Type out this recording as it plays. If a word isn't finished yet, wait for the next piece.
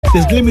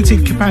There's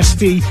limited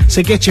capacity,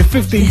 so get your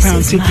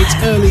 £15 tickets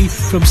early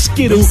from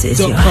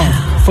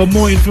skiddle.com. For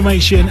more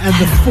information and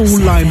the full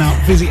lineup,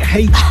 visit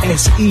hse.fm.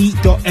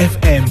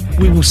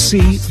 We will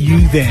see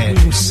you there.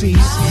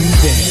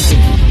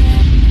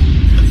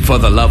 For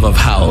the love of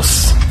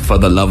house, for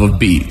the love of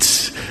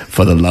beats,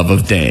 for the love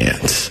of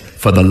dance,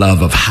 for the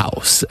love of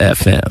house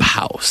FM,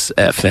 house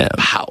FM,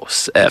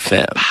 house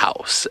FM,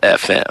 house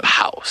FM,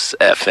 house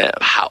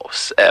FM,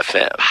 house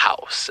FM,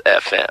 house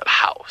FM,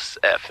 house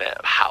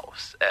FM,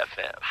 house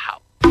FM,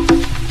 house.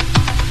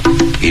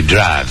 He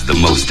drives the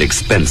most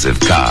expensive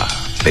car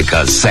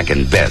because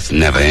second best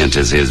never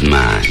enters his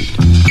mind.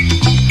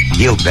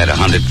 He'll bet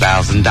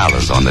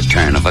 $100,000 on the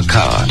turn of a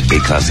card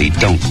because he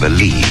don't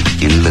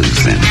believe in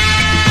losing.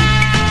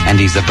 And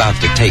he's about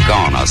to take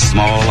on a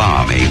small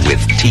army with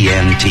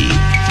TNT.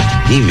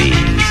 He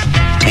means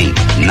ain't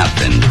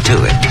nothing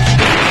to it.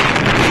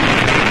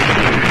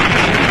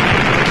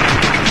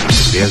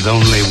 There's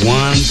only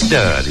one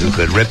stud who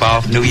could rip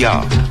off New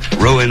York,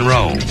 ruin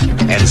Rome,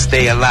 and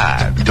stay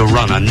alive to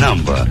run a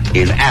number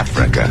in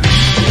Africa.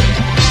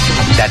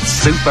 That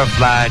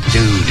Superfly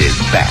dude is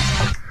back.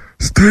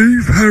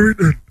 Steve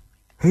Harrington.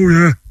 Oh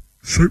yeah,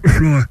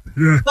 Superfly,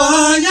 yeah.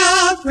 For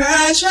your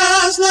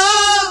precious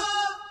love,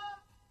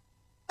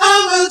 I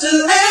will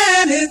do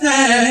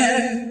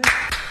anything.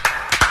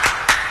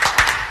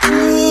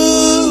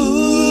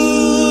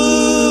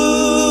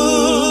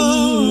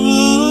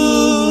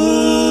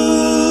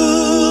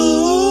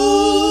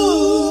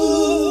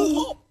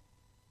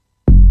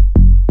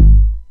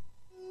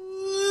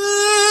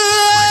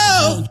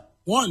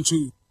 One,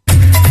 two.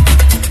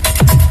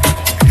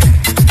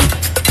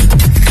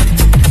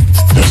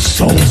 The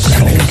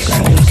Soulganic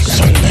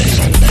Sunday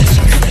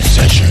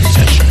session.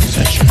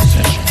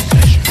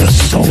 The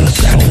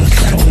Soulganic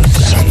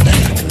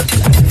Sunday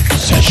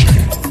session.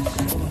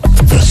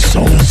 The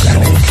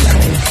Soulganic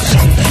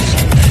Sunday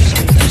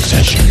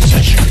session.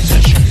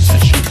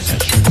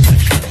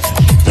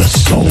 The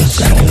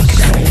Soulganic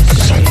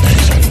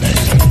Sunday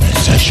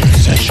session.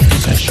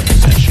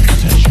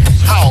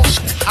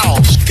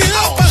 House. Get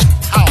up.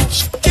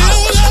 House. Get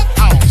up.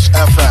 House.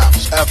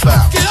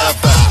 FM. Get up.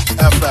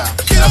 FM.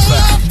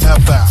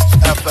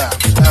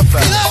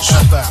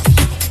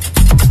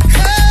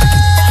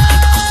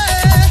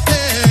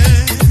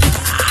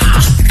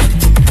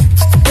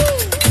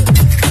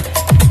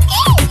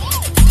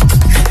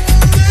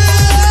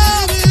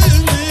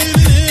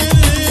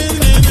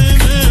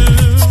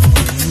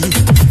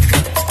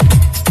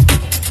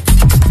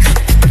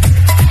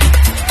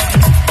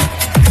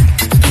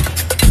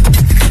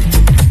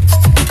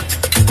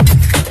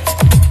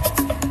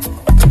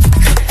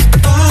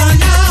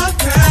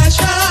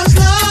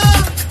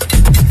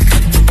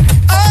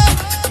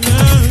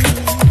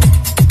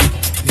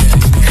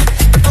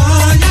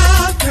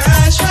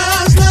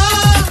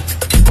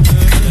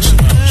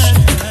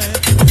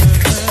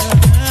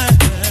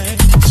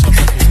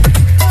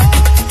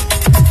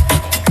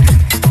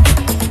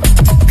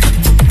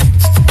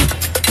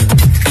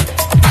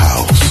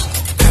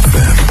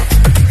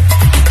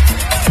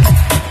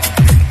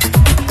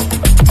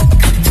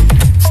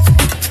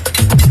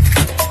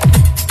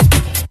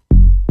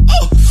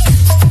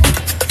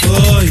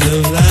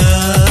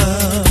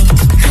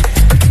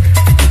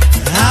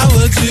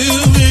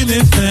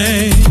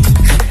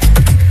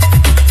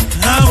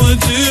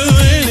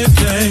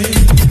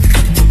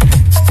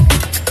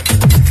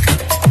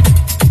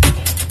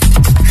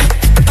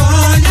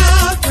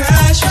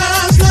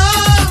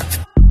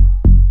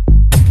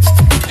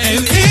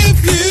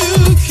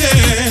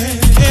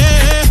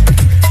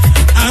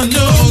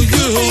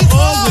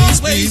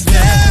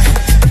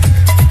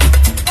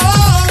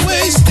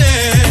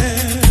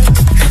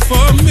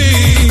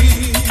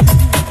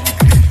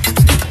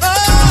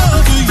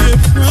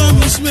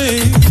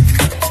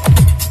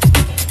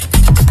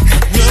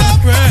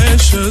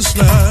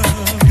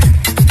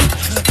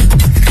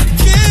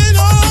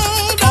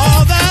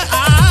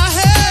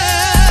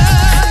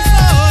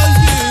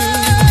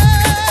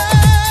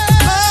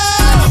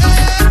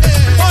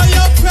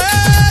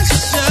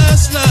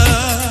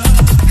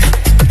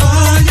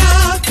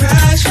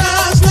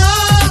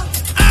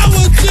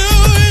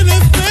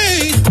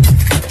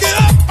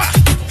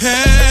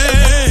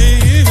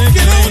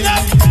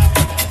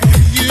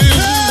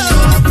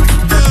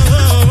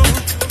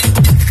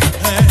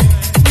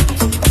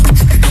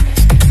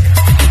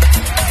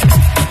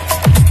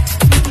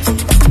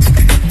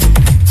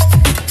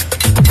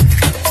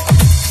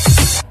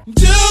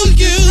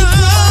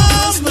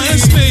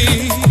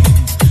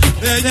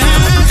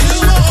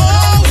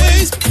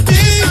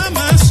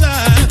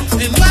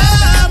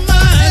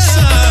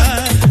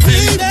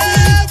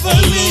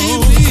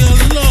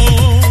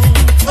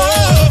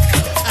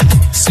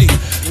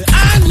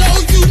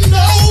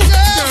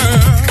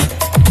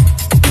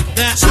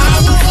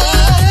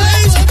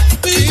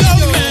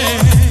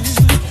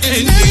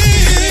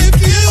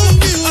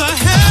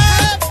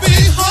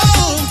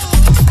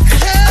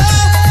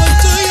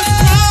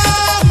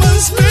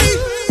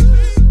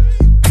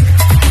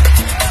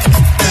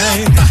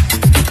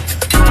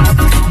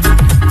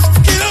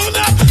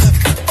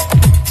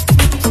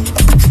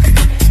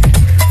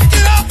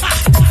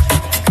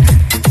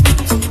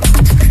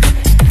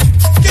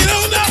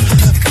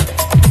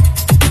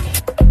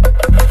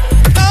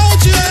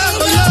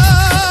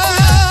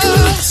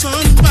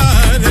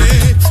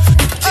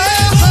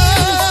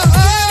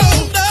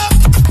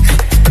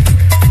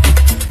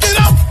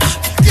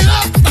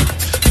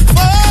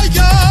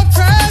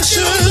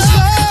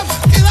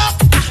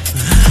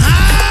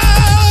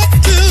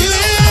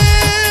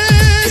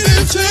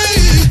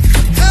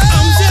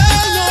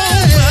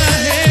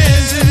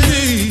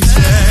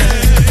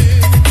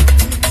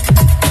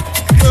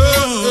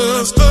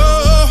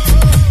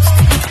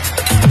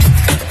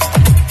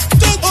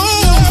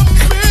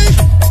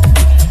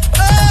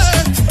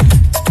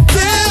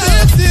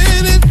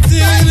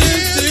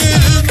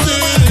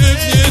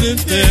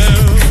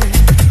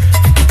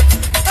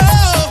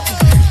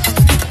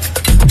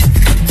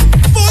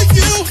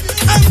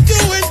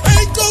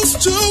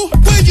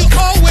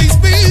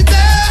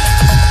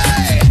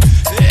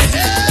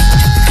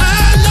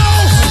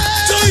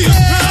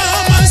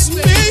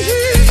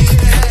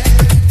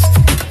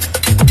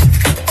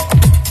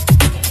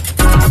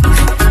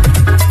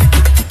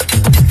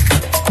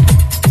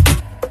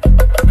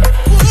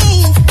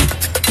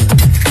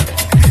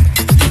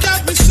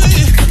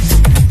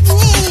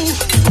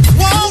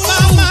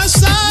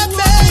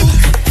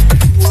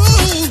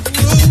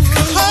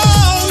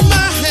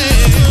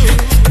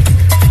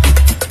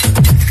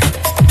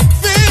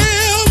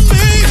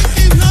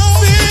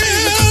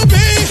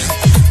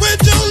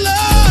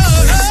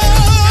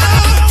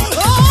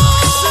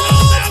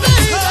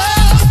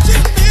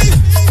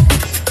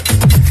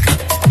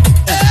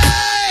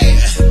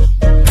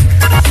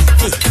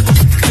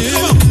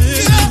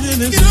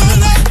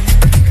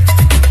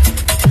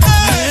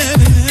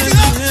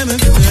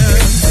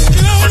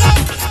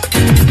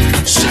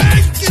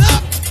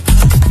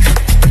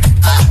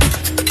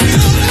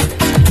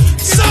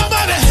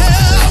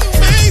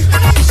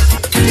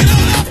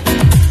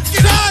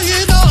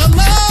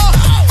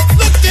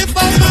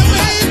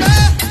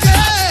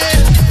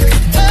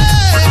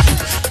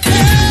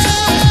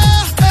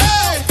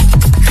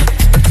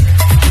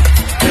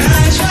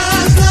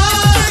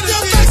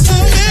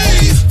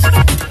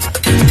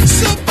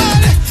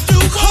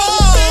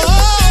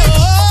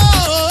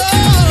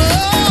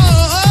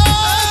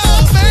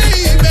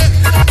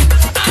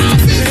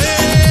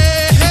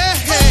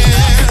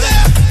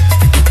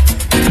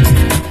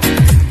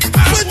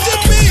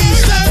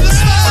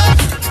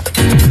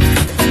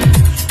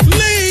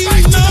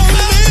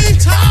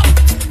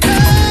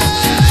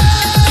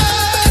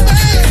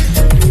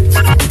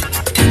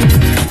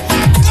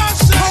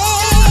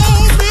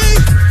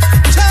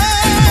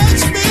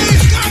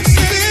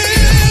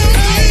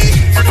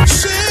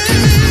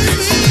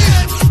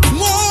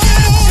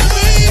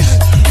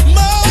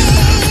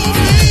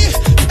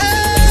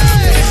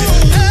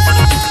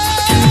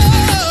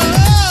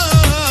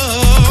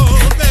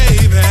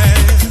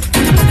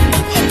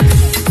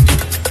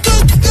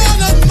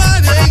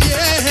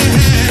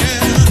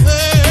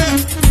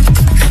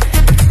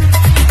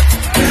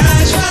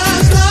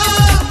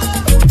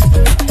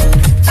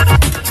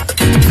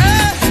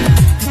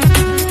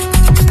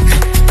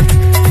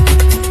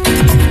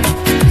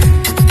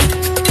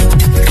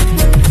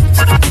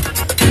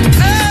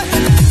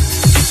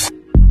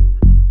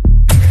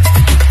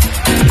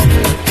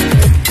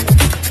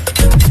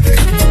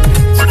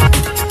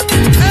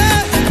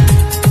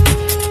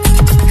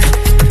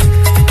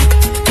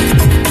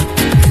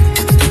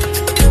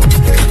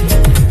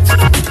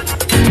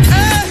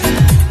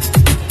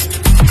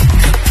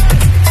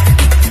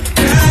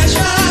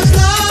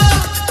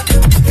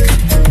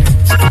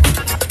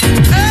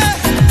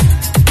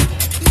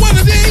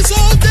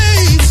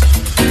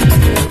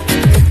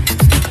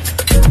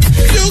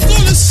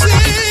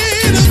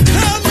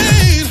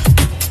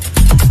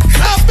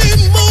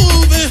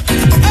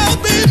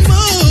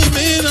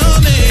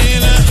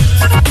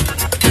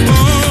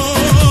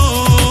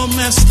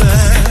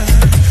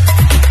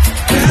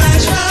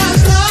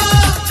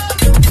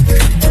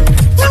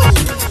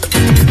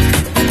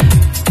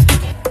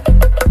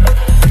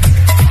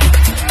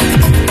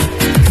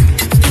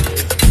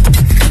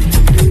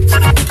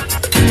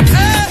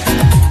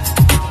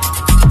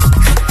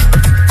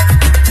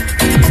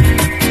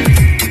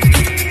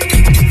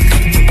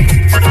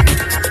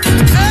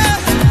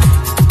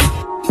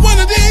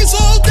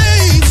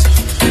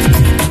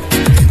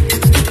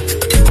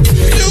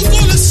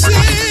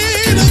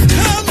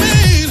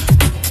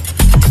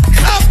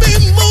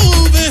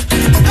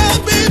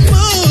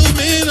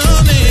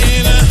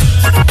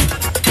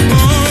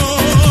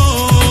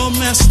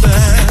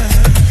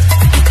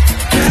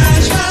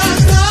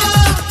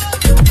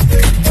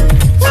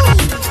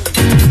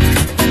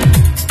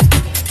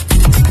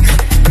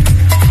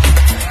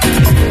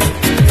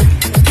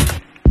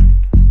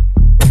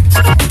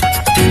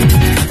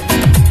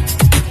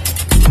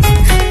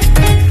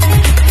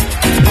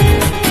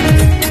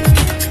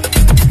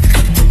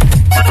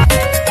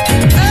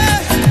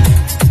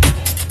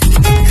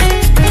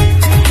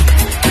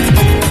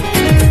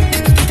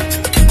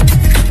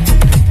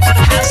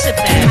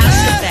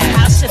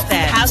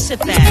 house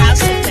it back,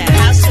 house it back,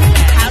 house it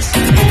back, house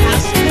it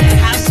back,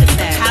 house it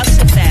back, house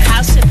it back,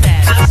 house it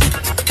back, house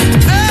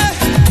it back.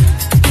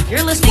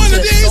 You're listening to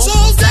the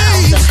soulful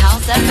sounds of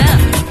House FM.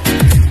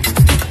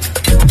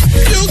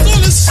 You're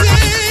gonna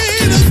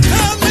see the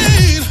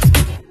coming.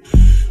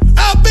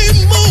 I'll be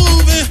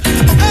moving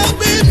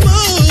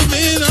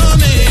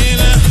on in.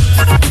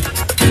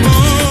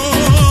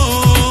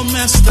 Oh,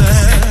 master.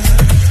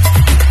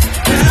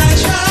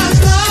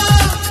 Precious love.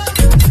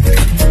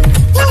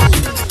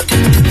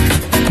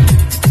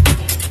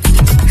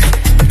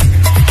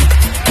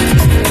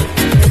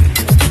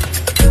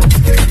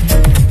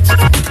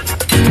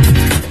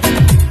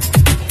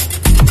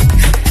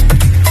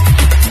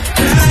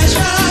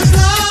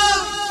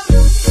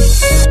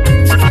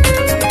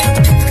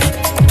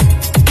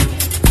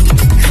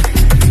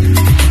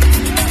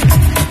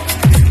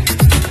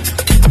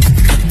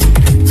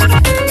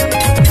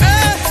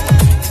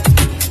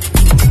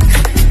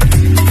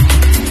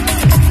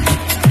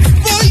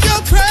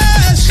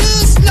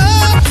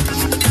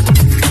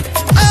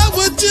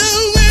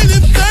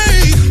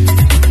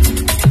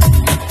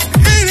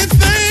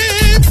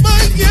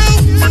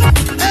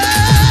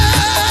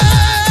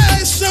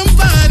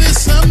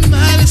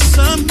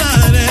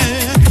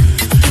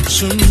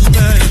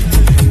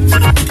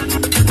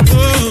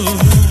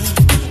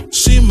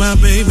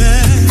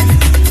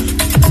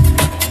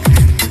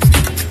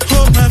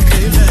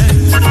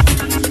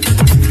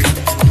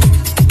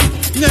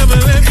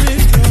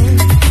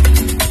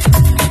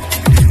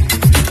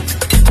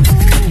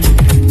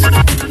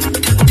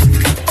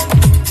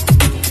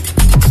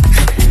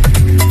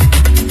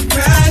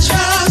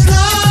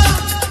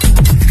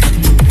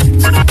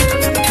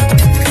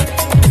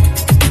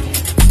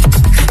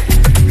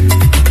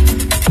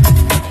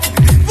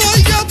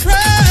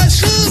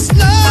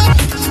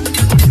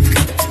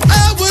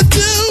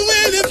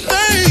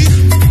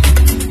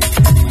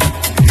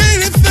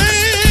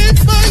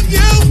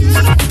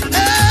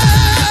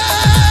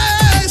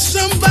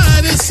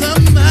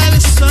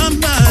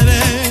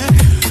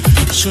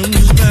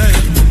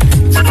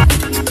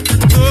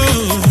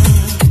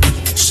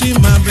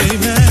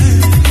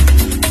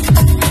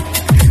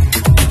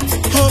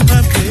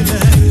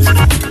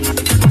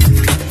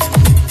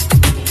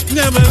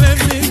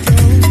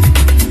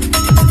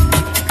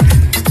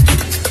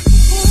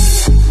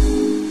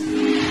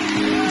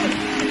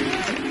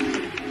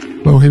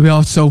 Here we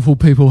are, soulful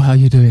people, how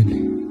you doing?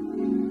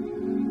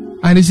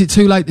 And is it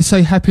too late to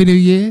say Happy New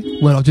Year?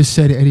 Well, I've just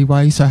said it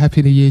anyway, so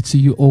Happy New Year to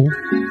you all.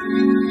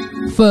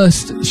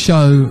 First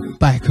show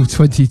back of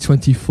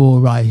 2024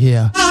 right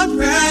here. For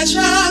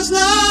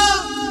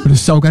the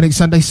Soulganic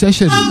Sunday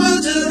session.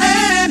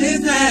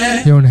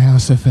 Here on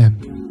House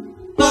FM.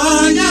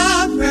 For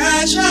your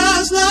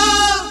precious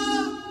love,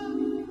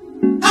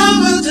 I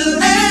will do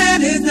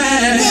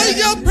anything. For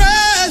your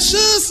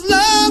precious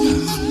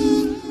love,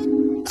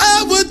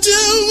 I would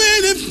do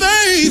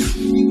anything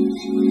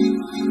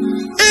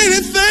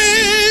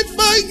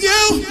for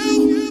you.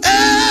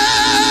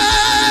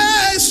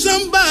 Hey,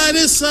 somebody.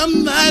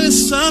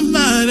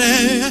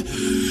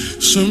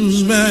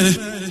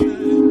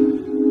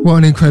 What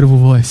an incredible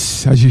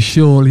voice, as you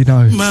surely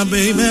know. My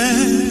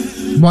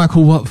baby.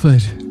 Michael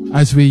Watford,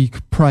 as we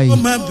pray for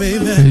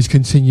his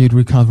continued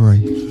recovery.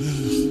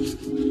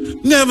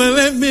 Never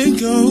let me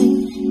go.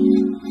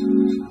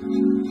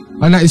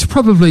 And that is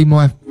probably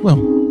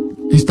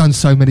he's done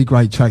so many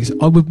great tracks.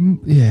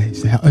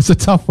 It's a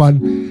tough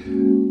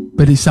one,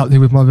 but it's up there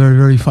with my very,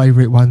 very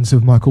favourite ones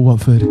of Michael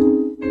Watford.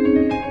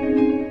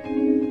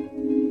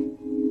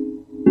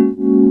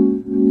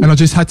 And I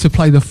just had to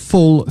play the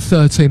full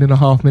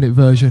 13.5-minute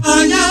version.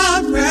 Playing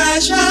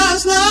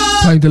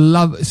the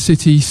Love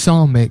City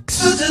Sound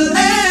Mix.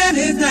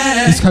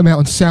 This came out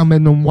on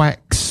Soundmen on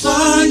Wax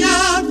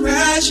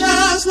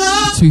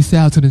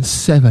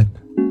 2007.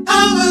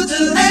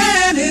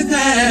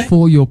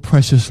 For your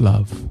precious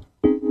love.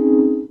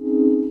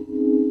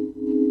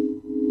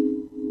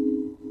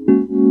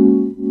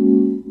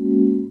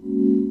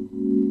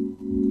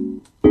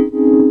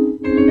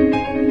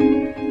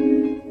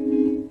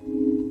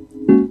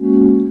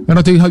 And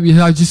I do hope you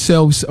had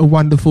yourselves a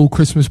wonderful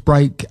Christmas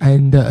break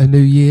and a new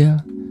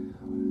year.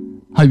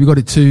 Hope you got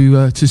it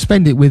to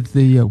spend it with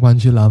the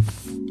ones you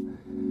love.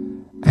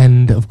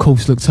 And of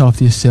course looked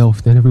after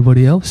yourself than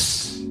everybody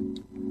else.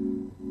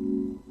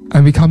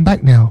 And we come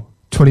back now,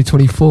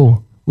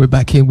 2024. We're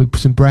back in with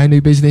some brand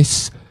new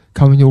business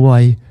coming your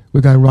way.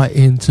 We're going right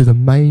into the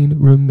main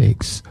room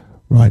mix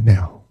right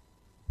now.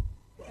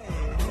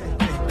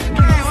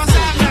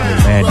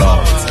 Mad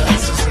Dog,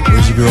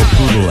 where's your girl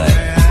Poodle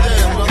at?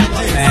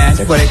 Man,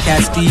 that's where that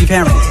cat Steve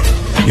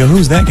Harrington. Yo,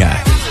 who's that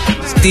guy?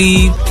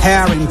 Steve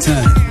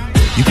Harrington.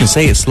 You can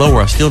say it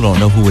slower, I still don't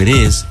know who it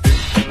is.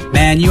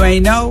 Man, you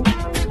ain't know?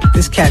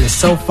 This cat is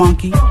so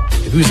funky.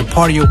 If he was a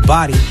part of your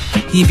body,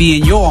 he'd be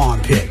in your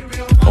armpit.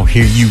 Oh,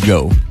 here you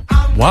go.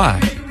 Why?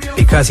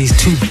 Because he's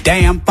too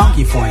damn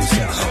funky for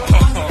himself.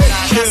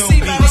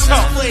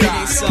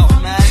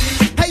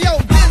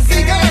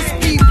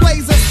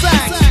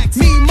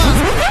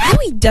 No,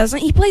 he doesn't.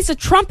 He plays a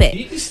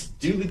trumpet.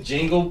 Do the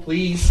jingle,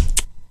 please.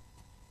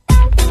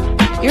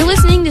 You're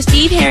listening to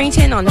Steve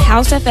Harrington on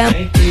House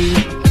FM. Thank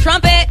you.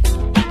 Trumpet!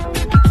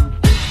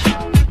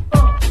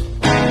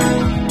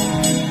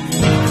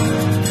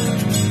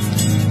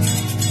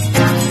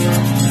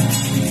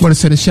 Want to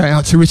send a shout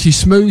out to Richie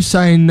Smooth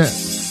saying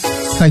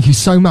thank you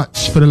so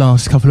much for the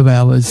last couple of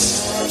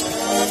hours.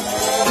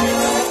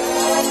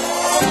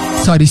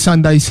 Tidy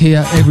Sundays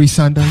here every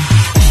Sunday.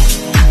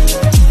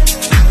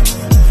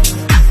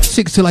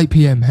 6 till 8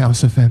 p.m.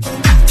 House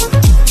FM.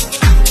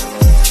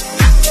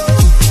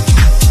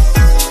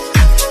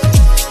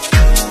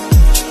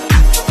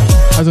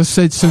 As I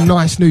said, some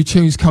nice new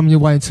tunes coming your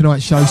way in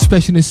tonight's show,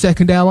 especially in the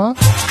second hour.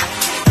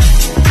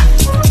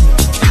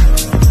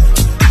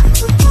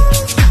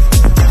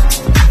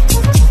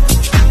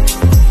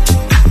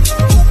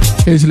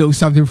 Here's a little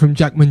something from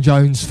Jackman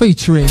Jones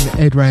featuring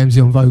Ed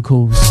Ramsey on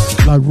vocals,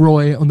 like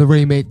Roy on the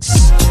remix.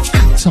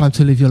 Time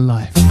to live your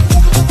life.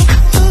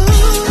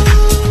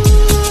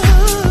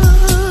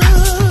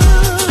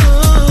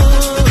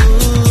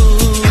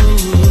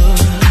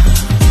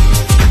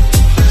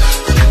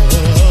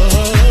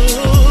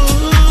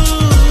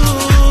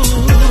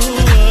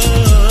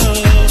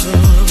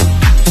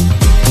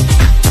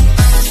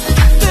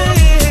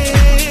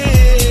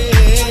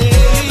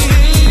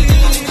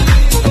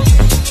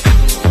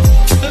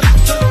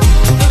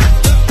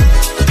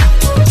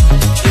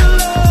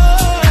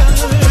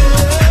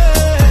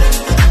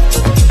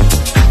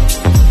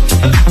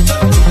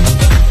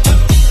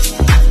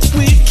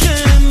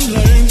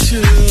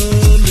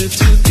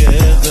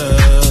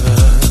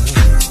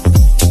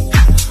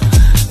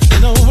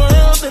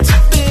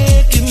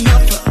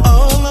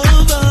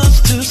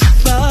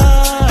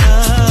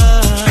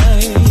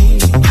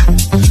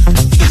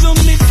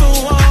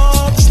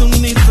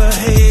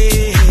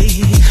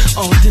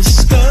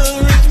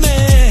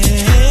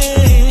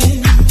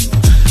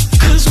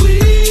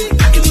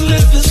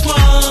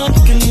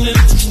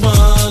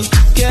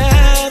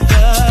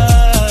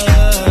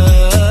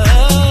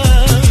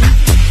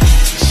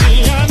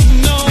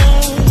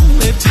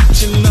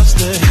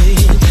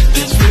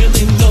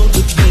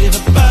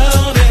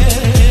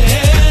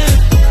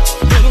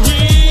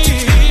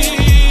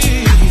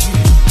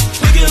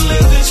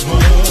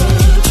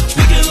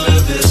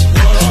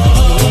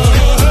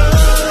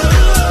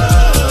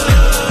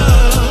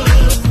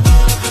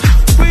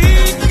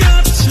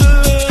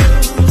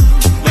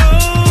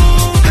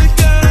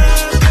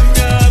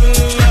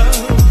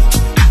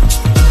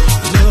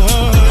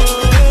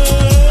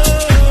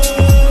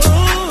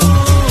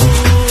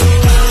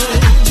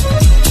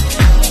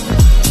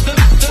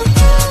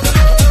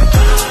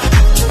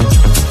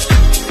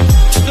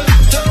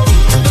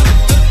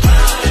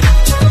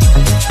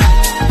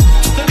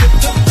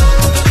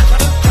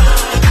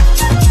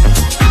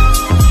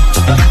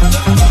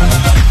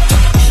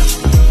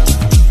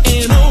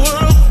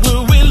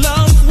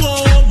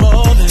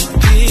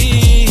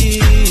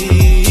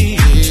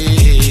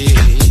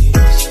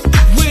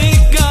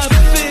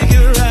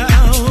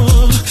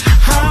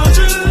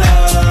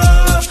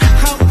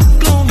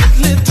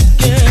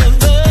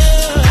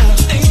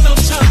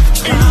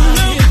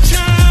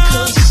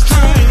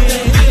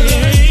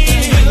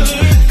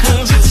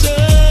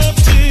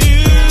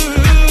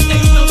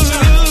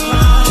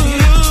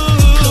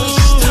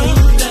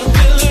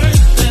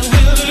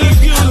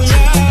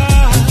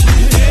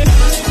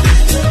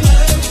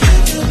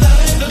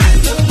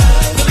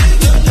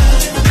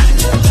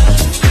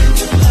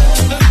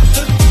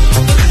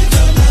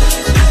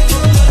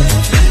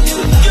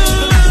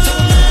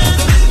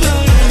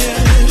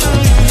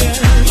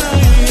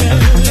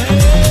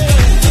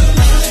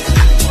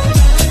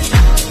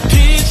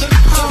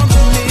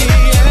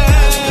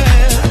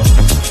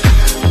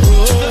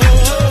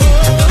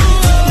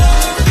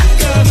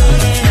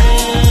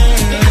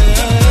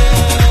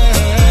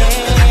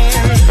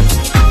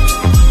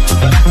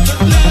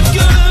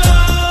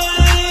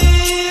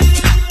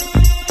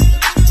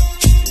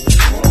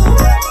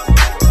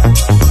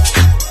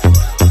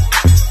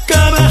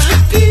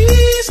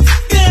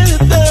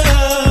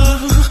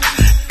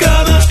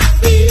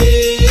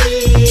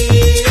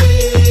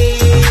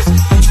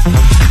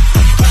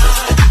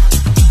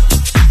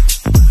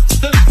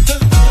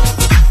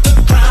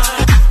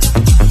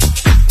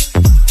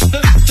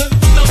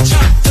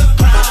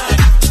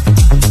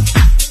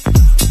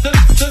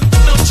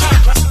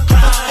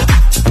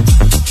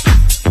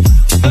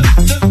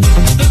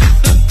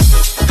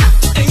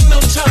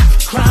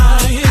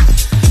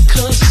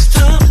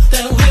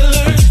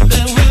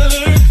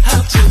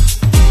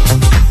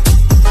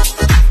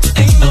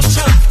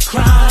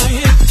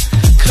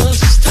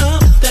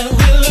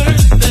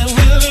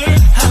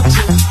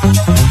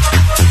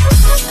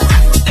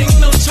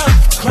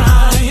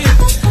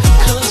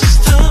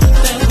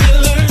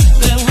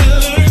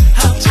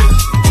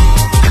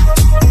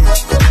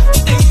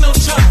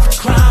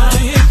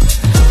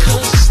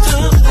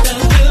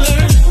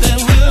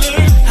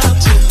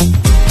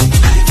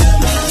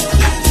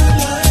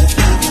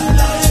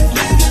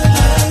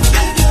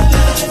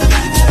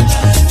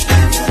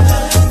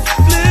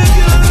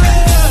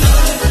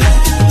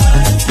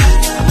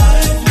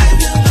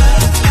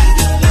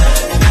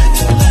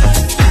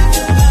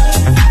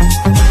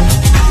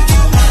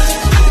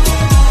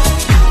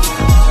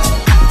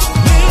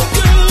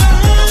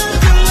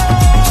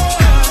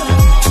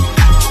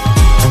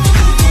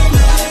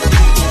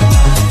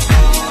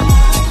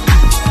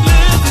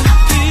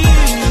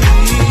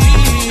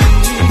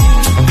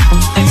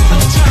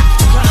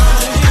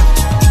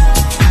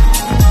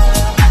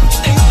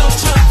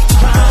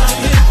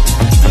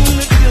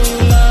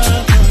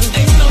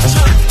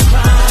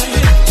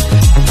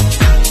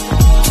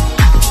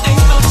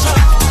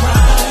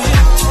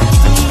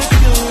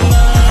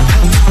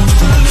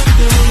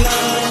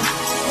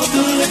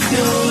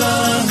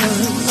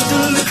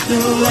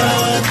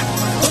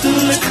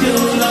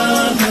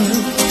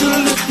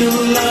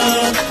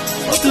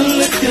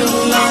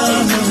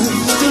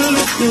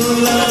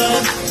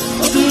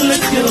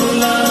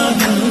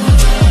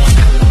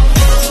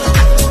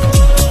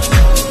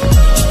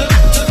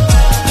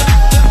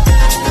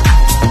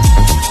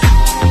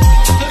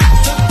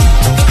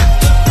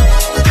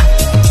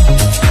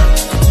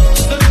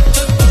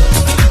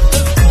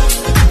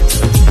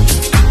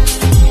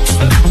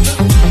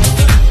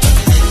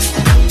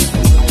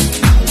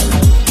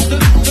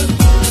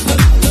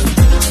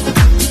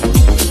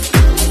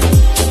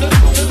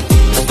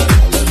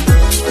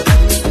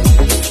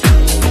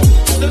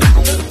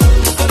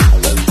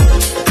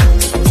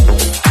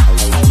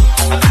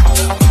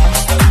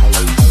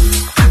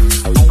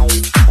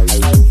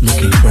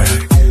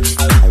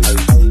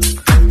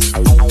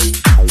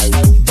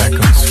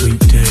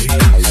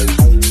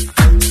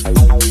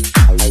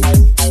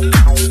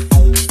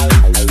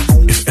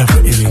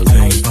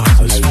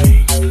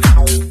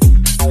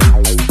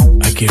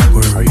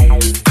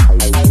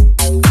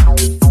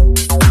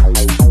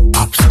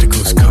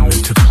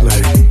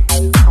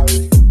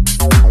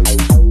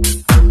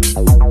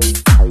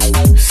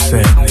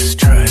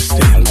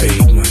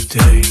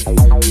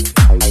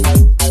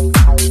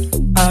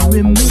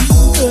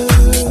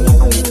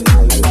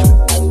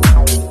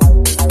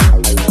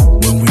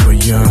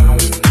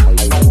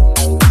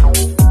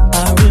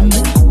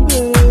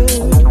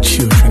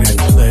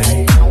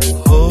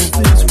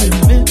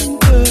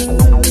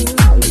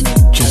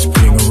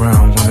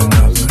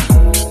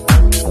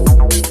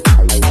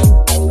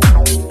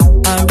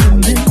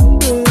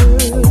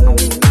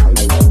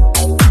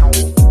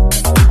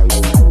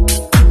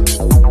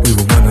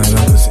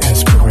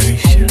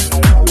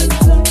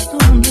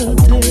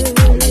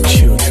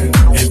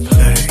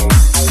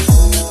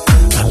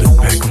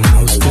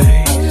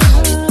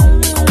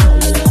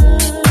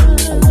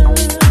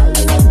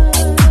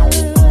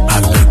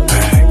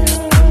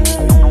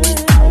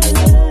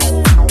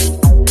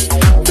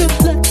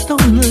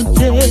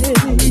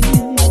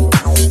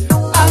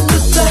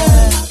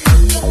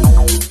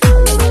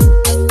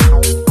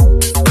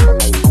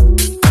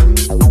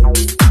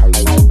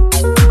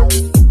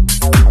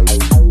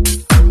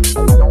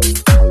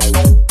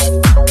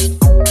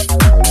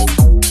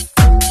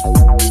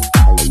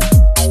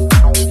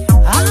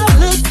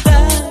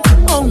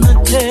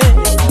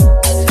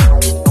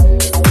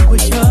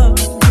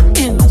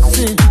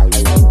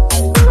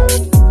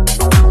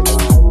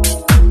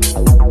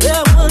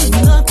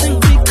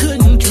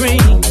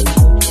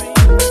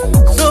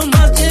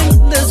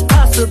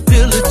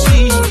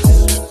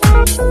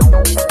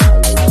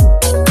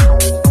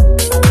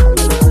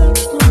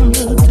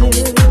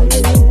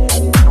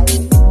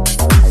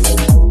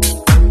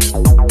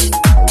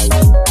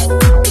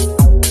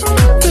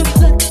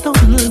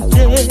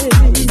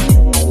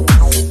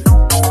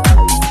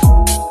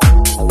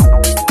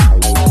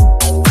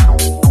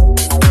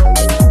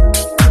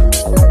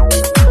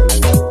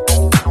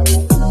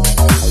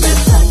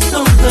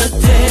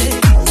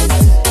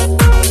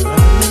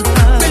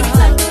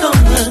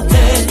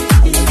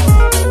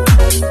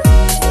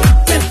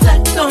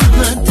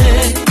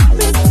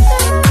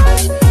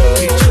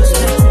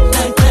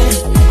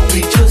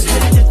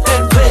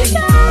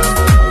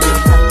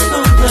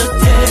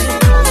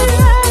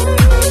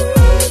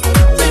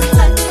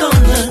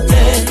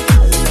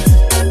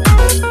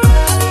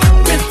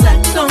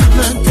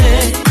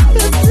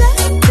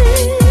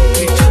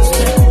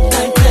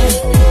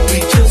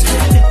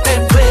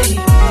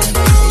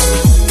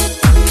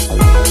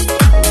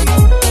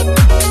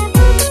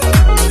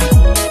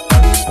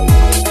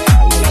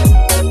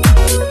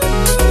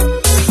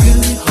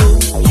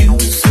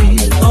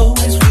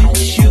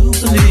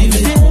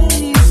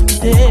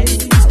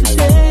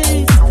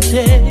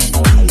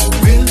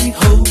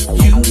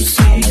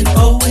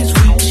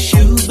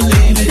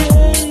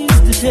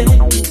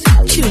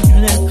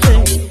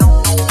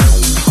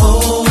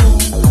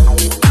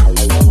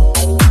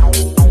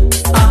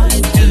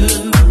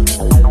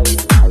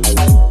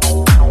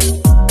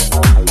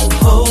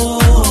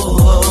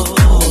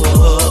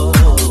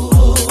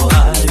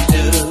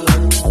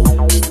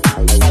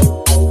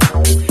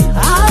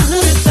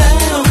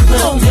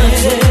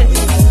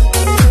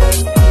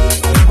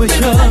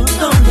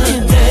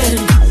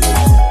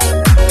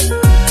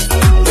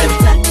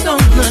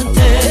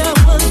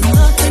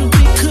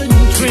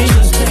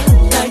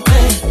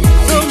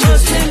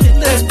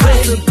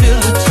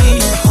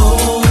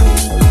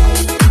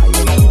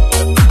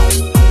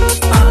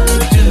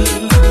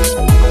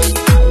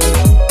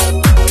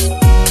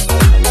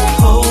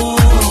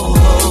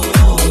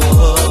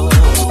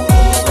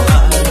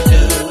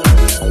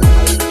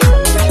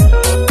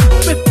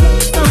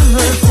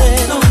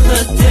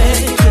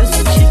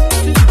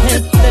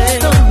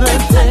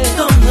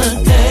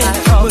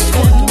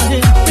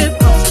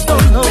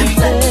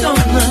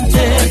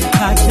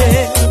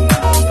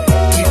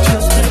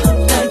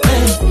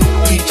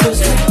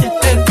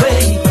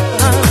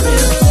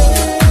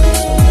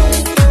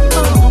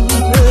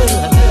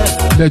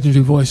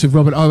 Legendary voice of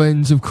Robert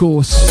Owens, of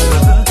course.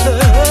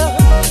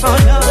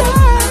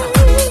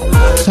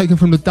 Taken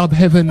from the Dub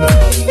Heaven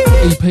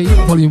EP,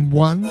 Volume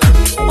 1.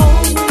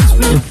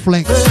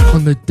 Reflect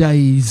on the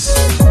days.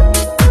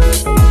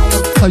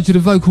 Played you the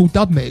vocal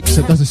dub mix.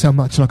 That doesn't sound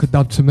much like a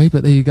dub to me,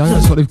 but there you go.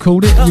 That's what they've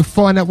called it. You'll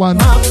find that one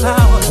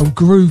on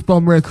Groove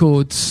Bomb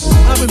Records.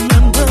 And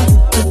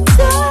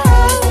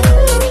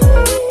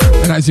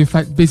that is in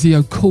fact Busy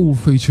O'Cool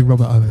featuring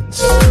Robert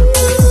Owens.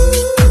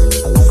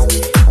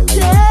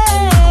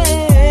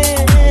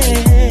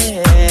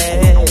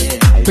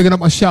 Picking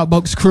up my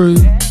Shoutbox crew.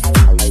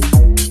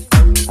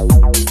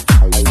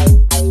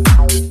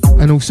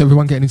 And also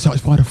everyone getting in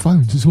touch via the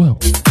phones as well.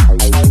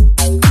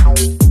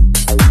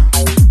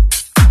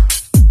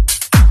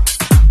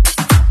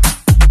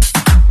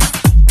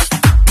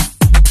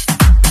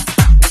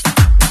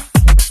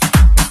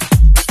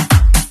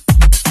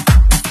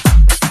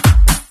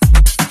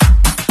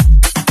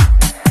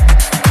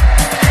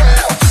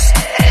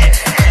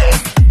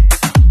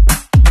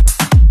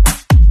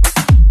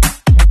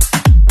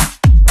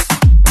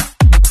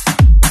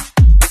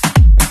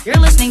 You're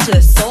listening to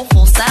the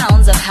soulful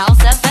sounds of House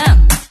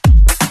FM.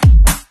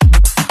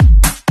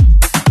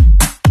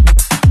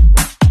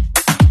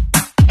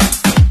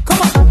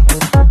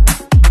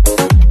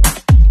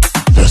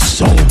 The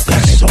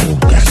Soulganic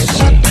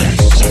Sunday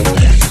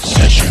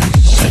session.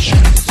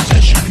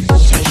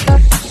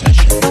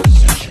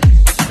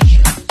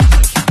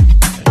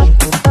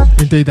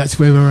 Indeed, that's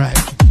where we're at.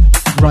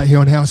 Right here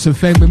on House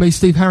FM with me,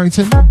 Steve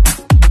Harrington.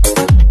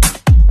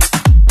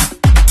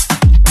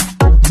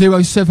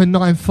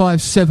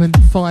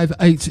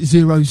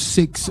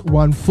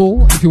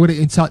 07957580614 if you want to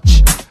get in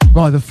touch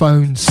via the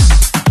phones.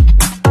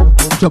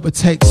 Drop a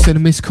text and a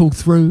missed call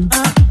through.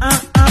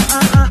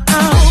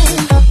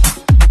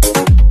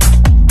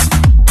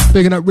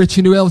 Bigging up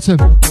Richie New Elton.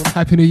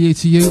 Happy New Year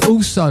to you.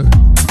 Also,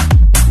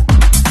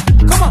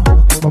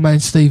 my man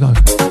Steve-O.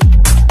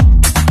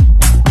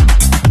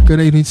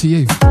 Good evening to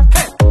you.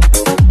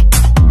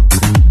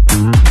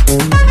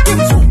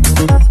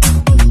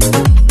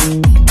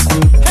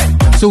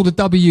 It's all the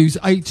W's,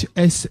 hse.fm.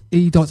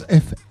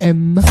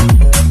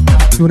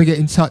 If you want to get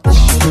in touch,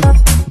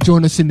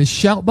 join us in the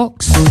shout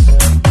box.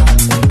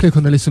 Click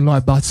on the listen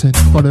live button,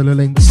 follow the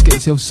links, get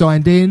yourself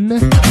signed in.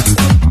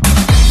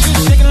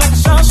 She's shaking like a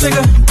salt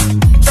shaker,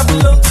 drop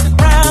it low to the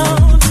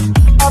ground.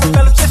 All the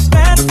fellas just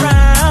stand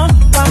around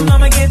while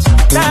mama gets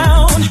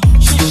down.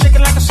 She's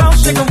shaking like a salt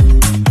shaker,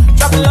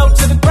 drop it low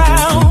to the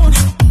ground.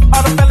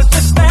 All the fellas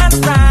just stand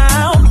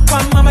around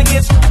while mama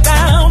gets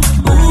down.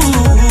 Ooh.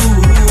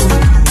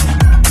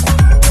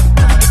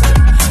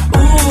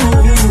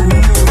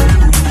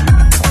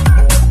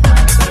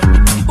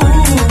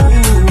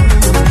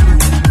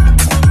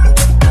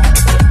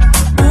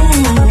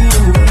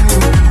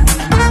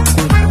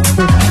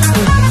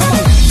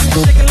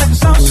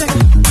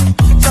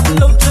 Drop it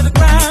low to the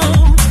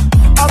ground.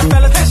 All the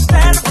fellas just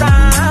stand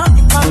around.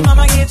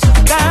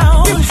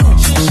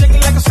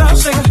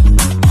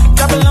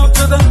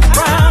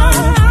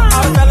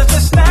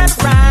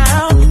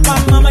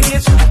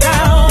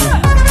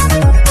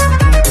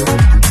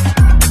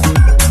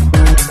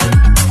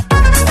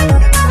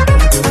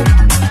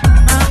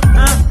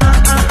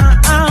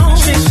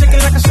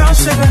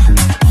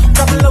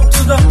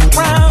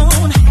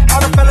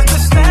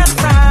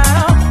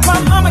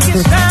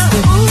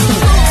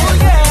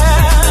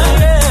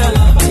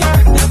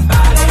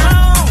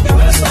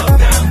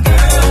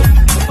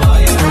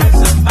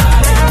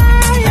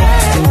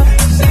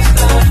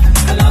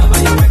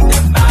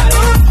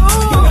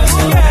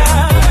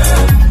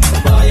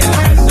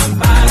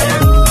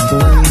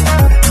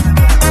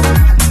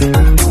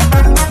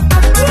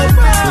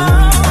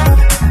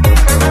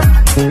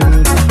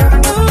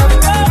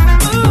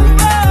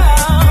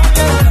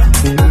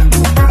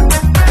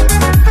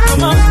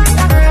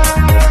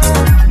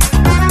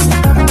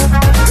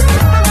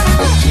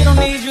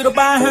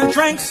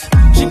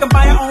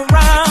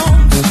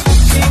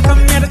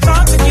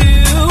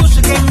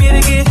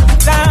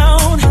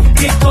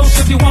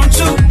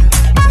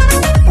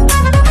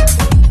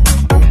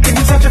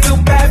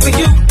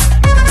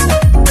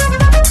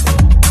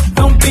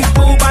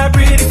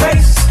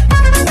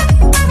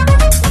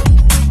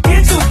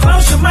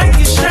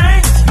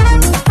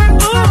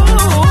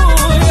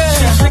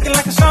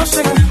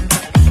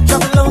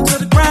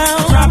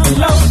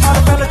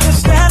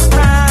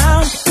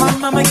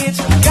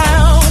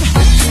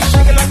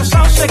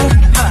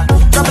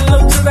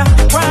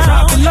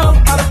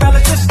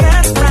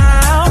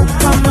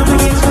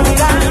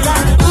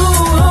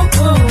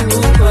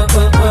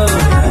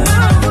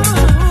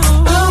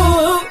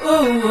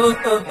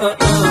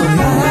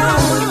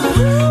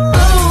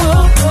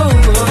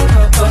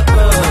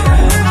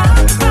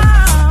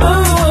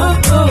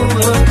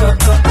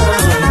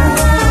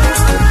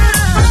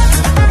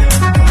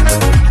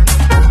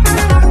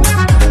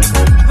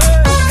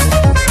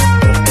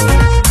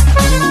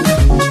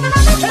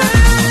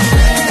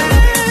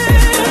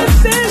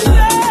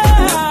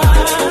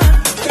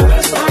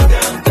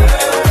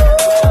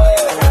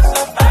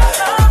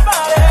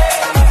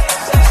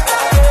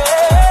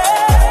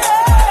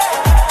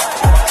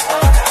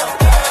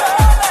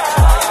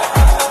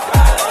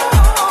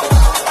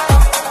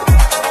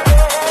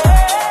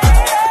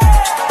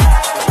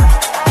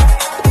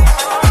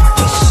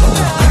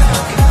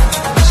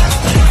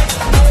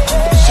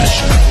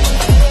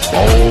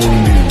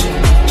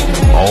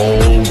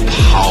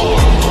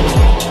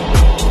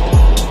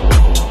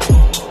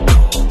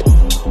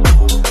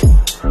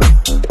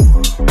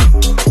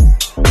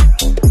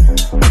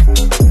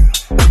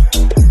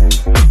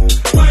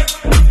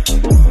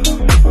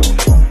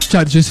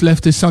 Cat just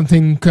left us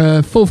something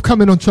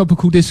forthcoming on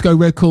Tropical Disco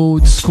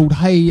Records called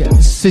Hey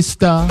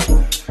Sister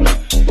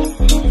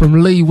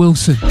from Lee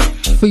Wilson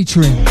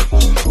featuring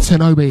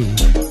Tenobi.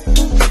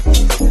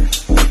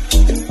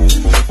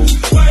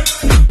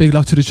 Big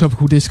love to the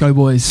Tropical Disco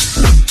boys.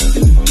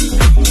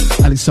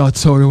 Alex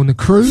Sartori on the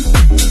crew.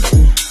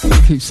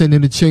 Keep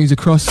sending the tunes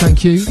across,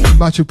 thank you.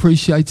 Much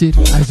appreciated,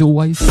 as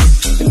always.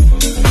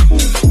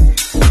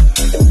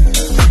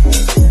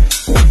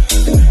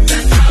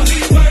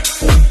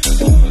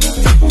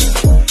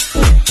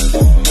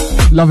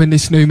 Loving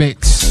this new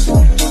mix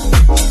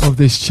of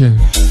this tune.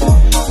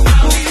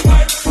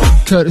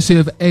 Courtesy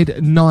of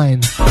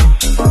Ed9.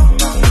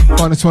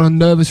 Find us one on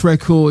Nervous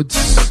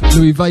Records.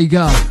 Louis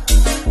Vega.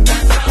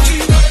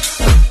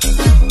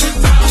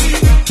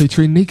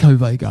 Featuring Nico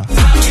Vega.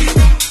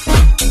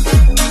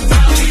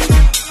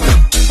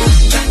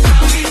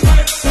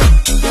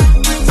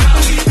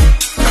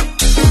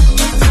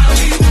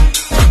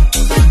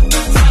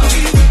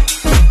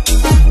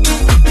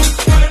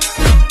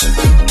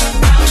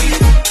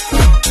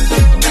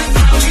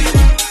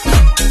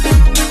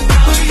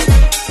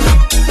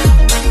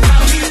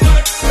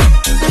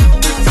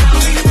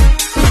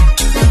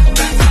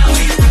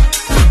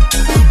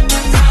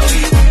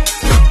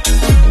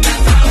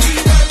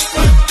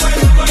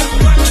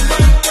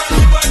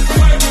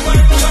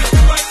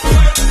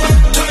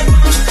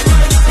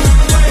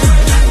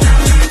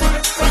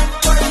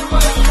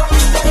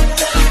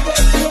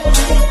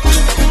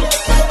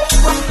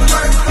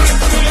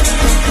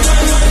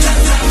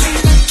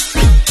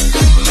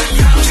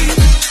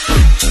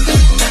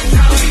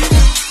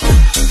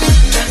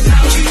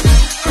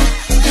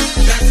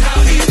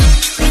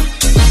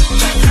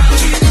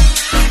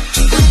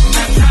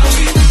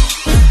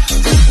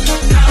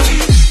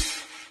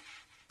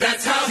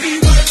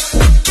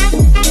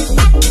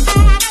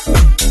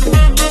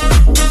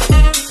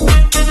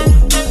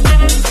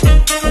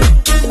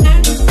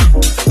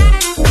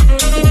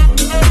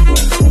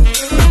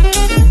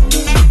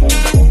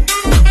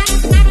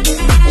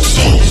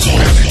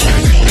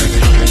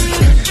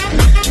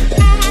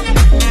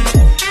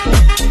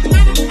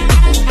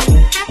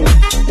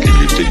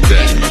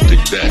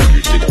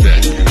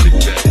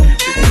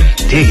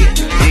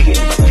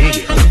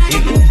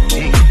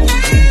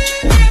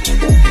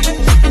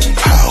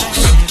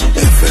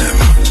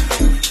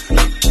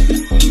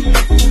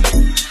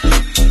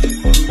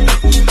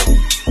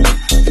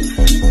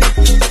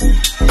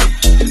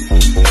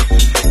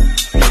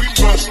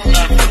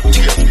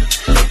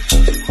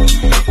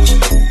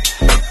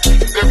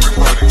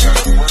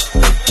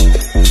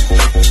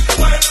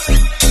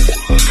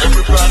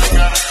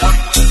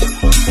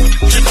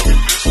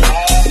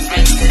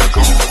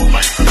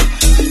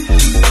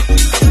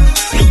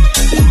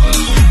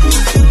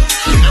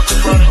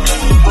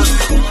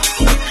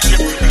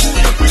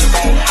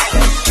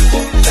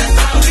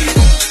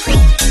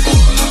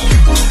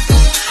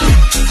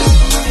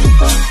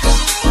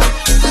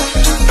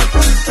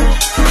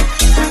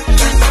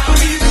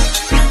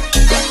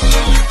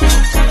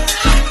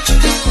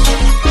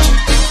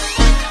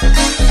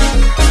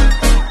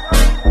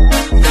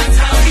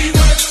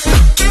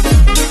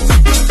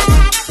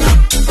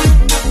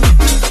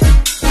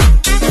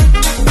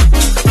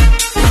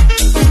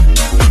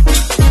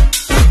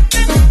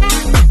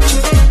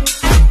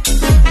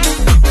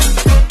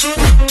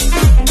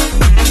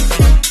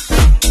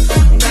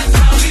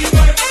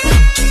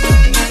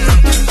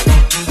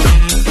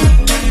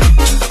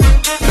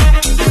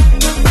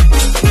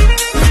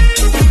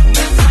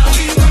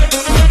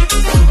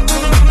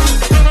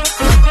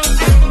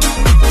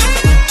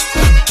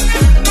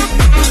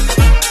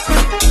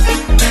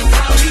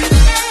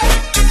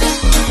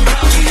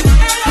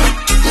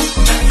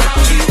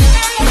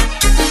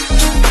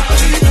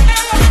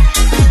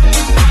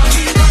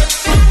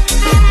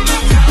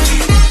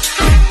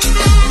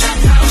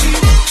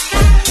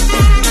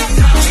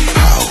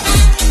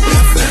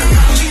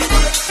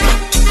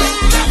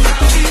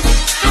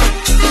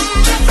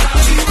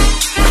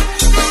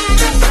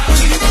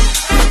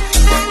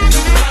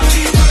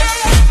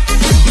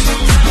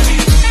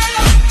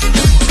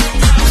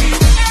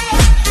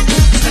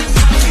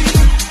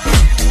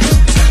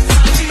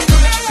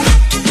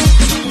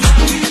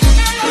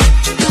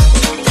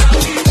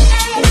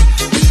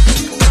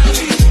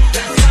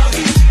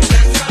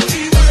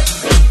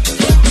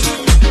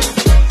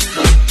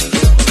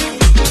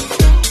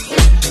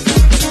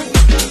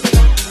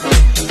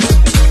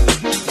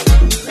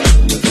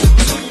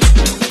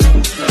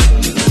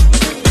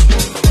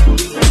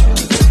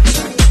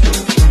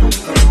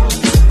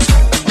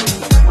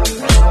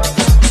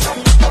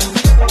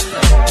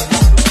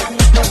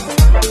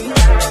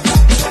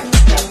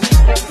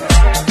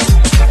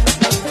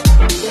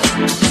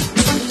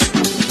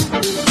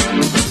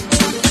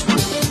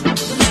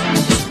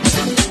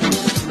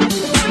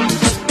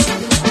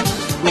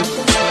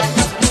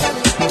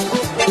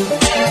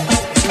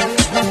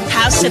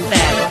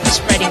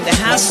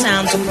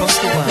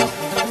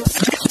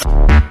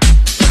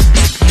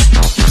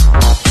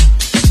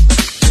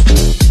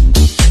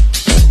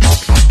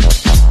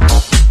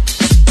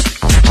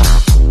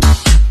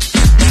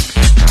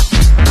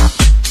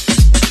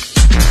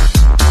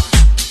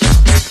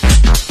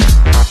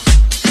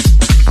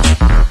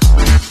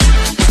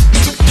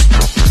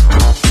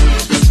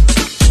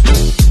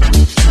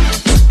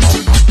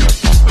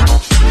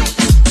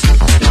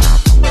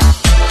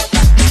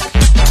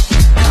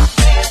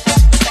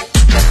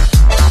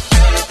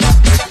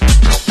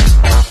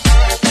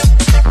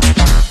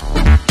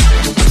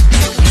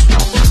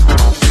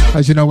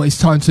 As you know what, it's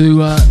time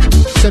to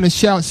send a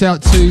shouts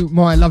out to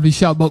my lovely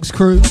Shoutbox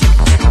crew.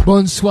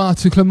 Bonsoir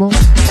to Clement.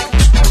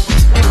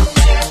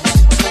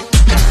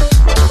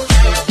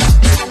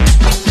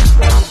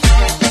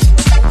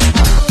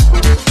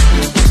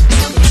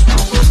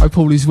 Hope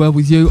all is well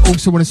with you.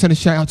 Also want to send a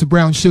shout out to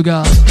Brown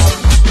Sugar.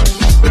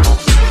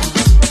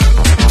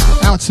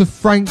 Out to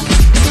Frank.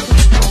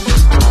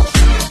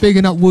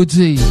 Bigging up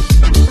Woodsy.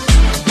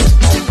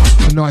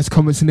 Some nice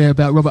comments in there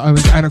about Robert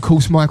Owens and of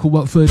course Michael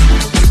Watford.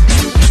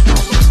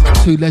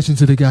 Two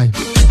legends of the game.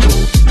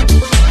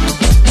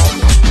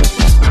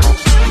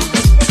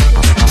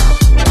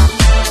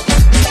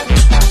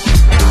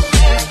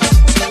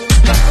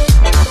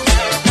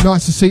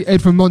 Nice to see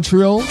Ed from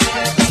Montreal,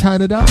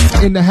 Canada,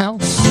 in the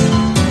house.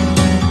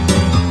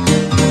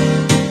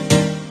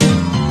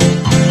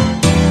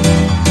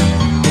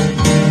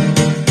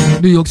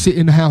 New York City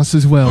in the house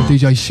as well,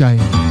 DJ Shane.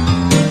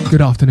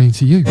 Good afternoon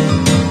to you.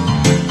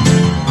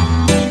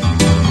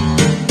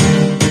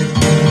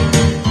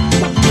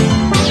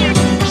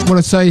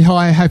 Want to say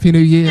hi, Happy New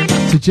Year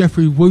to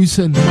Jeffrey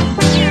Wooson.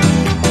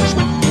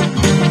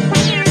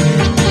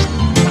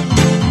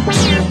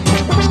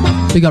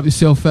 Big up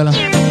yourself, fella.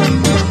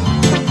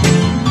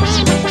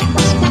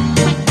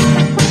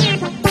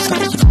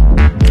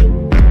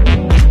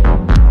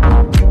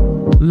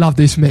 Love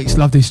this mix,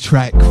 love this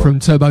track from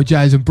Turbo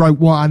Jazz and Broke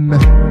One.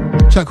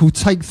 Track called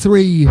Take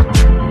 3.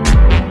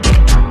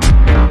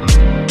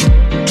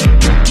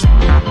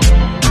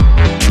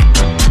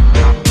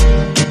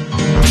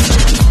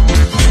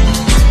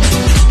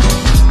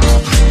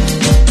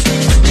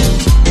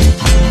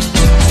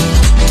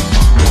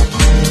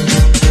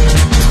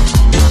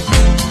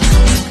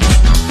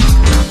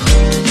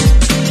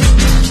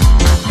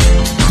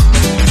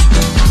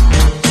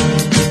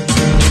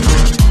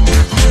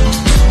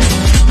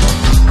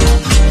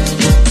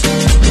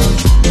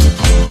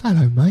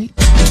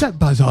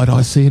 Buzzard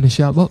I see in the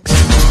shout box.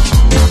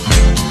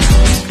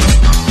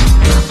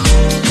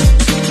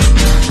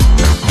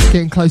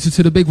 Getting closer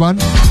to the big one.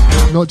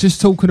 Not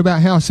just talking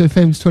about House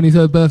FM's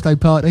 23rd birthday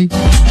party,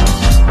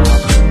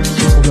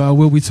 although I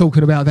will be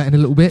talking about that in a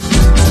little bit.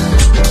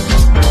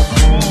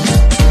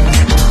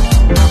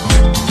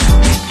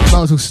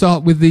 Might as well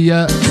start with the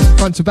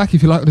front to back,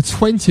 if you like, on the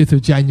 20th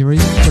of January,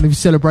 when we're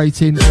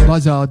celebrating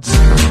Buzzard's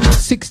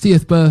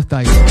 60th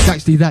birthday. It's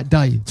actually that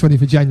day,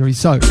 20th of January,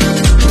 so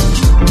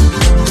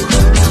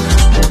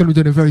going to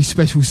be doing a very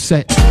special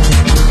set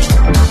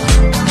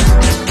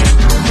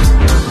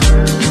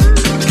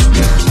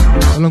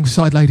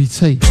alongside Lady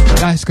T.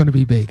 That's going to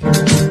be big. And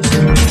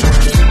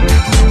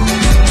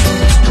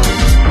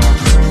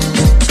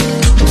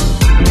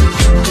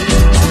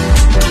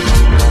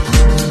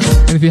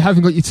if you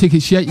haven't got your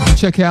tickets yet, you can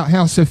check out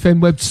House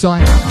FM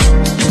website.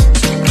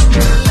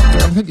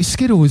 I think it's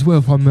Skiddle as well,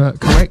 if I'm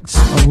correct.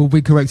 I will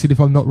be corrected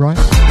if I'm not right.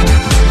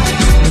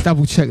 I'll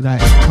double check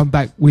that, come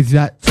back with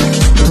that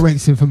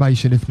correct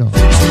information if not.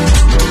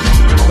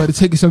 But the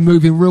tickets are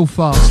moving real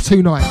fast.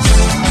 2 nights,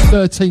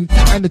 13th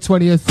and the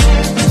 20th.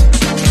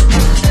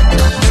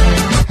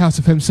 House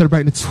of FM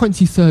celebrating the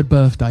 23rd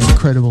birthday.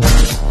 Incredible.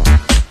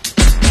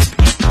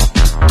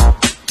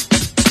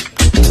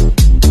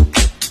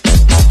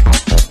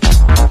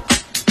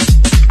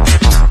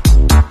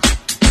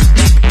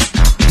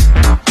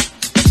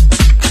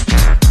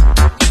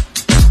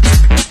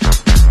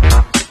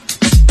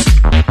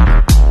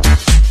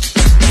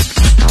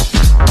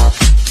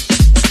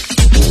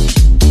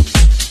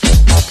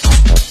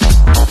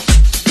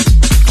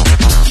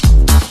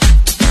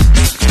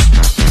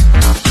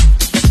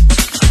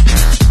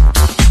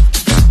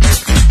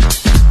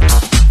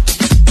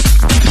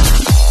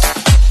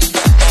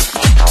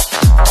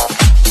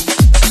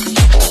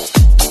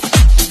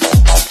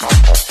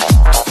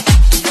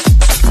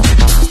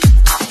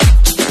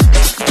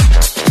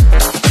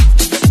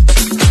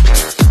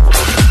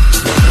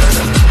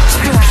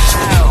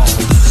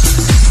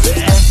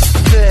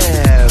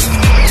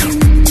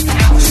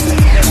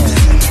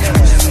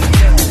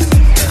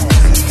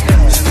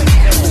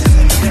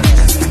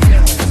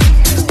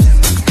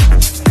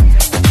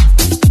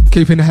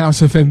 Keeping the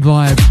House FM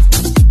vibe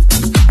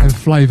and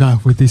flavour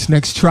with this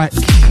next track.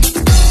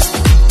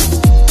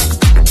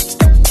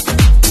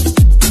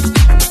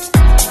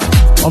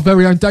 Our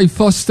very own Dave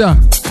Foster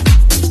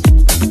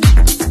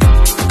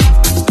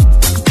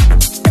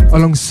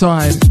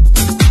alongside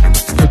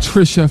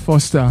Patricia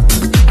Foster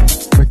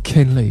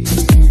McKinley.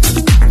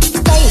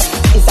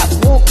 Faith is that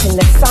walk in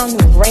the sun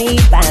with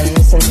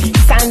Ray-Bans and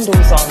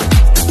sandals on.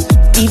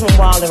 Even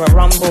while there are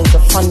rumbles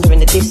of thunder in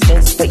the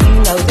distance, but you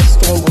know the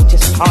storm will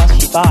just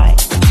pass you by,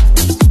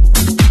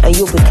 and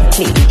you'll be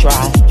completely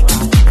dry.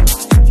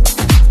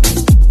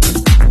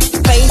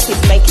 Faith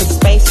is making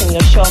space on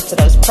your shelf for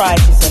those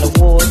prizes and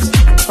awards,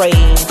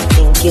 praying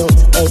in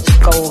gilt-edged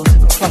gold,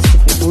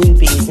 encrusted with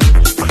rubies and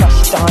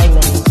crushed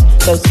diamonds,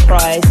 those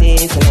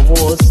prizes and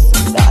awards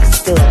that are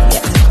still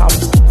yet to come.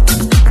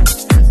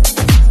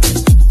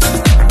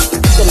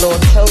 The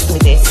Lord tells me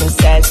this and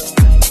says,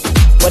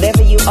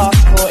 whatever you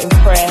ask for in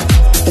prayer,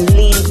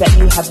 believe that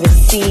you have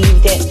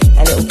received it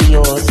and it will be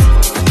yours.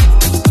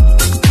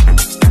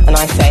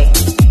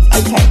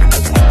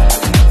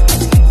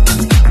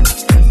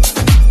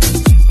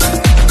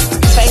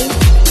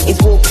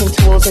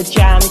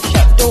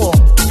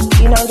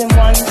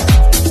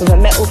 ones with a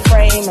metal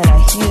frame and a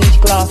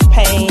huge glass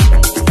pane.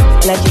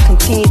 And as you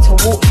continue to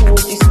walk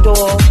towards this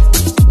door,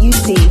 you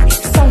see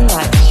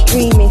sunlight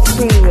streaming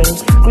through and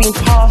green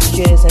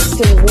pastures and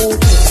still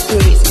waters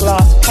through its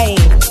glass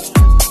pane.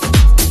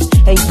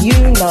 And you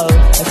know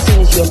as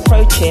soon as you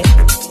approach it,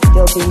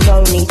 there'll be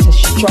no need to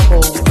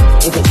struggle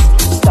with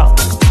its stuck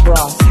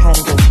brass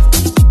handle.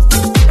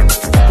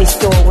 This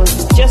door was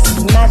just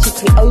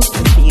magically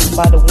opened for you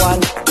by the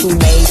one who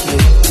made you.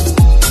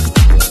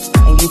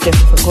 And you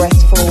just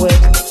progress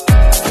forward,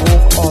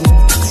 walk on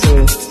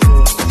through.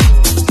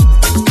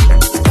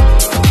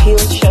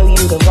 He'll show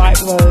you the right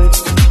road,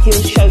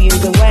 he'll show you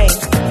the way.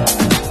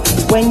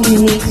 When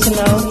you need to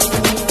know,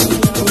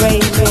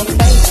 raise your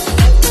face.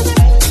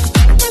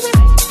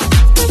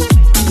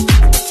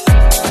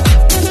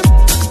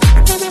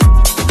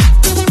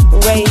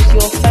 Raise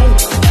your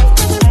face.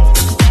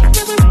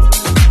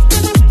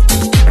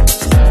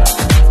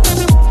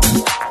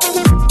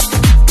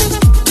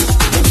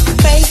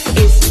 Faith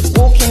is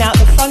walking out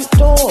the front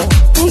door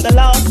on the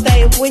last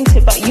day of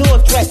winter, but you're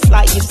dressed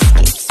like you've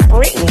skipped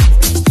spring.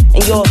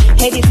 And you're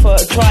headed for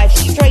a drive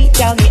straight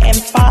down the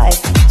M5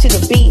 to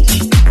the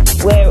beach,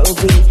 where it will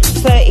be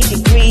 30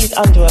 degrees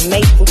under a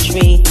maple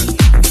tree,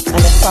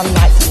 and the sun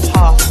lights a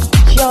path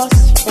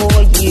just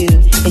for you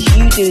as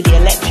you do the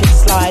electric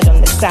slide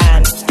on the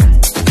sand.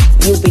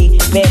 You'll be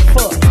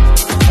barefoot,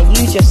 and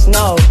you just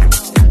know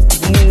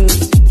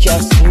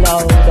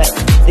that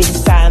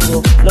this sand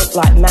will look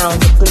like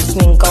mounds of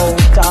glistening gold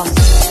dust.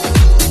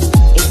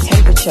 Its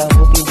temperature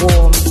will be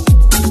warm,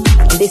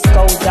 and this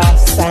gold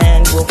dust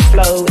sand will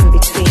flow in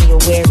between your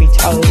weary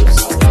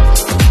toes.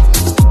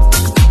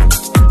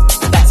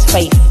 That's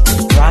faith,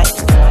 right?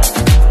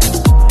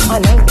 I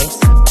know this,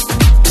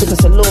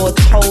 because the Lord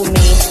told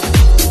me,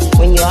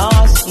 when you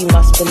ask, you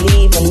must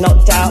believe and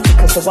not doubt,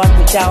 because the one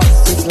who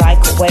doubts is like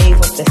a wave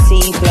of the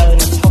sea blown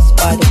and tossed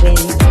by the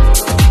wind.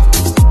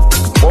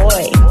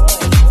 Boy,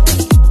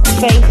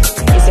 faith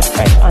is a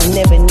friend I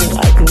never knew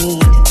I'd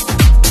need.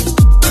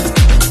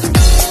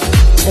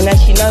 And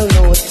as you know,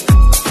 Lord,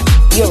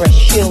 you're a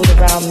shield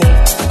around me.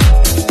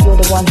 You're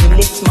the one who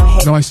lifts my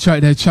head. Nice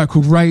track there, track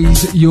called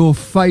Raise Your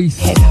Faith.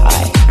 Head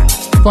high.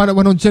 Find that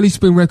one on Jelly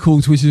Spoon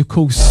Records, which is of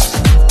course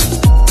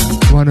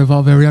one of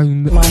our very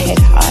own my head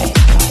high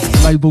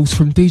labels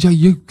from DJ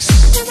Ukes.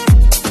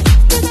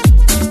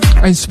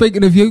 And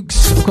speaking of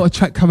Ukes, I've got a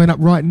track coming up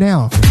right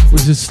now,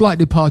 which is a slight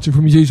departure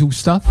from usual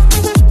stuff.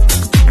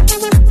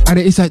 And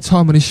it is that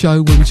time on the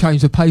show where we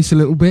change the pace a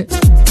little bit.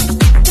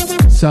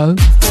 So,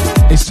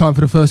 it's time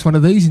for the first one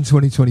of these in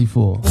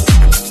 2024.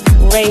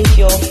 Raise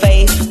your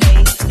faith,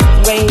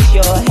 raise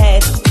your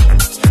head,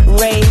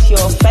 raise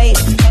your faith,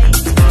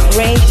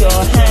 raise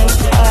your hands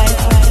high,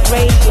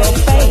 raise your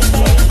faith,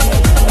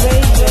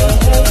 raise your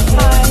head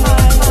high,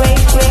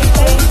 raise your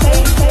faith.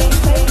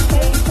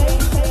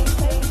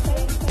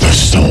 The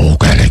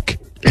Soulganic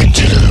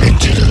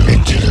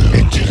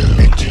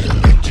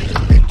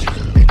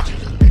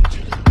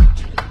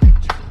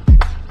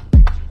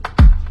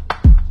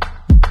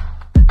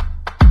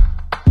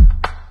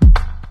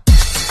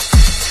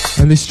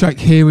And this track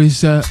here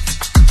is, I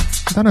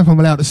don't know if I'm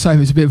allowed to say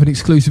if it's a bit of an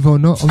exclusive or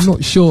not. I'm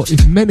not sure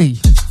if many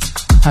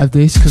have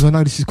this, because I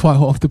know this is quite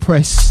hot off the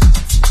press.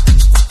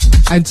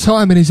 And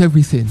timing is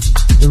everything.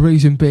 The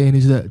reason being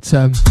is that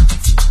I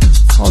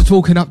was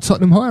walking up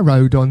Tottenham High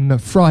Road on a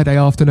Friday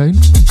afternoon,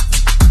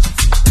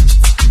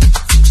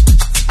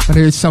 and I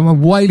heard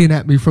someone wailing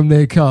at me from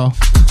their car.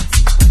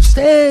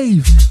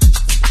 Steve!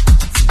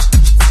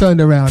 Turned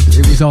around,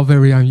 it was our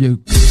very own Uke.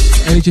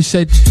 And he just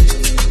said,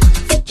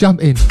 jump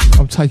in,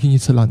 I'm taking you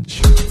to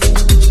lunch.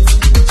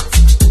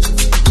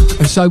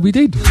 And so we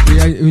did.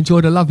 We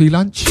enjoyed a lovely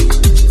lunch,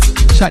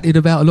 chatted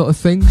about a lot of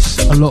things,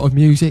 a lot of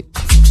music,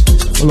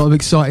 a lot of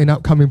exciting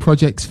upcoming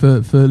projects for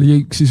the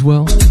Ukes as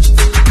well.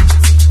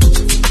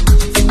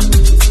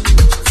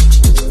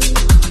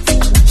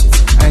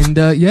 And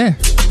yeah,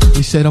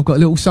 he said, I've got a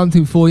little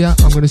something for you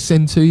I'm going to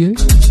send to you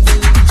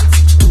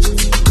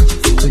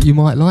that you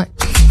might like.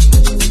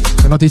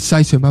 And I did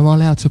say to him, am I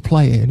allowed to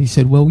play it? And he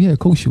said, well, yeah, of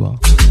course you are.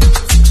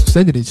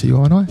 Sending it to you,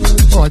 aren't I?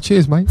 Alright,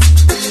 cheers, mate.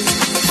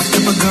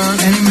 If a girl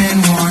any man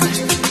want,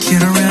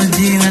 get a real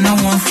deal and I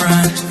won't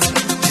front.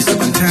 She's so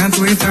content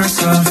with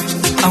herself,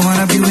 I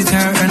wanna be with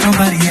her and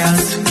nobody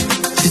else.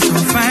 She's so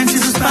fine,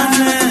 she's a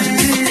spotlight,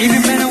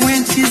 even better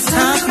when she's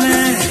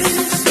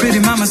topless. Pretty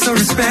mama so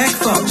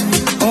respectful,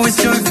 always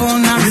joyful,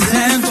 not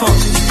resentful.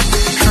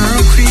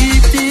 Her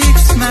cryptic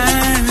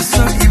smile is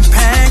so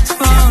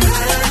impactful.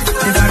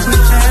 If I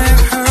could have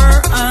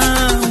her,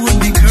 I would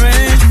be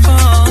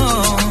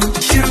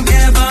grateful. She don't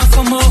care about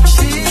for more.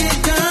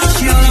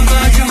 She all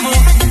about your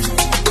more.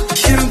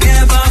 She don't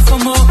care about for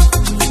more.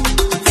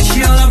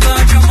 She all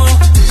about your more.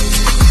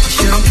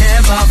 She don't care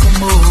about for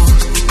more.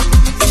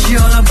 She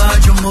all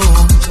about your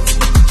more.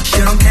 She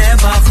don't care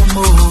about for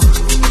more.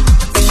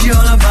 She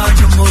all about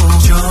your more.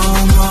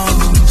 Jomo,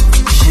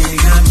 she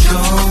got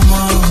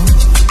Jomo.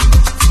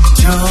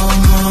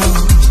 Jomo,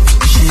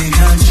 she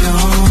got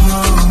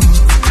Jomo.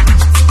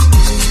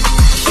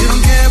 She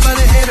don't care about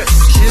the haters.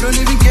 She don't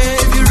even care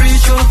if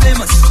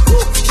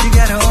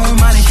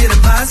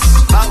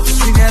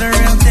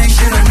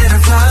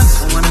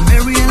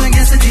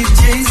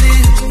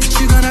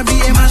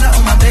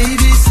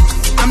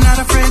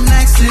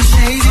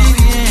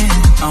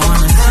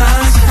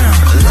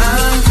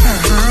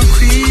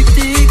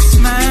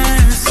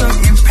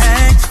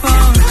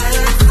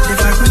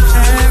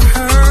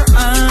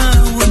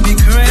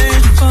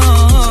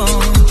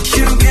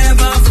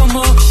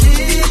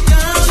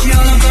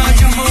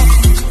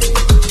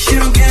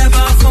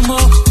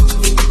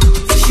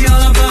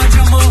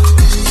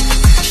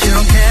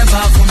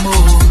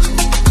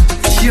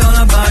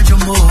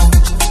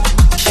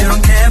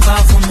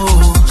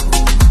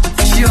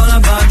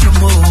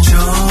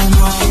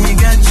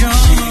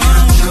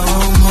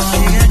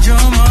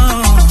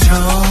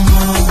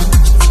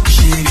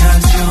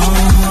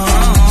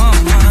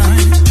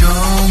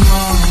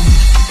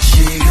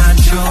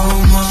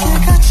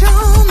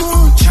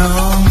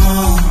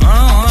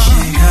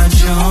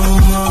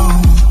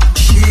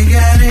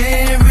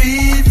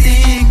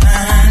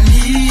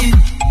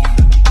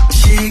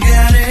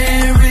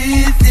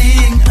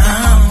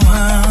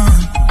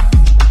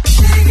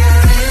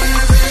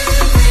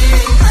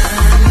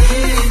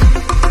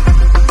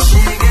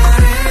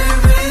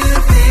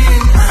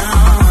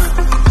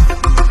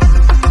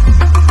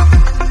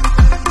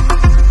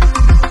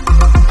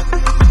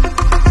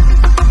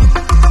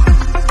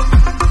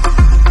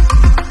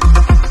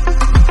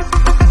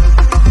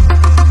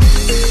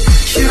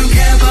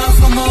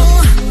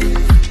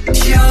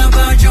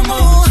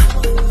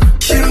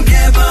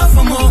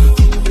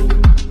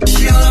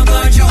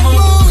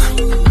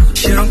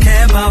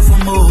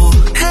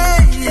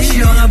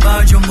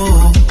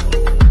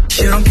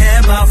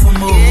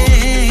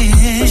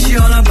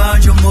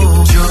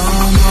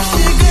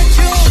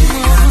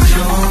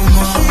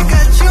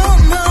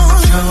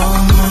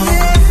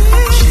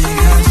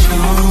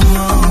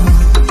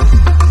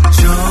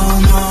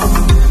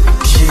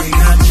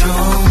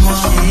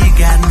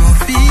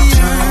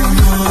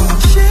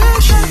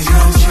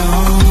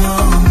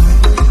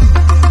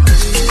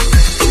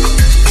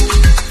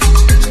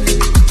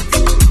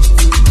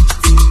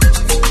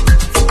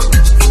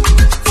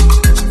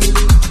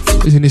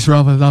It's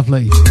Rather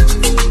Lovely,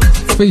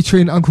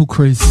 featuring Uncle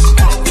Chris.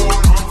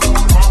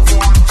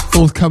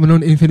 Forthcoming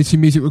on Infinity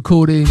Music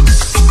Recordings.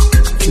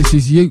 This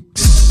is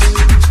Ukes.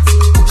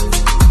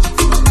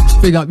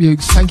 Big up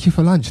Ukes, thank you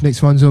for lunch.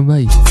 Next one's on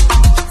me.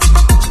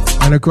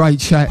 And a great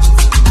chat,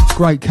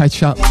 great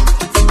catch up.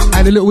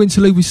 And a little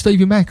interlude with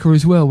Stevie Macker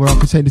as well, where I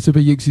pretended to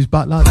be Ukes'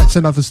 butler. That's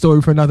another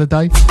story for another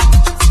day.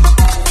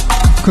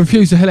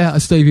 Confused the hell out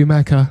of Stevie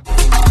Macker.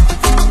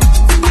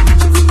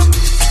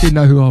 Didn't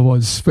know who I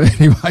was, but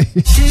anyway.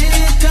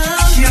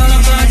 She all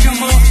about your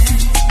more.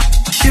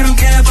 She don't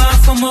care about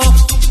for more.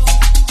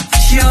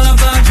 She all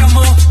about your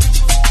more.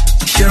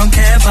 She don't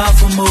care about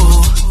for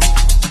more.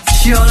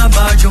 She all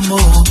about your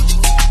more.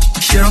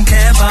 She don't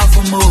care about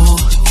for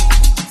more.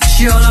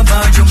 She all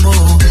about your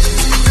more.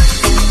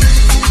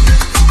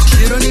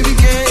 She don't even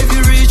care if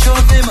you rich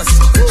or famous.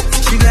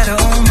 She got her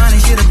own money,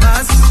 she the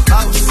boss.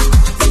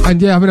 And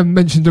yeah, I haven't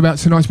mentioned about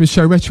tonight's Miss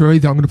Show Retro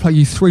either. I'm going to play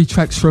you 3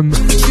 tracks from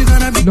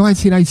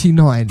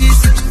 1989.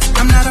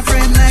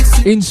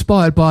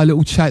 Inspired by a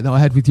little chat that I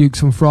had with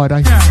Ukes on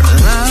Friday.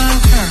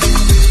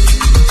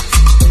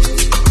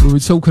 We were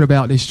talking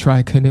about this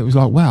track and it was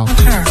like, wow,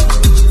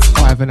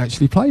 I haven't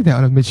actually played that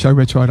on a Mid Show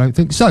Retro, I don't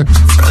think so.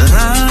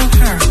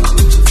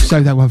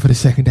 Save that one for the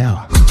second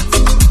hour.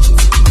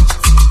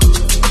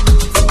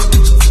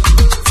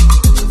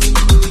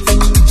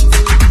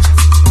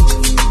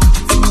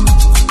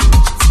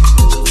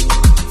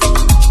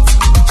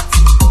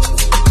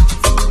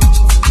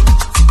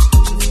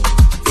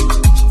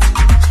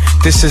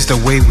 This is the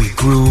way we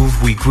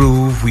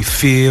groove, we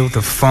feel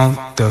the funk,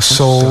 the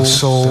soul,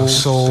 soul,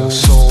 soul,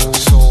 soul,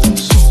 soul.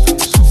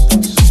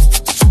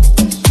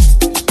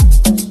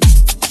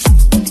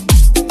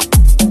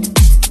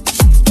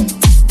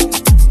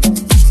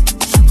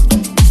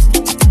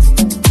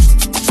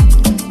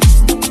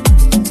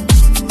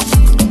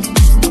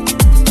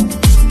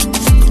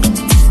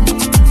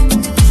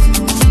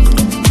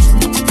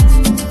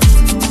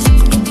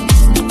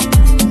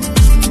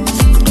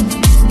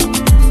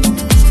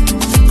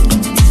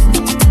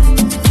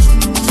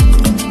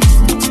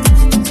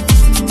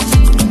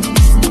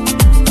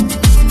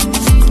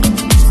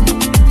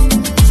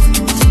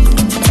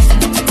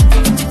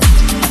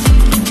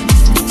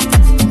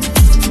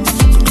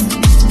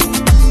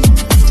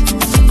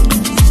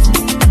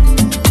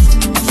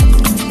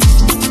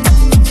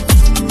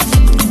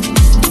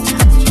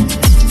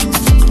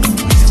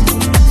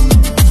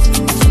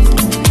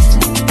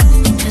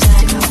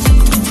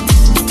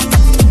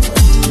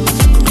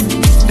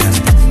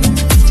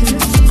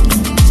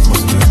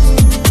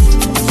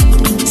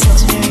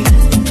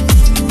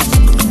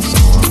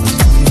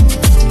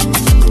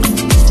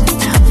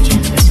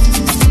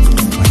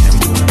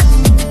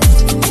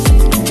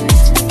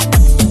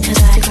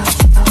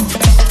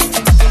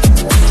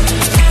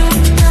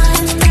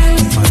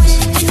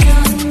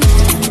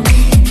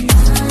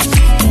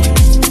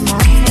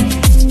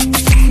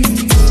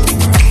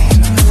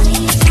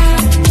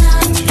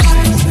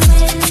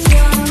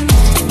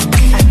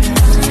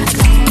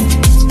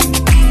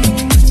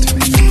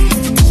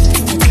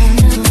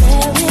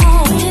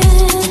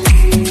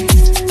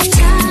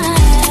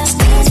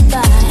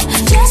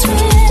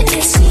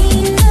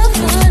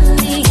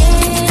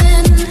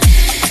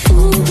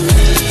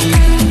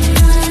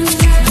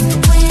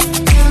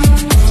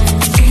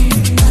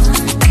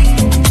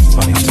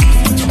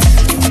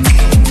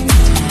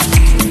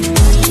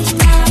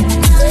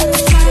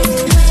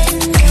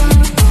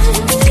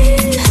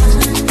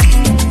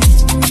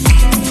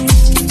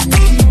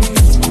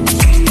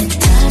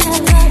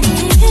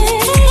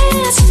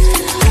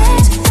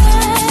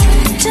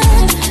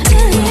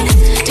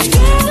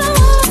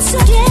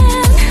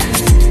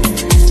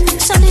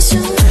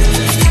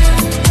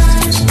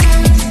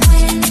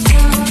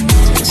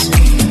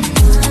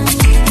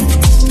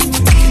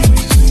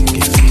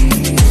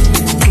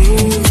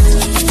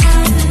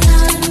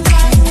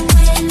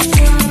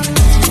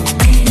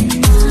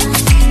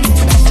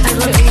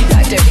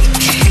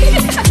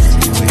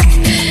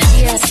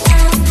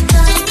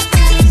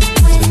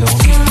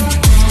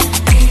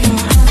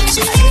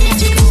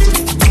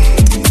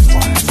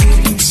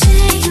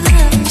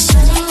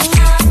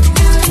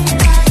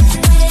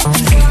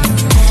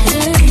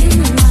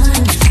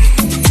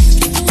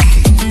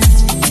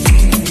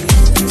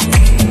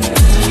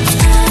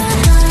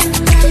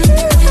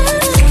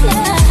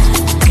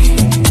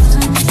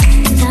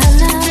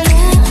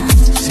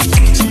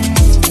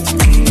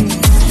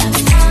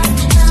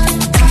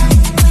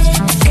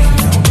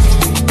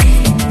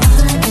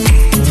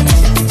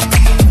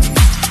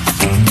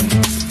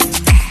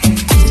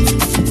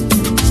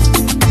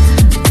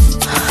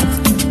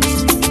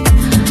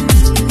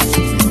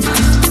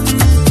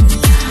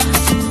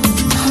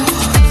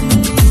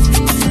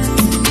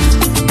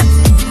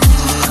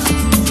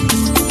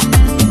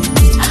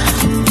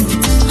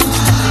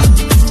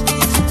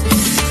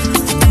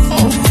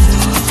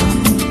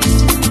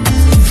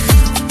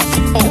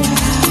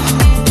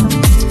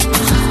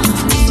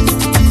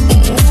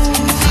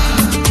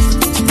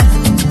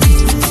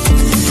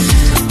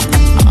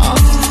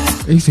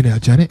 Easy now,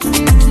 Janet.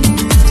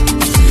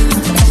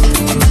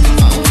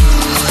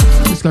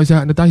 this goes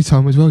out in the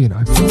daytime as well, you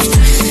know.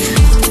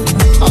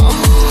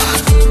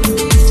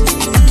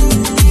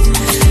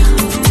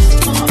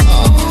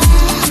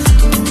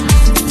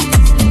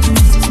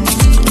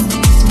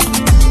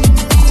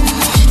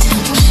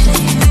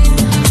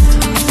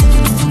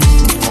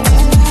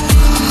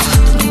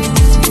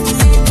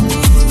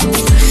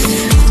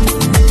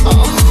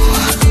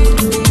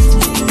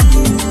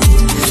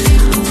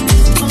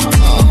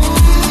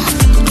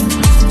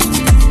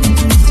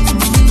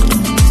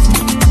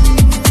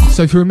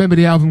 So if you remember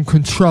the album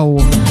Control,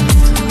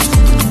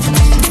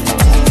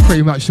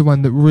 pretty much the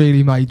one that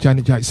really made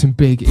Janet Jackson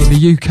big in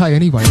the UK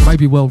anyway,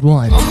 maybe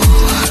worldwide.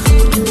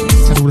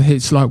 And all the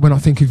hits like When I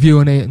Think of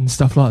You on it and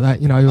stuff like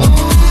that, you know.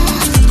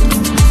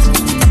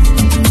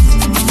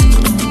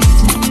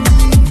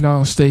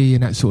 Nasty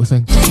and that sort of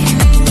thing.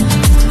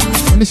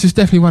 And this is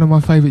definitely one of my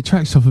favourite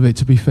tracks off of it,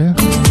 to be fair.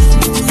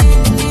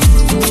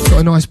 Got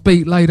a nice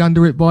beat laid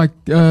under it by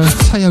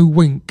Teo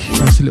Wink.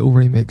 That's a little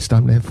remix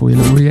done there for you, a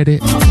little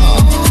re-edit.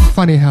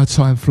 Funny how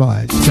time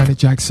flies, Janet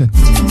Jackson.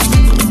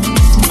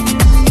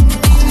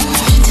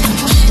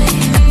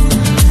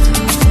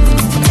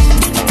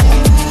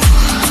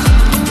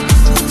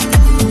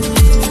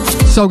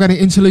 Soulganic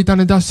interlude done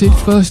and dusted.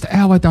 First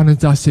hour done and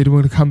dusted. We're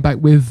going to come back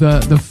with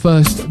the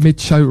first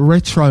mid-show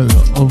retro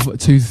of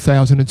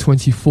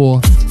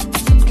 2024,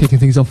 kicking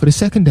things off for the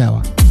second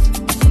hour.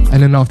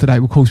 And then after that,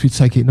 of course, we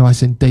take it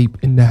nice and deep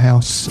in the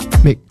house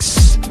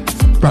mix.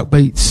 Rock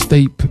beats,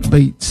 deep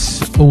beats,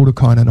 all the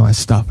kind of nice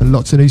stuff, and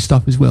lots of new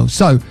stuff as well.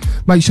 So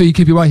make sure you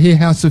keep it right here,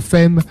 House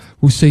FM.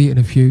 We'll see you in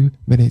a few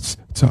minutes'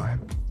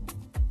 time.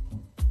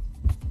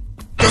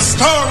 The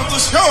star of the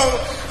show,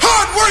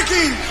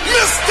 hard-working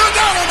Mr.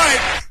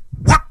 Dynamite.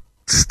 What?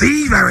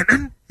 Steve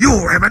Harrington?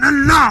 You're having a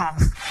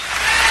laugh.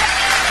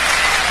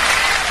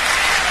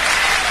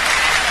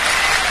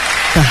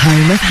 The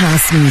home of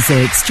house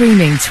music,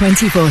 streaming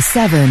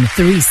 24/7,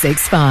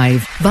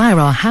 365 via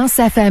our House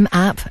FM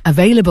app,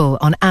 available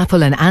on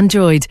Apple and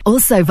Android,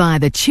 also via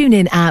the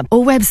TuneIn app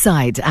or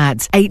website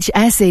at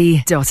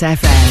hse.fm.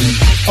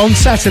 On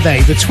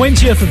Saturday, the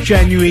 20th of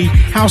January,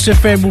 House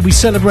FM will be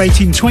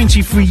celebrating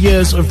 23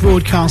 years of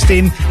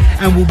broadcasting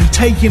and will be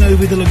taking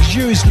over the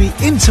luxuriously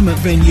intimate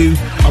venue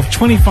of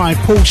 25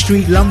 Paul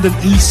Street, London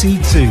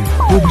EC2.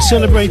 We'll be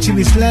celebrating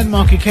this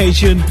landmark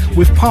occasion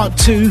with part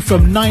 2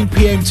 from 9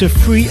 p.m. to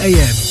 3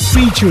 a.m.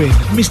 featuring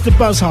Mr.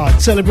 Buzzhard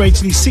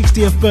celebrating his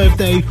 60th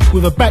birthday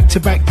with a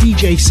back-to-back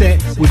DJ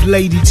set with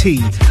Lady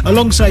T,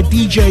 alongside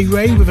DJ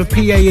Ray with a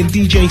PA and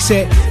DJ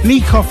set, Lee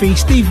Coffey,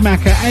 Steve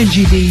Macker,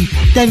 Angie D,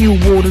 Daniel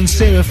Warden,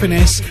 Sarah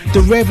Finesse, The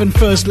Rev and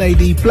First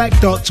Lady, Black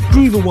Dots,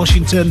 Groover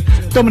Washington,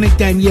 Dominic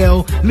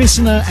Danielle,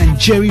 Listener and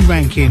Jerry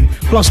Rankin,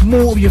 plus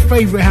more of your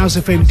favourite House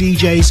FM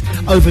DJs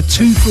over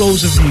 2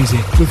 floors of music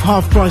with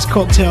half-price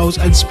cocktails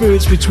and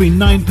spirits between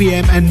 9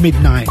 p.m. and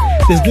midnight.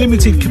 There's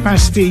limited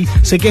capacity,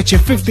 so get your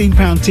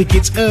 £15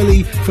 tickets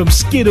early from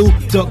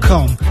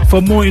skiddle.com.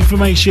 For more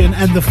information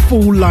and the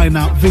full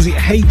lineup, visit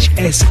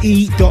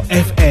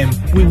hse.fm.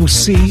 We will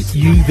see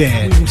you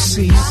there. We will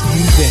see you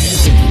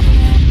there.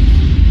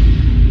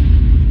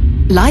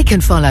 Like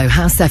and follow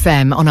House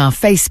FM on our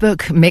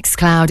Facebook,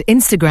 Mixcloud,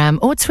 Instagram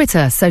or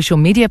Twitter social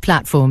media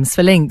platforms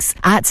for links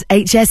at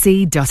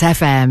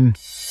hse.fm.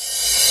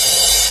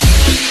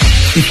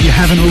 If you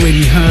haven't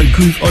already heard,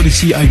 Groove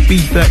Odyssey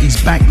Ibiza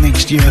is back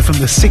next year from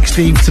the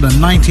 16th to the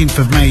 19th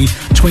of May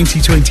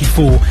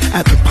 2024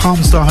 at the Palm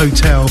Star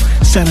Hotel,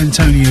 San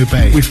Antonio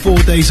Bay, with 4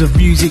 days of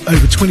music,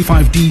 over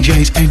 25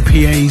 DJs and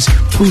PAs,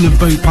 pool and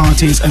boat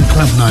parties and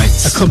club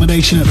nights.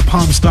 Accommodation at the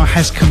Palm Star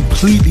has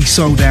completely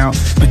sold out,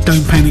 but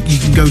don't panic, you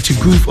can go to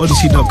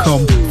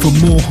grooveodyssey.com for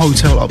more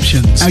hotel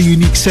options. Our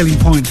unique selling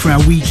point for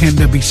our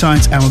weekender,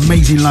 besides our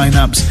amazing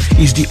lineups,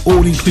 is the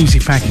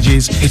all-inclusive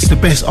packages. It's the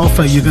best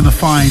offer you're going to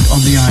find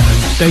on the island.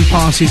 Day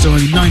passes are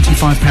only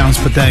 £95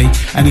 per day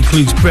and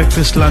includes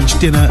breakfast, lunch,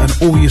 dinner and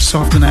all your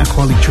soft and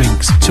alcoholic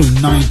drinks till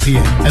 9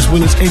 p.m, as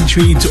well as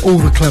entry into all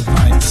the club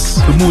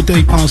nights. The more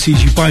day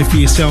passes you buy for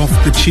yourself,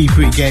 the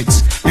cheaper it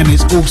gets, and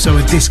there's also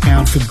a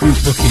discount for group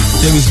booking.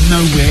 There is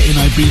nowhere in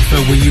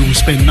Ibiza where you will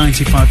spend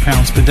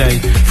 £95 per day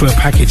for a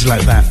package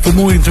like that. For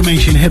more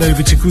information, head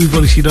over to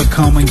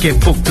grooveodyssey.com and get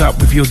booked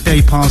up with your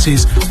day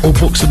passes or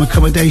book some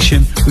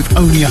accommodation with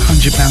only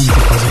 £100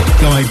 deposit.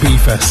 Go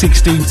Ibiza,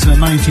 16th to the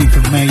 19th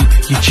of May.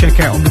 You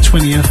check out on the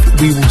 20th.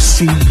 We will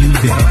see you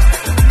there.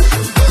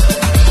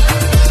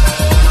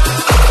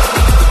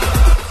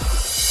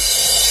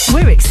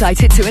 We're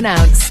excited to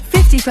announce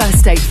 51st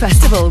State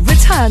Festival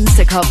returns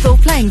to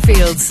Copthall Playing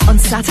Fields on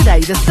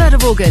Saturday the 3rd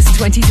of August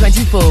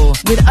 2024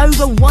 with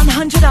over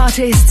 100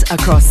 artists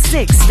across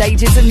 6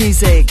 stages of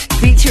music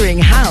featuring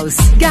house,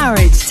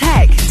 garage,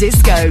 tech,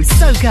 disco,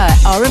 soca,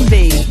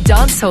 R&B,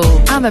 dancehall,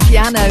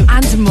 amapiano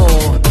and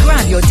more.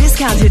 Grab your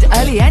discounted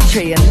early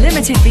entry and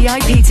limited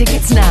VIP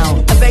tickets now.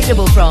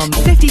 Available from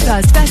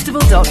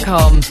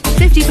 51stfestival.com.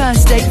 51st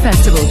State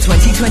Festival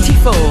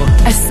 2024,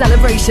 a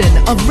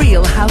celebration of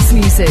real house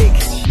music.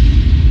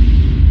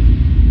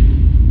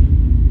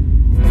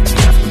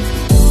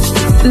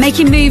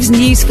 Making moves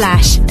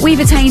newsflash. We've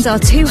attained our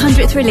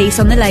 200th release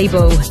on the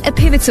label. A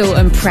pivotal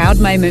and proud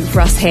moment for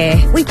us here.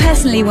 We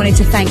personally wanted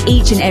to thank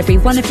each and every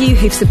one of you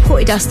who've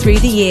supported us through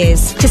the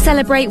years. To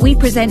celebrate, we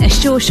present a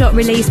sure shot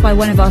release by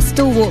one of our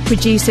stalwart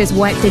producers,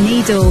 Wipe the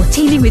Needle,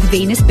 teaming with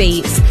Venus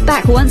Beats.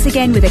 Back once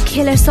again with a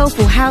killer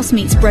soulful house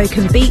meets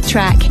broken beat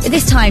track,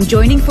 this time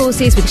joining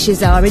forces with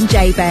Shazar and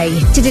J-Bay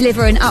to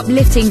deliver an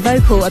uplifting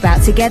vocal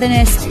about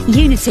togetherness,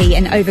 unity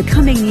and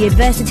overcoming the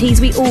adversities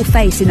we all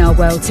face in our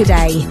world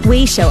today.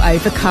 We shall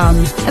overcome.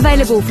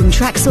 Available from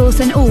Tracksource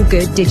and all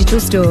good digital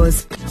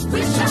stores.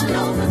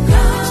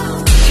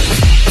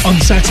 On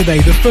Saturday,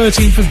 the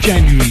 13th of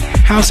January,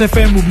 House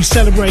FM will be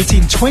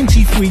celebrating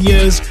 23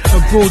 years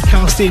of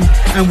broadcasting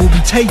and will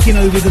be taking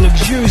over the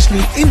luxuriously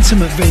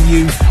intimate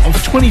venue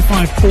of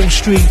 25 Paul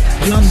Street,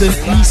 London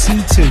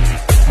EC2.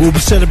 We'll be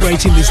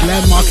celebrating this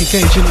landmark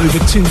occasion over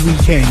 2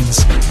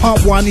 weekends.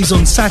 Part 1 is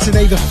on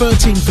Saturday, the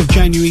 13th of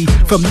January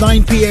from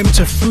 9 p.m.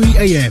 to 3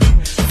 a.m.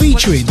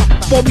 Featuring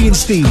Bobby and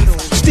Steve,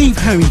 Steve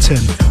Harrington,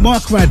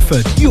 Mark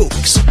Radford,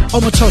 Yooks,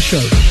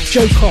 Omatosho,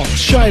 Joe Cox,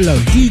 Shiloh,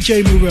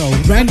 DJ Morel,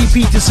 Randy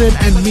Peterson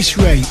and Miss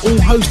Ray, all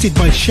hosted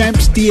by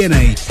Shamps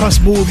DNA, plus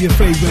more of your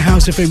favourite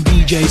House FM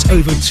DJs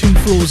over 2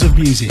 floors of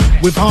music,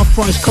 with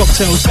half-price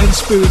cocktails and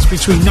spirits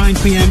between 9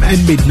 p.m.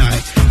 and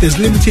midnight. There's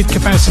limited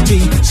capacity,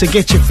 so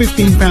get your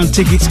 £15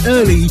 tickets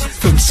early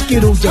from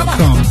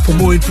Skiddle.com. For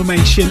more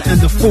information and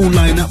the full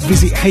lineup,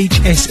 visit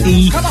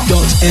hse.fm.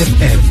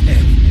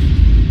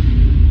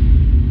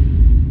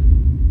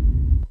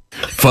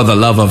 For the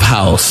love of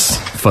house,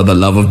 for the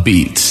love of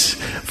beats,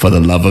 for the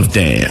love of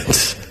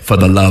dance, for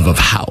the love of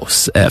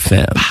House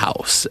FM,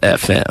 House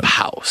FM,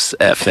 House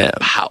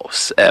FM,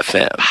 House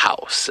FM,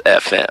 House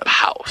FM,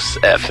 House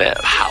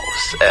FM,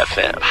 House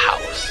FM,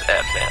 House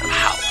FM,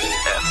 House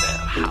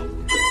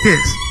FM.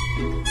 Yes.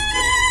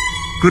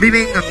 Good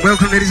evening and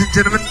welcome, ladies and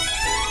gentlemen.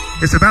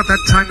 It's about that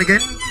time again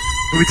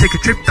where we take a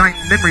trip down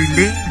memory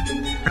lane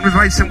and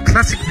revive some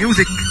classic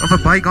music of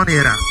a bygone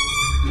era.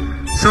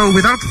 So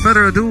without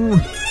further ado,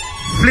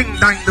 fling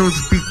down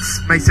those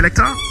beats, my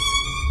selector.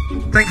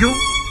 Thank you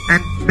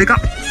and big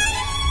up.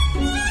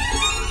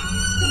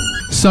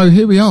 So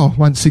here we are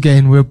once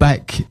again. We're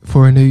back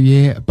for a new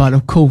year, but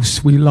of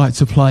course we like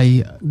to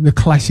play the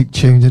classic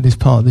tunes in this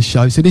part of the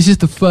show. So this is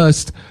the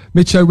first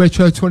Mid-Show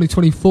Retro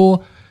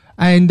 2024,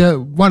 and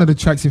one of the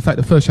tracks, in fact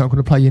the first track I'm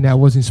going to play you now,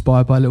 was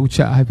inspired by a little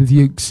chat I had with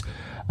Yooks,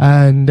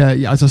 and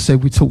as I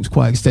said, we talked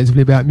quite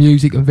extensively about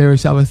music and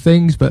various other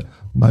things, but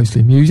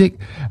mostly music.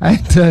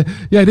 And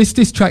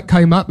this track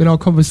came up in our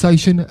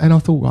conversation, and I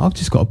thought, well, I've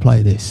just got to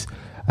play this.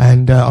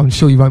 And I'm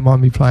sure you won't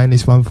mind me playing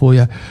this one for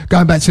you.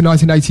 Going back to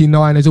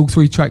 1989, as all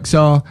 3 tracks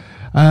are,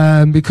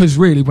 because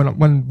really,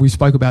 when we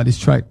spoke about this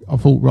track, I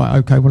thought, right,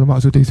 okay, well, I might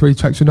as well do 3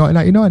 tracks from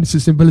 1989. It's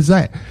as simple as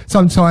that.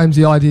 Sometimes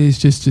the ideas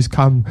just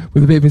come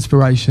with a bit of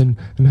inspiration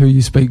and who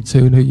you speak to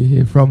and who you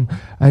hear from.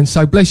 And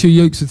so, bless you,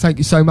 Yooks, and thank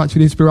you so much for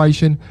the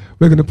inspiration.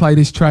 We're going to play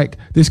this track.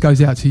 This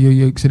goes out to you,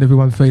 Yooks, and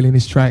everyone feeling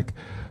this track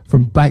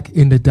from back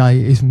in the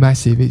day. It's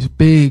massive. It's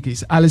big.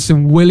 It's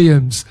Alison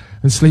Williams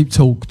and Sleep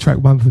Talk, track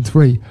 1 from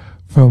 3.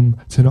 From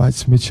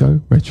tonight's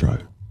Mid-Show Retro.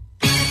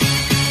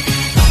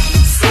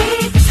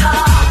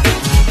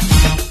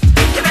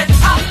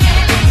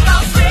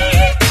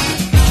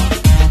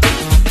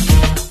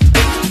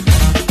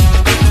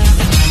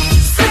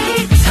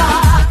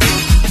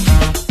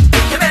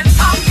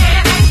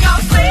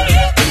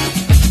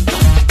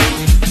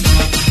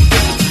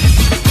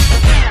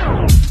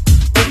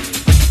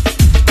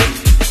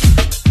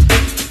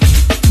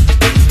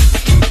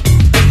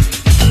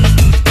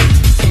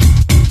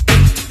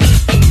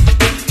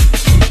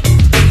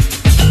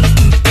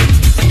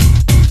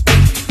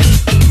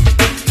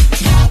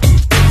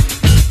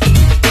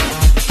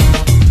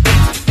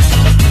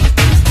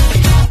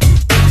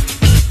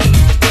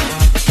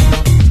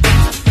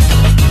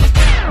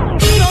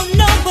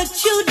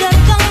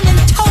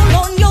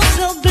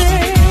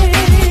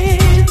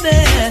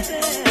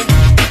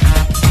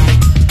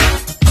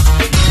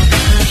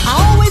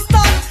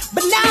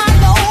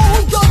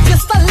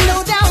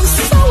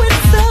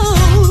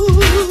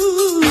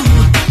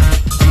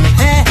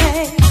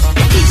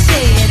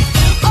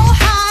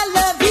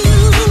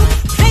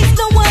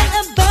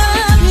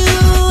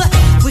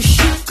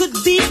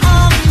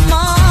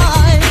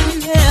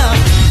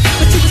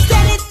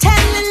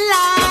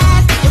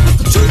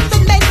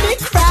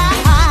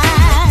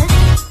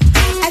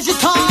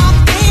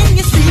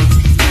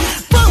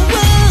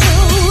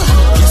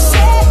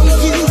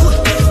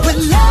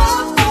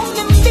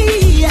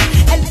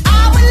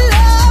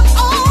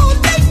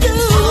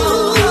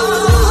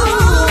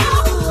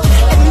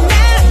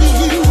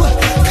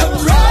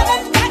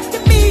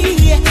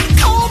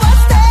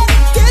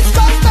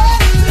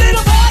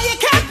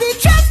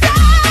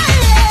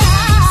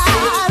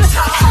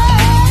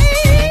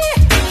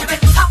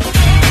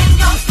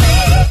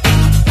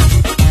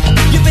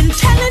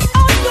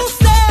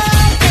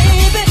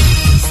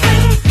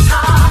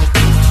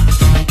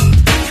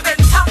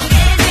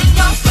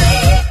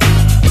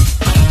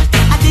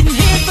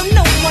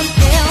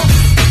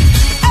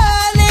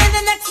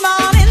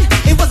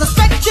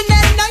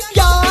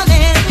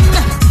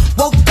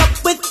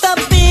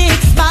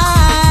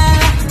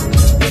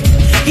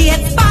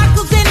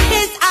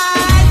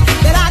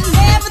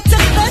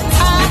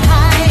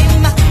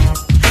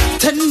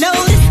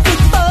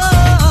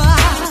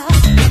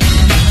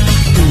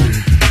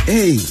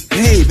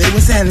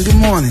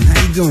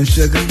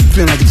 sugar.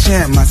 Feeling like a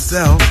champ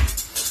myself.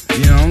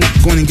 You know, I'm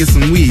going to get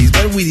some weeds.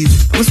 What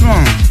weedies? What's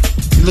wrong?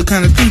 You look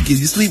kind of peaky.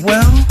 You sleep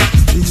well?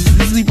 You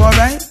sleep all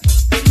right?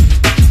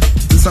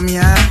 Is some of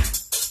your eye?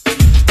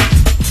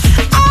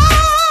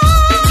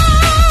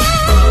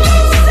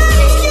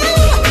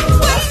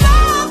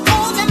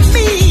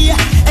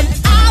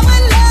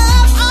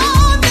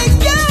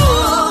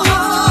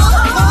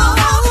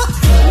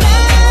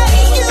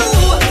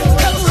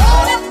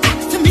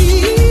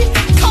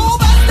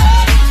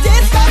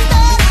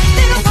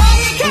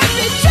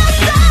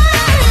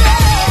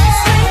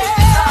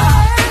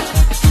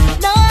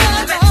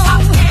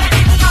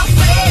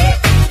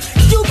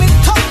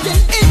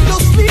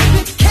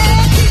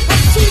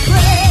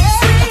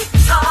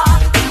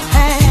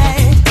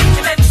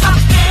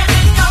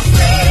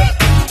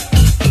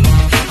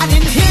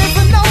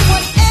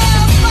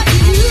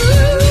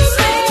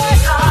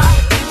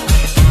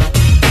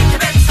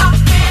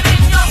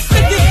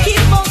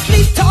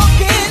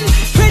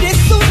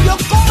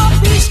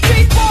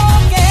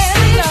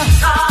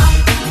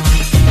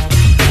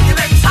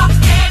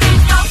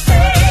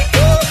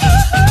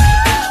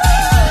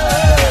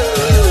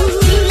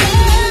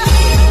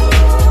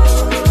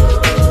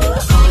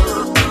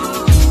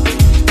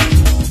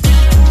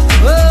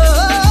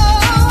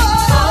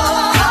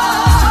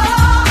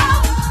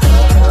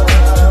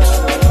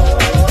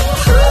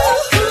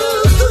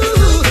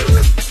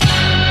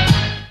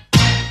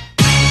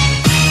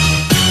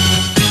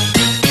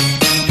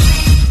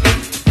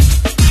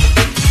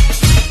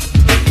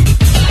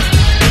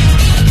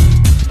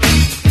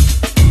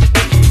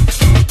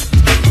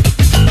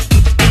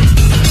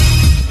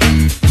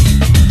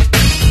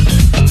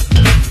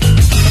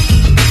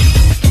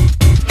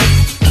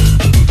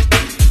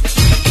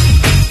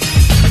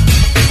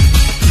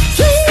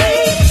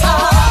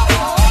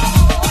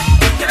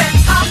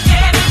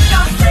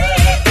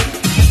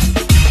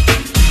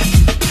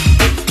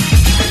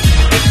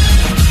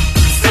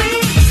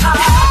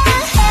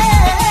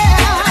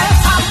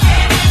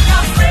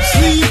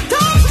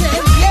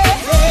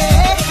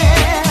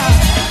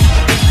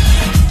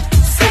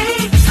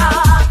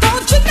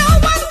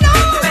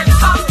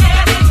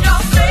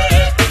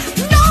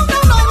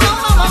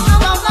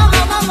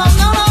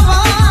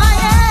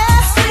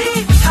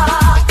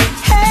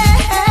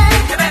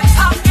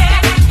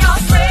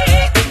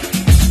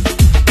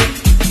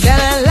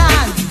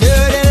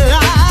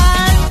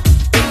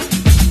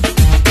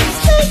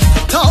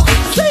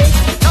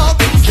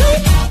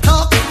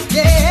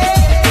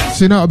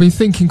 You know, I've been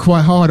thinking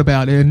quite hard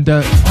about it, and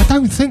I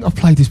don't think I've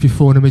played this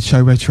before in a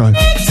mid-show retro.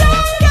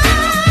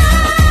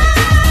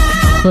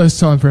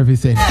 First time for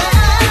everything.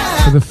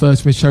 For the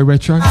first mid-show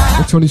retro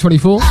of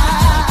 2024.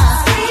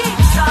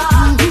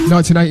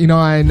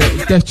 1989,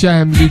 Def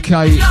Jam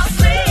UK,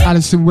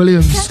 Alison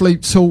Williams,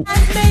 Sleep Talk.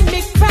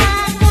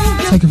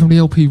 Taken from the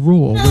LP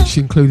Raw, which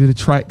included the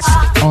tracks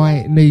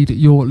I Need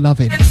Your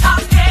Lovin'. And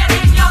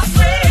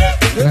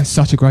that's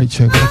such a great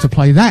tune. We'll have to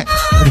play that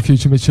in the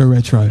future mid-show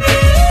retro.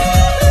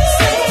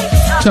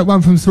 Track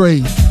 1 from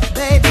 3.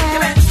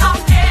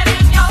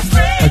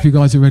 Hope you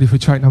guys are ready for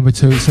track number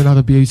 2. It's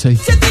another beauty. You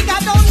think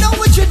I don't know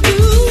what you do?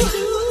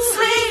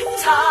 Sleep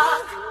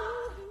talk.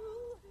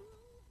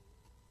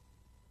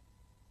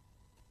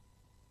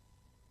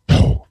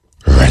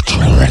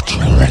 Retro.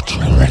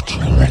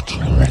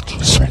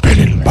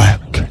 Spinning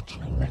back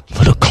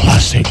for the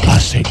classic.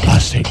 Trash.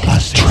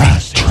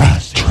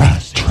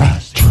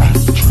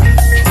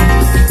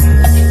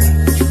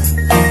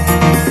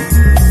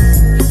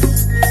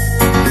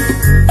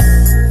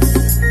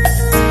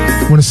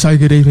 I want to say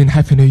good evening,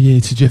 Happy New Year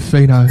to Jeff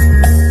Fino.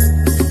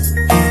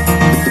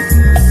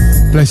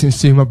 Blessings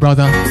to you, my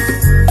brother.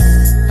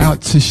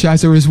 Out to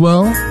Shazza as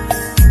well.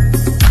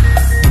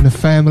 And the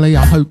family,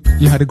 I hope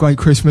you had a great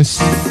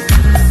Christmas.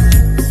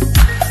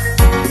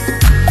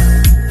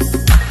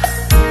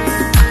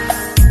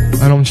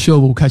 And I'm sure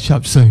we'll catch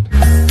up soon.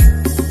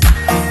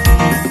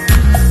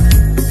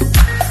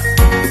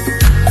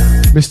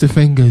 Mr.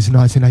 Fingers,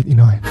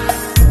 1989.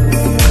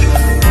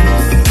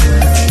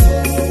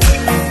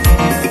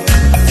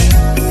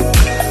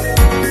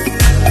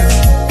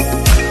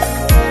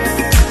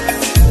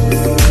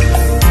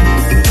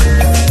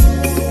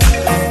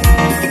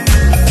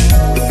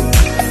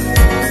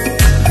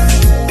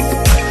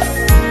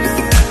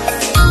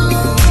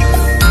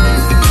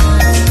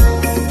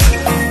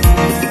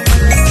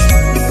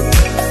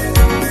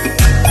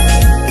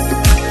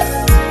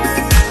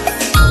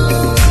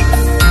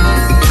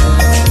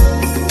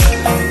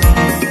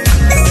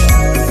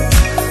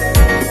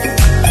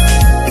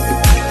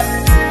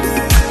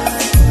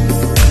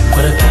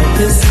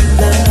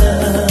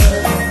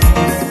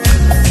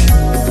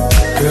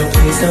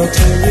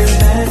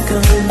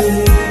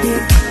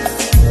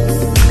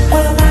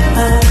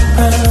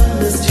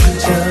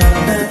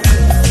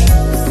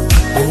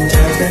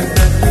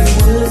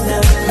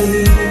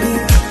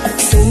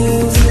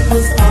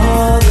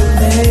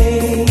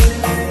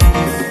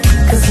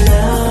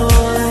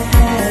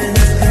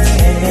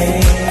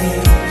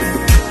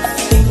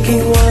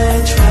 Why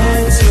I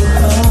tried so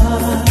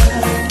hard,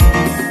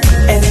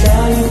 and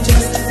now you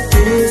just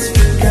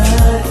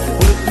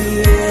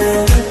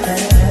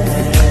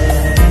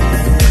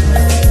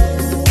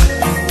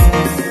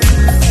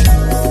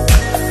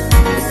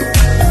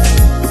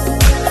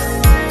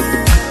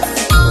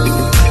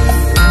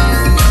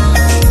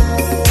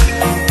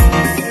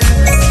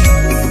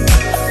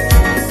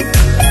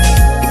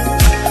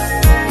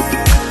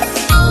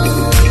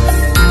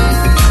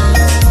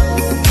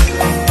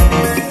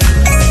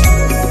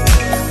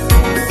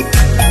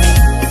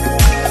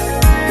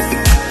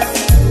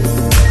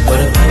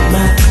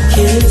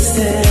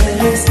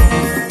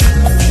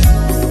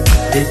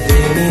Did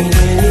they mean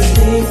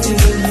anything to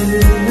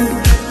you?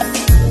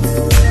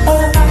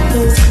 What about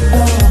those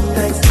long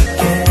nights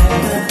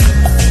together?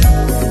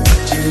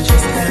 Did you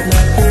just have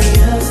nothing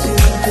else to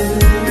do?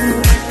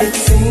 It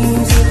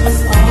seems it was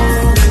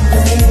all in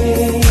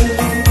vain.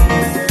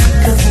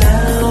 'Cause now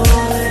all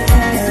I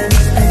had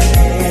is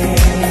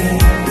pain.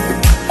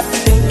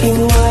 Thinking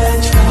why I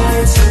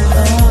tried so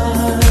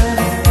hard,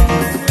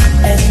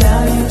 and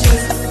now you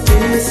just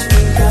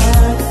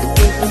disregard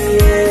if we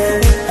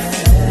ever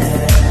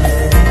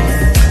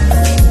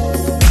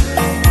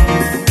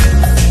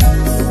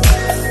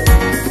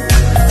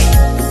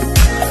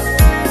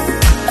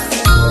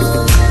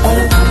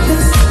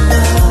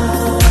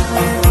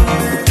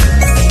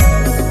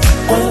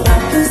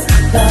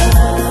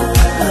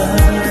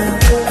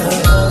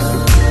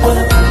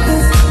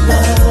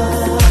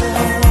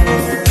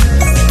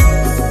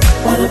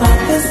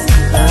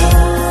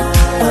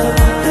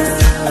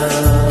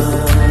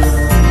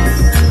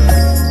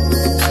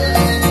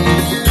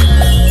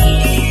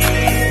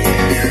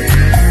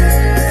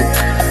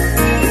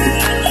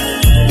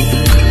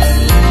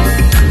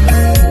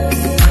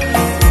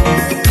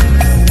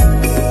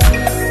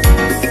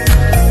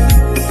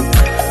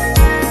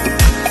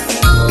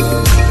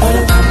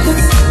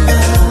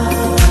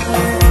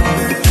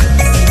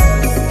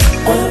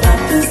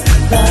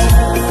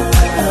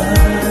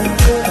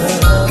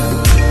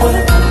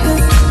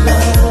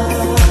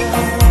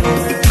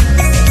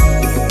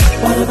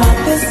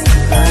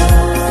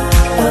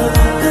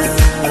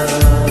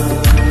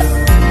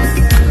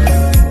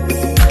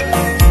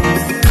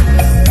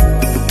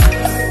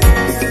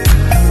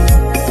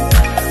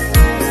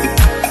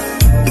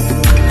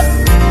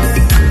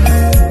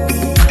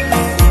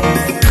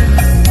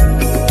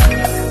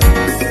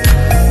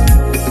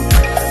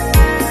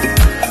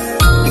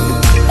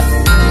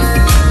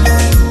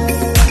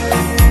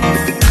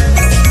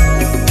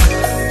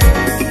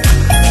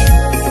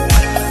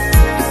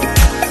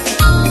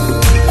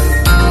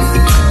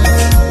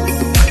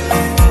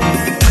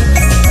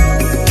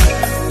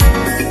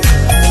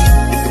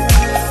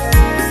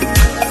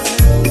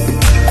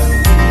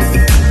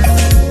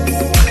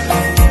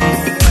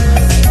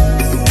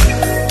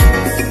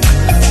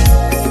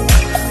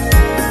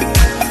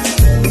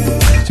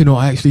you know,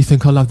 I actually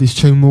think I love this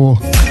tune more,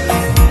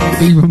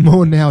 even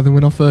more now than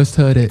when I first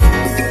heard it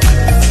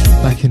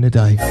back in the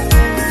day.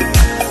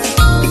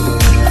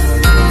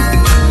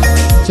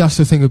 Just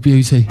a thing of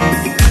beauty.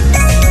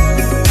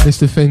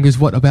 Mr. Fingers,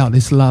 What About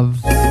This Love?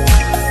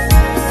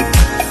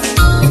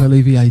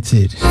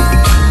 Unalleviated.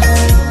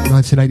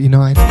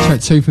 1989, track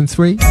 2 from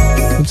 3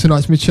 from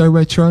tonight's mid-show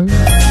retro.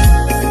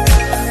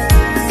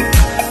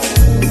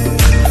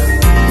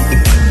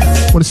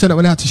 Want to send that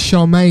one out to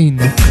Charmaine.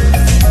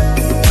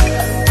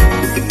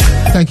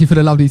 Thank you for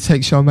the lovely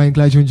text, Charmaine.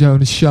 Glad you're enjoying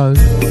the show.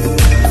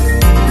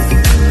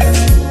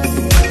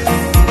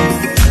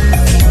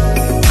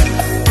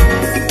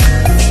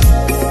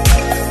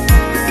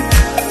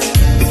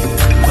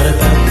 What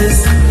about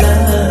this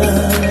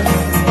love?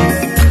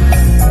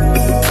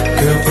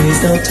 Girl, please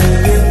don't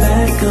turn your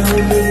back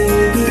on me.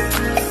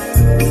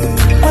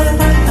 What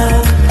about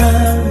our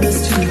promise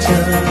to each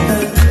other?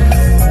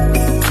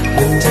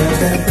 When times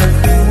that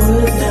perfect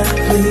would not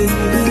please,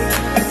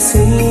 it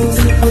seems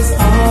it was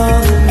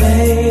all in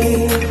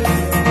vain.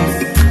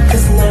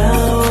 'Cause now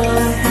all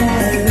I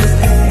have is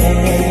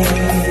pain.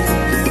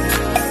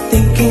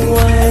 Thinking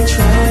why I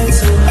tried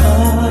so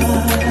hard,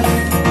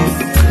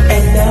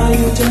 and now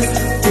you just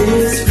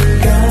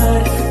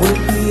disregard what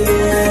we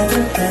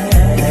ever had.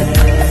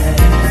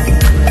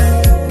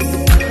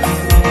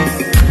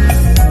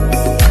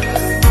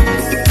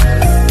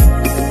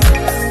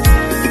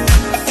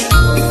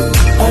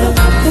 What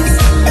about this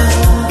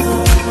love?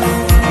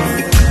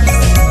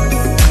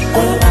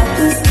 What about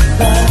this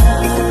love?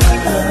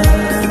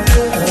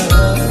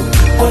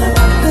 What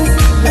about this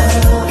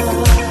love?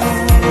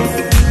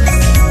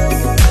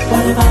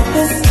 What about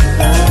this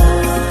love?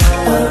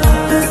 What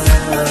about this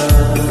love?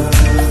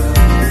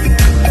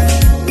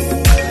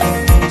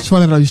 It's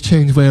one of those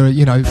tunes where,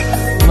 you know,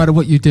 no matter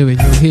what you're doing,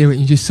 you'll hear it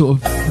and you just sort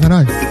of, I don't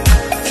know,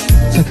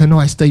 take a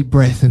nice deep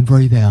breath and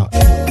breathe out,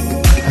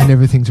 and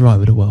everything's right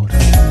with the world.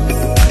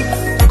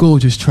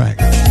 Gorgeous track.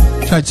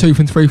 Track 2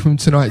 from 3 from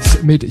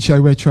tonight's mid-show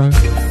retro.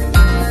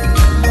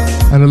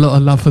 And a lot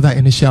of love for that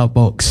in the shout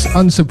box,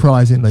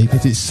 unsurprisingly,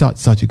 because it's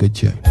such a good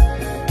tune.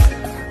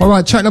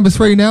 Alright, track number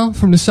 3 now,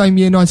 from the same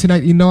year,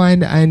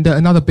 1989, and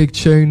another big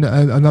tune,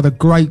 another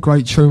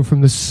great tune from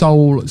the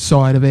soul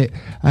side of it.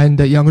 And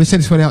yeah, I'm going to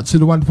send this one out to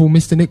the wonderful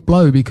Mr. Nick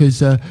Blow,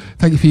 because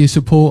thank you for your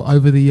support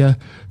over the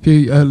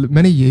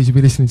many years you've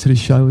been listening to the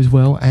show as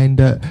well. And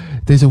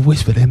there's a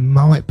whisper there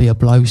might be a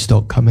Blow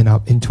stock coming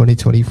up in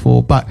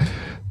 2024, but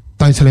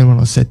don't tell anyone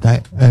I said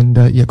that. And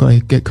yeah, got to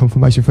get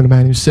confirmation from the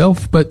man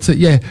himself. But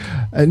yeah,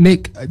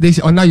 Nick,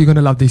 I know you're going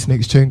to love this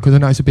next tune, because I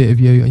know it's a bit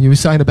of you. And you were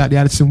saying about the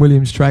Addison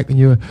Williams track, and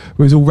you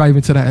was all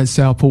raving to that at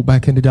Southport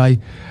back in the day.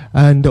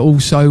 And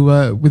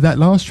also with that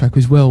last track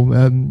as well,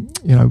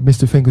 you know,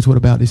 Mr. Fingers, What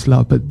About This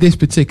Love? But this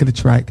particular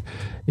track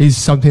is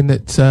something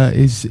that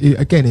is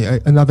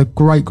again another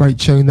great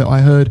tune that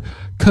I heard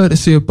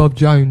courtesy of Bob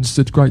Jones,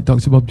 the great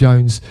Dr. Bob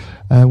Jones,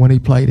 when he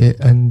played it,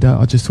 and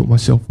I just thought to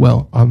myself,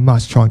 well, I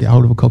must try and get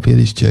hold of a copy of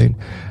this tune,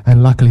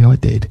 and luckily I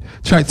did.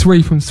 Track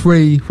 3 from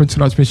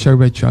tonight's Miss Show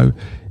Retro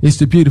is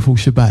the beautiful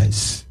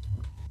Shabazz.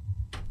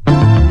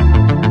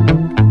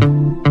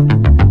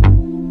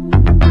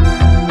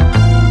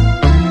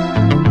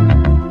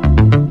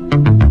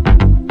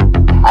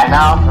 And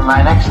now for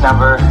my next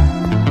number,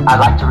 I'd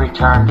like to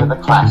return to the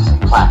classic.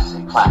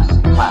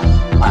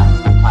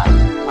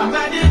 I'm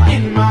ready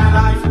in my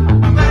life.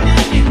 I'm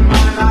ready in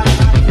my life.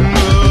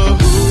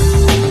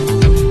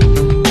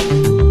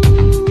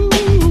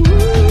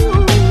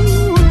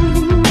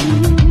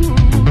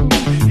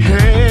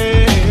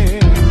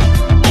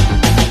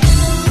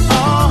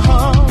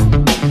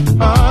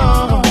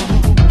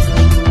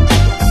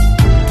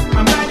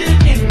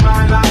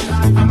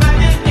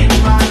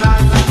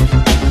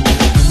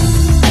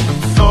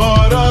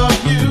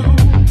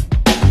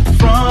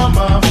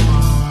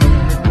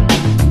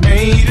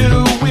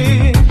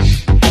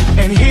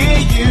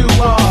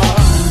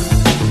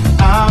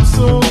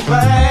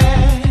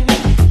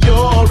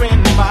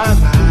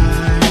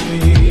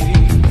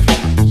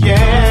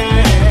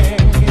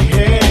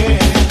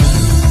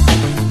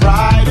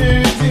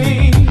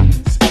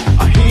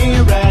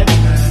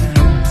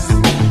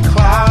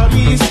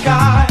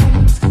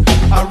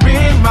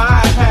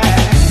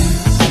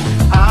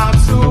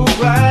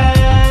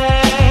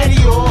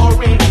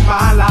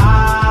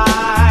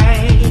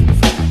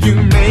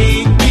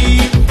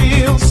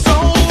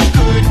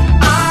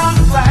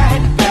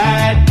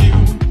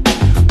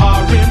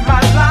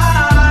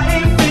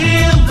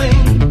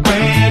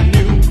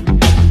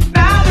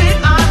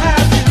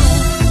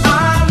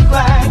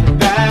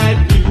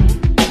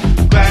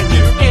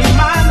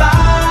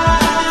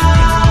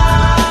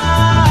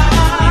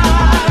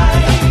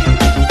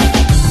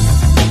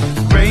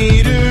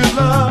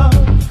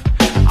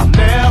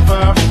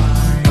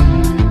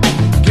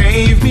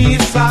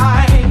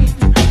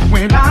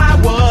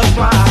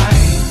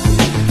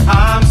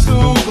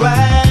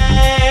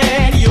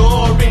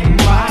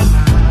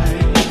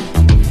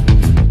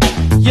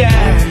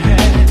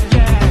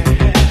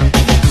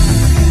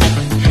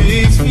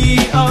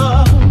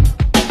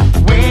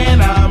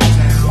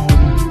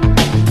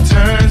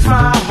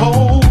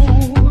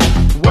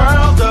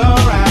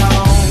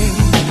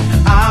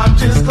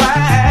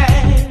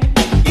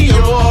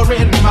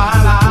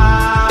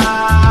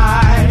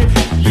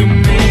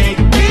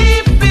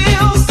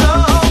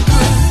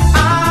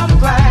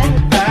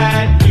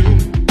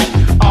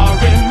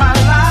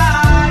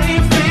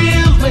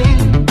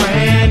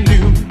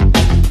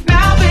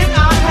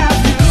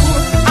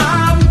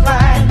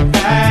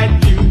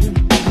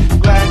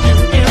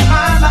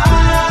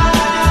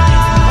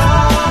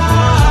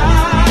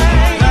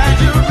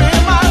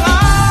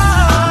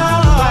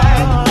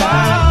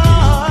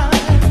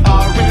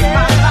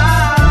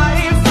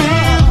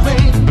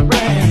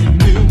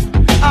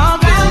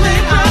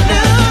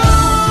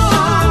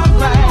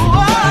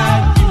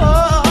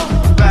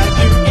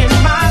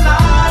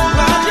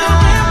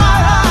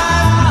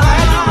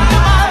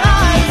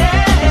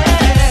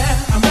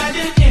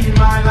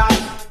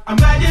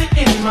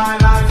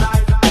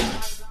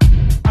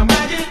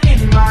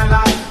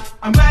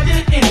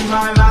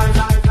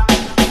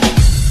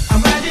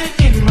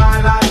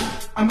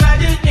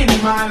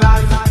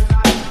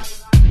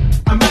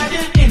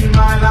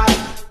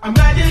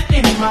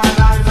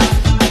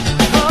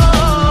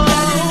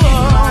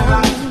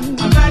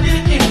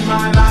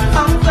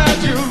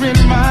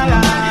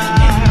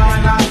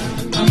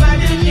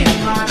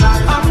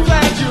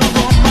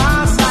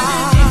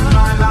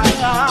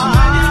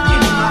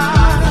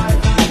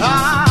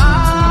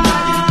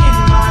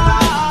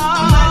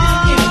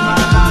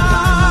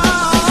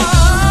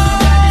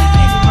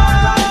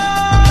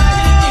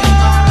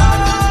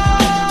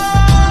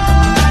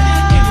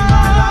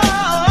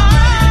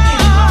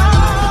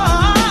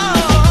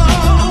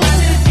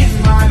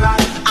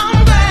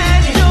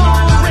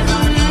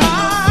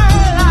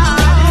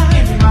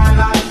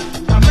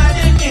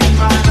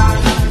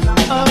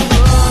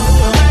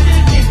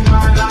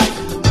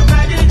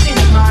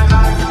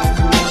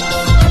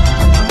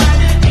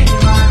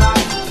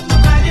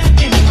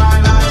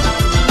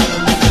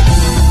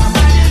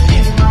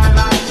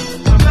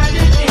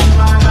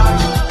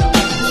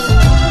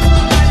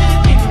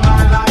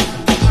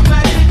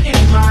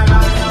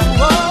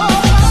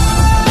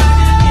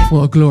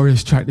 What a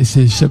glorious track this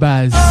is,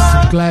 Shabazz.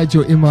 Glad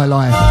you're in my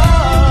life.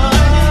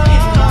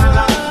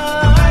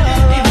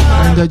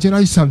 And do you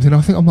know something?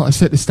 I think I might have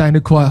set the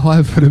standard quite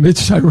high for the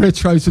mid-show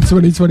retros for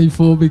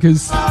 2024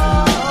 because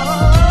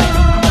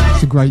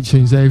some great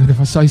tunes there, even if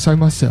I say so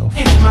myself.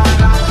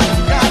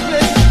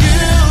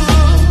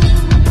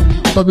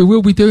 But we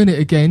will be doing it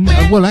again,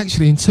 well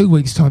actually in 2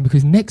 weeks' time,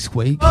 because next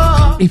week,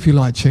 if you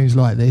like tunes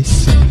like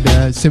this,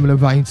 and similar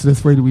vein to the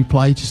three that we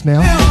played just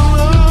now,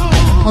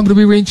 I'm going to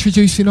be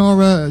reintroducing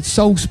our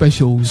soul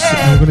specials.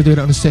 We're going to do it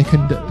on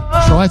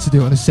try to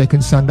do it on the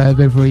second Sunday of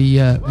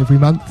every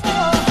month.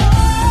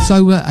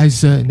 Also,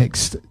 as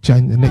next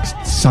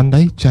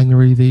Sunday,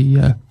 January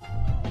the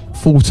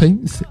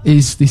 14th,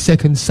 is the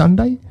second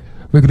Sunday.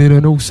 We're going to do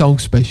an All Soul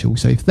special.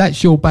 So if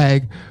that's your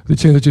bag, the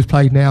tune I just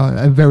played now,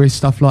 and various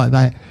stuff like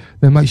that,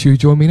 then make sure you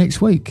join me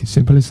next week.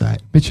 Simple as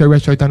that. Mid-show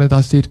retro done and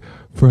dusted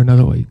for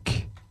another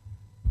week.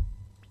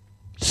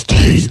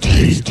 Steve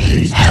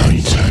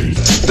Harrington.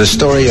 The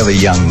story of a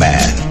young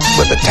man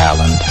with a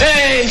talent.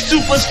 Hey,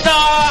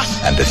 superstar!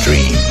 And a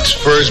dream.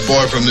 First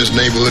boy from this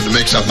neighborhood to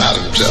make something out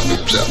of himself.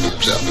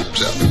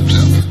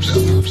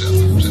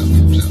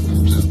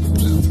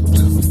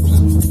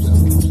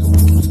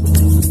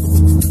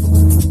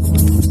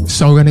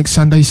 Soulganic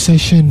Sunday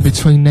session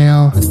between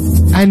now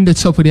and the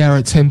top of the hour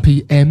at 10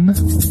 p.m.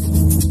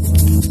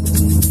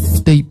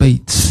 Deep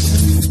beats,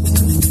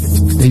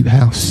 deep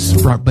house,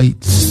 rock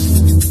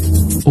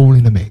beats, all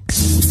in the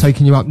mix.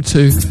 Taking you up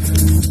to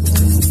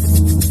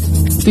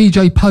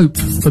DJ Pope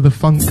for the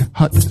Funk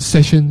Hut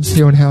sessions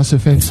here on House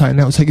FM. So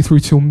that will take you through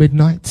till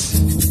midnight.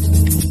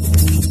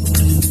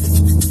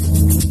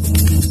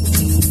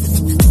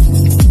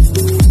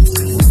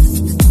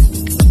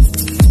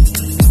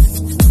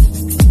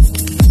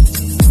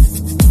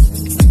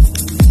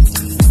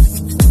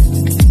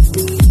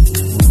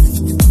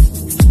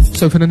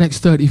 So for the next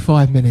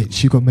 35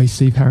 minutes, you've got me,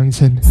 Steve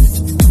Harrington,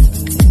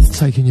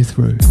 taking you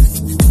through.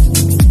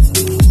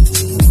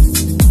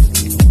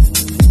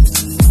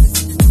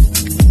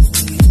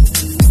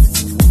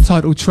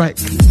 Title track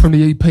from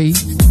the EP,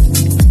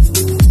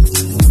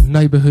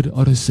 Neighbourhood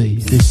Odyssey.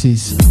 This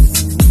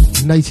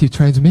is Native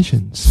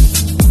Transmissions.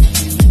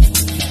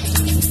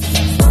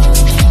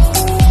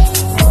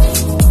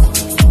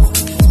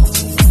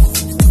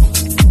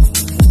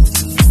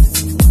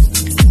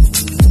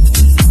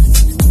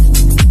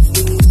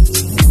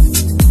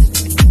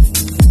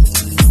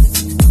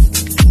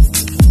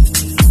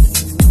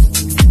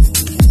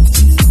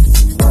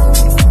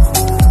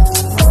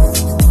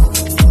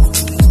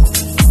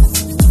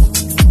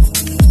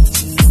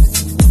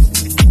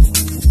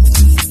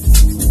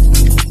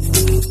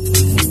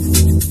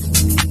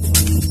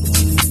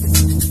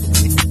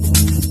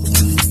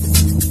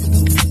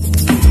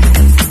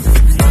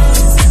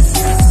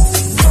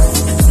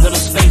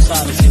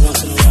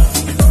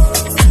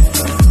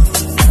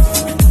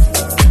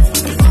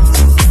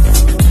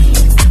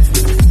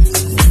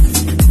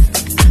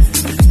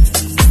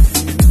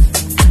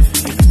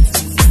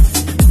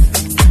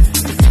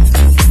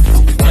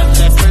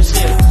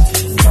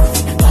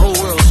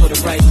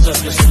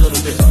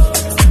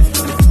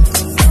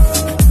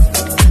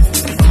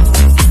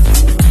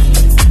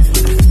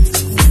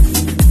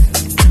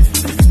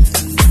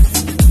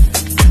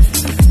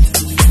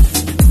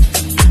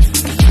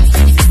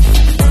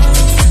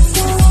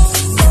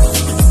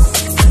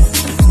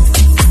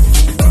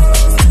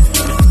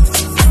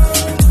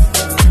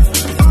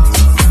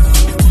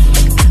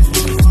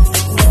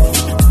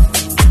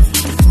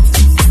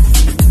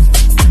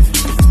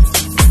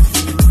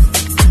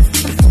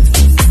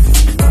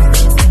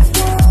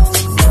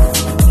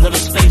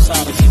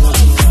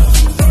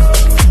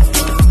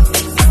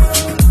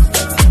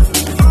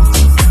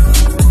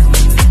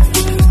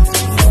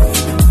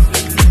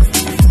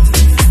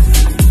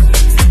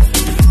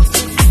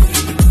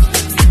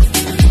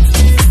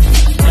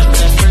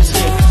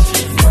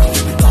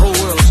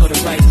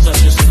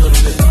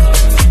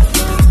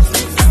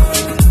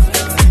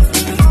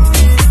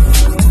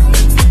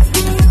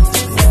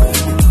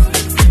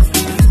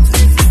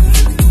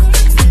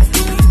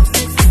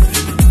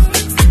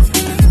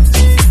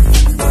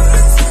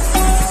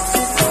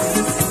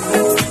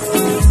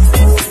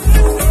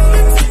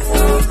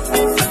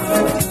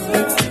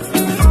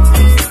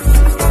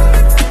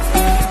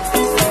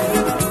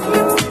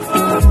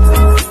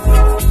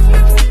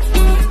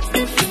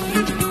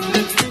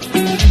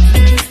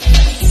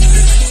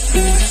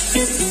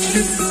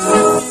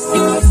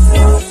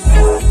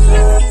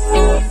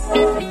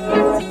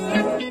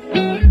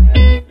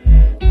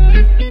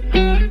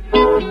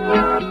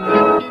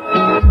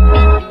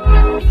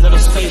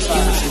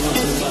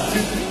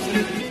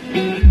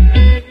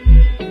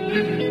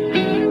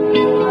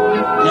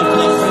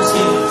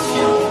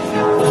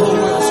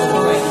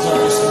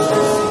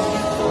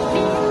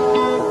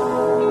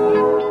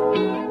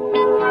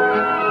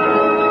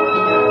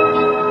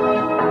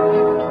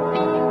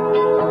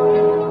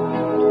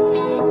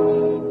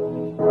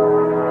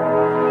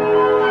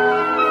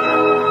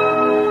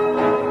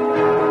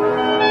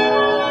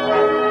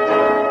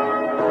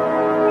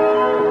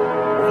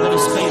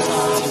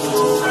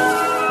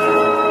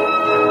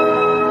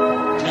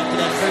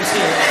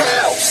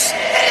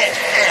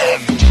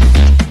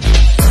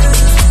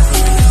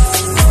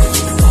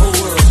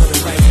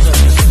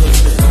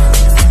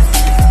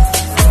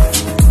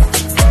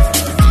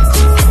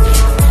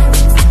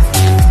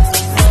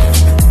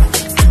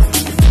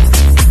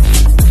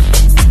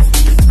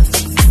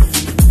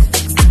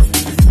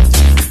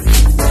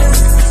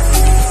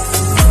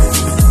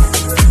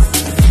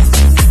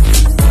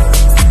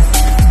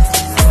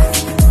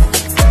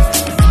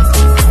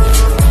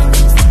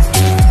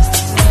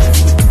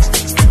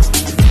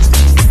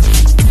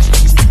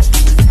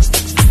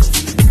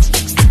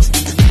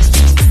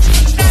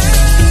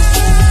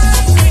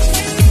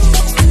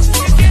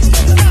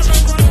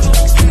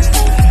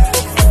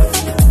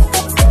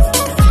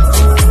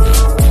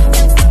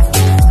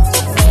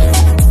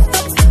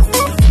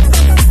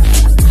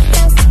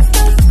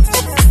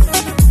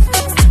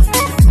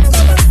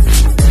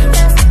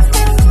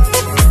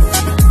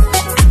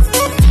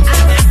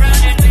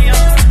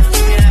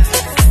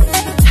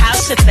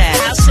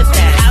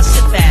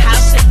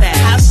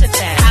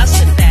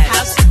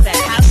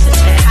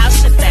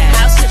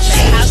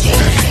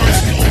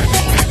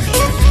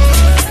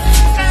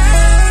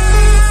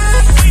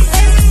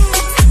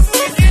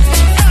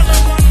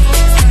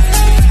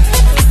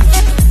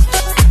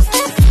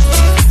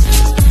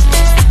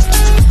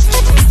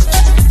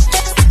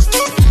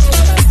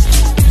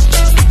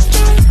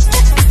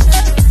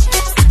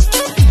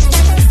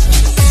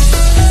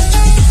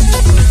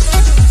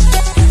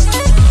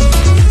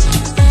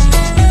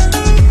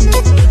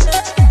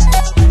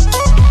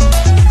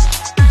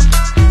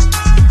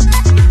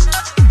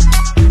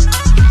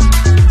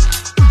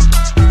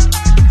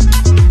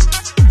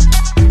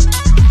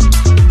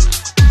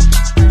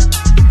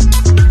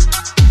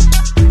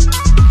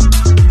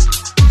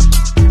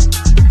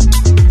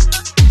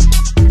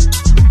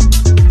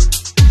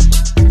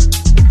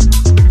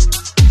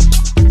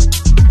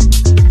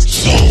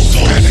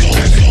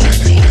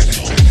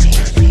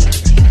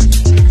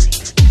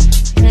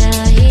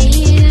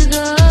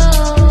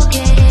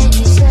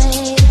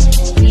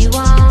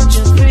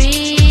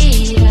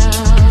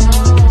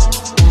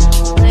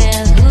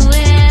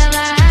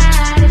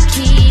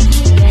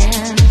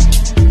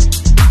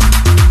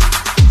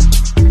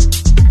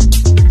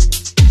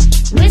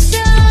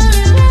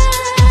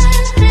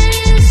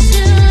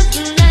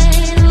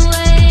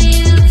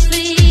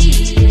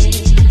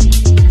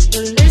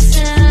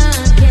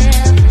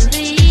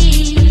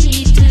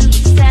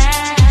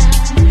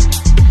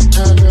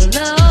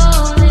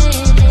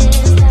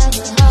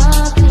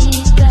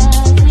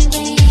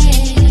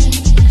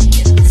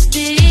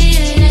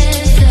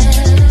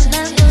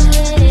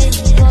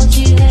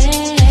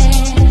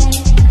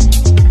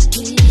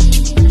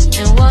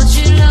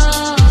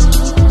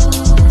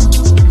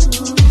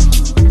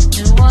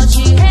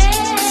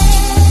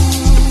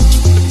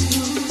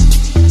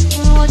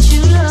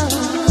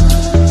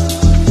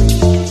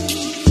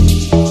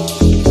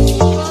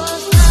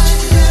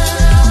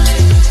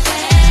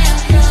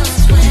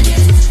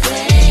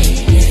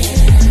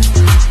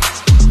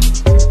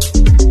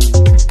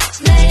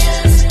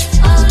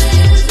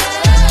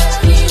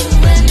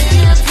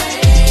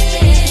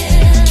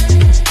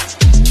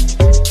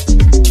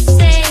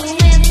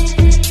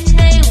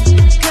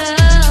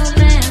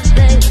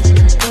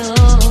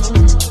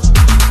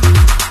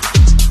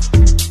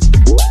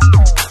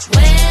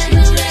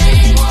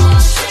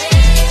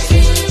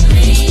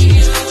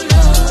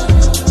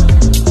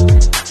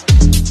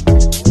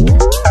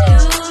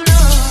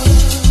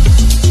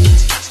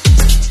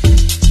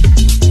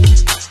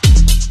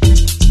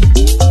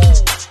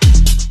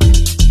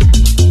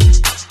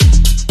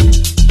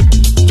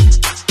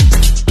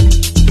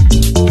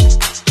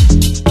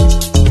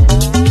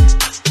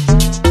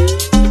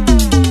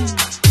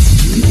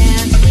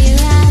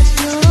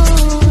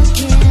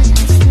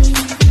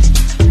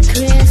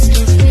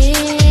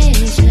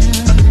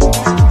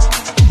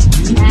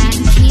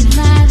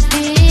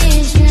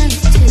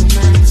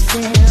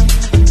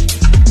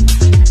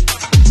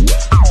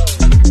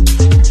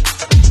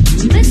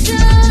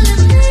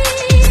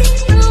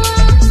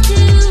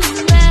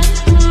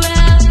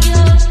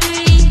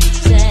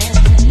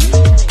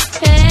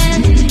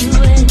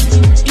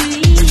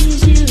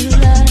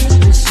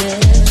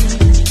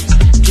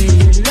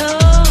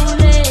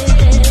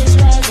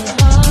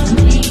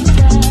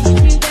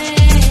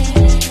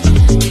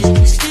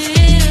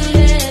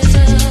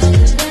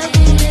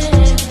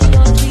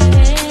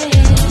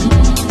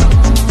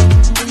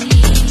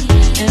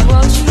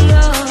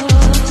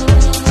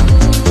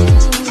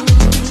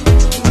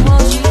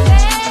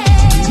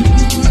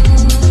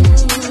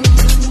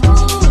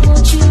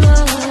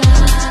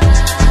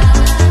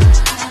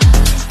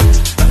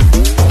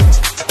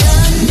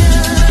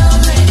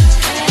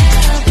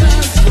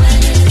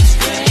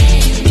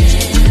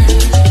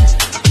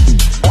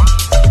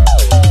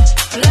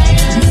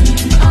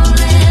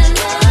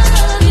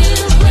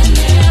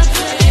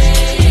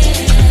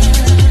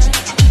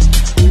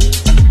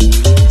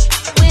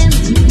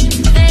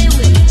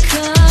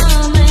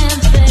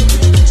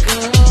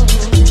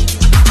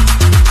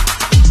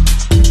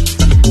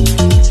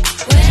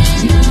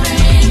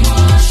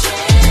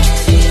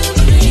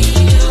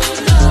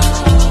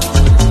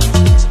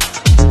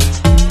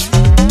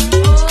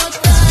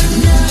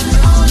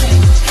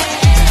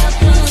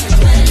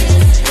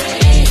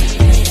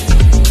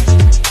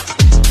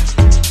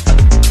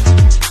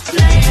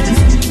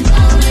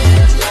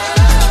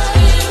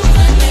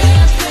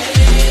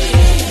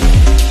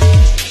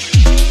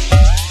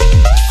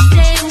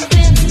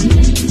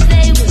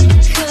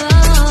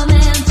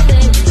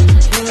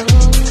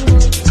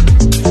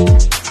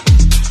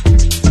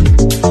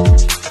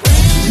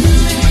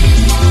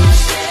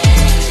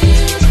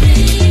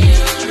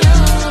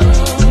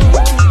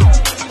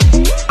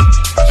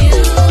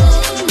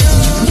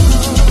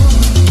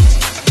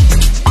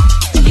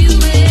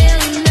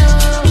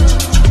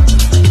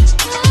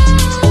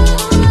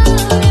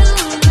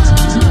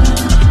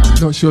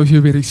 sure if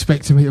you've been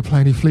expecting me to play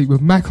any Fleetwood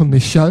Mac on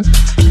this show.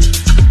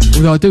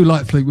 Although I do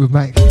like Fleetwood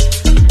Mac.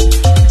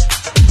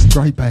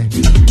 Great band.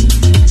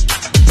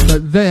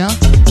 But there,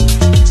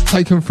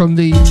 taken from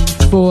the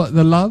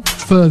Further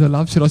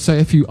Love, should I say,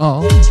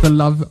 F-U-R, The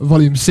Love,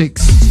 Volume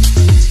 6,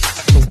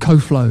 from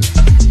Coflow.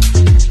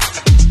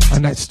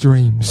 And that's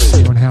Dreams,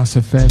 here on House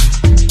FM.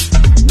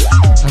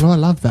 And I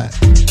love that.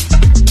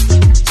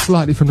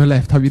 Slightly from the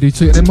left, hope you do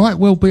too. And there might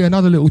well be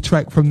another little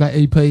track from that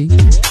EP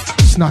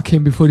snuck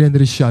in before the end of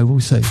the show, we'll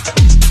see.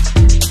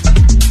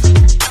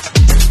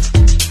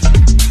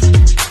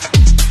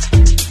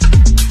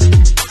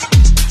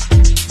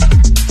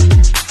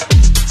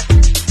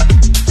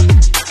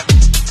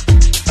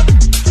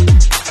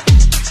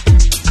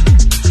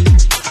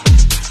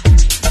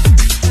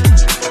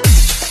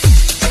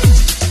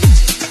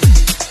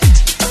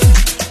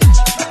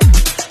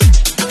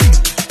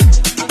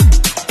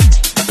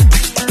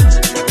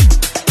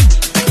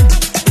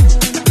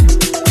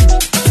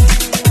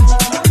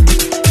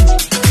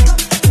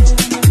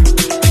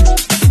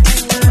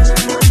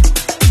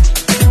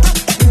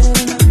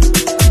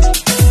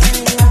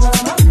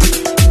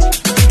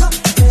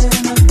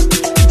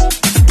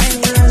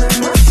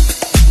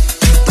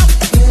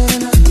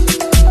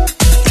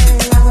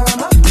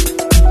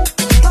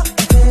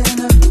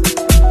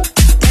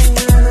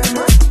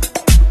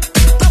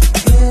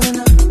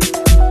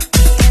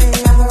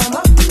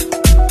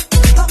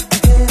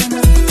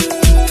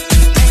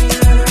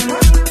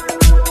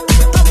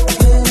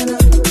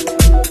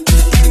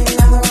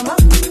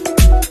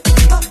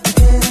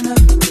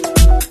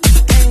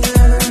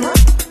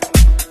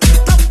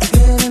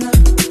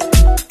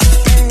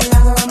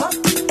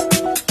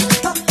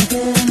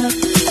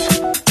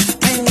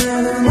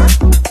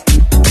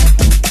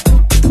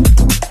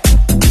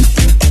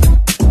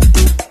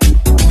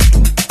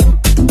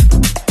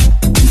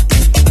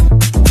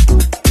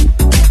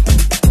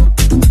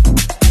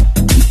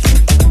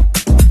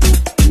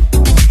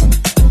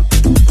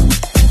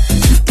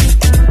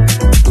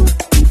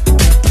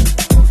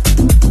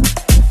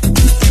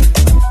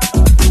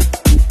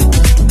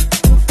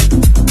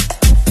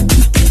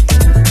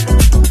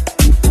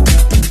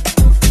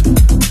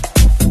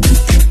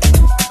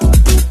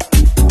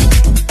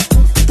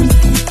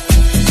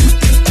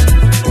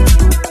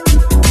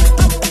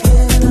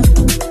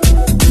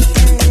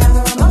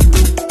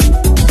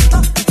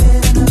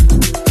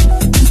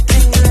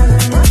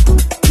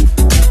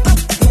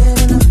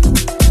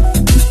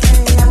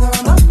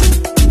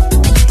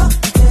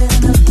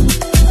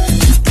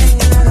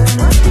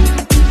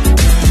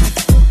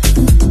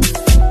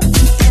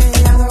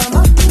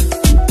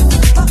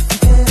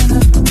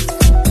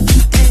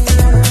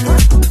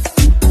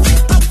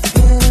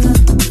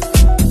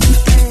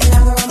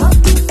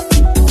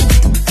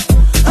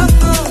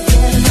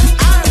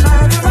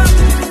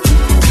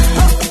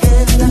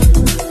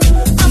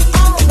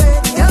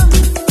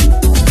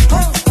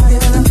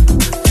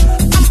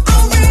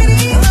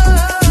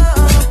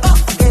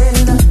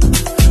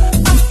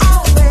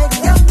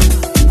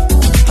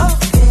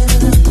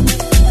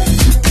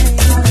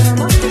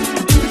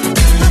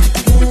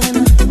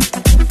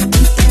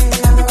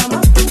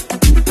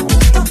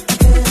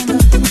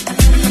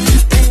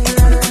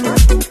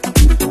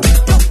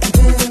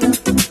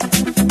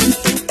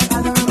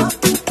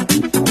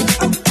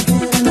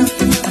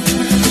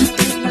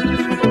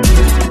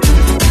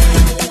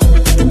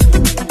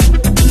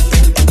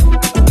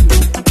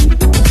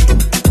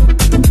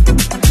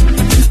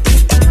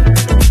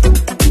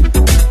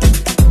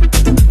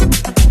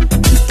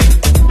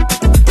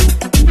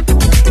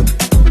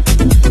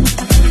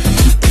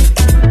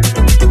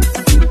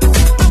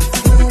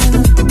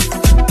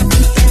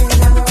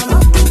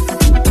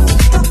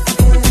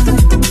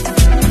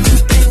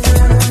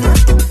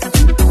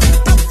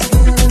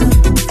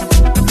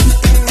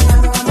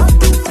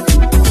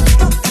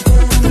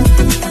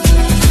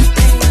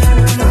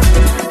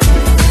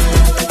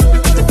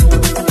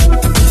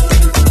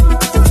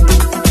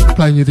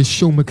 Playing you the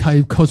Sean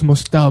McCabe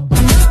Cosmos dub,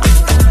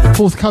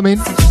 forthcoming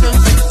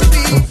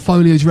on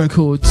Foliage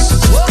Records.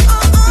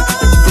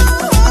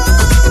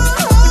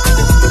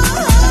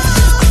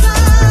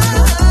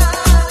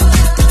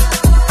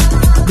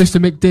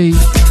 Mr. Mick D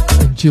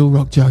and Jill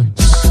Rock Jones.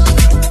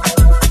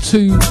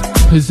 2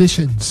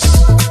 Positions.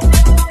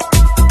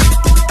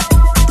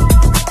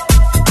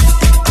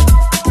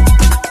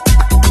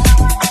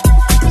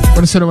 I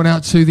want to send one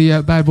out to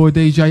the Bad Boy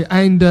DJ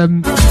and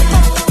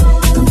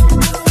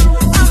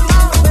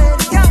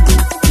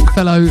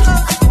fellow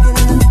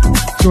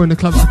joined the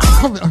club.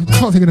 I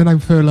can't think of the name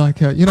for like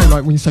you know,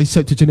 like when you say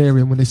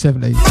septuagenarian when they're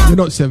 70. You're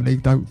not 70,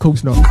 don't, of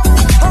course not.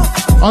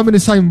 I'm in the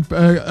same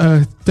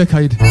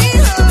decade, in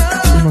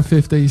my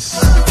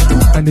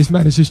 50s, and this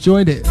man has just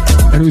joined it,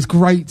 and it was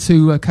great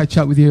to catch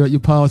up with you at your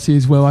party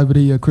as well over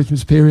the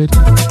Christmas period.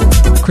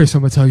 Chris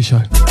on my Toe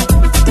Show.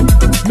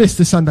 Missed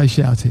the Sunday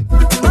shouting.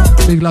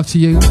 Big love to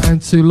you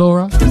and to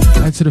Laura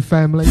and to the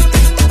family.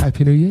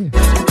 Happy New Year.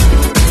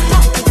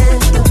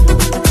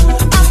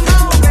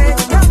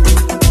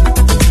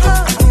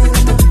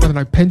 I don't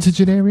know,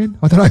 pentagenarian?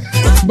 I don't know,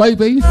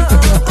 maybe.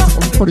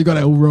 Probably got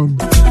it all wrong.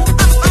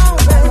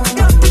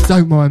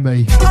 Don't mind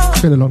me.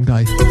 It's been a long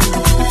day.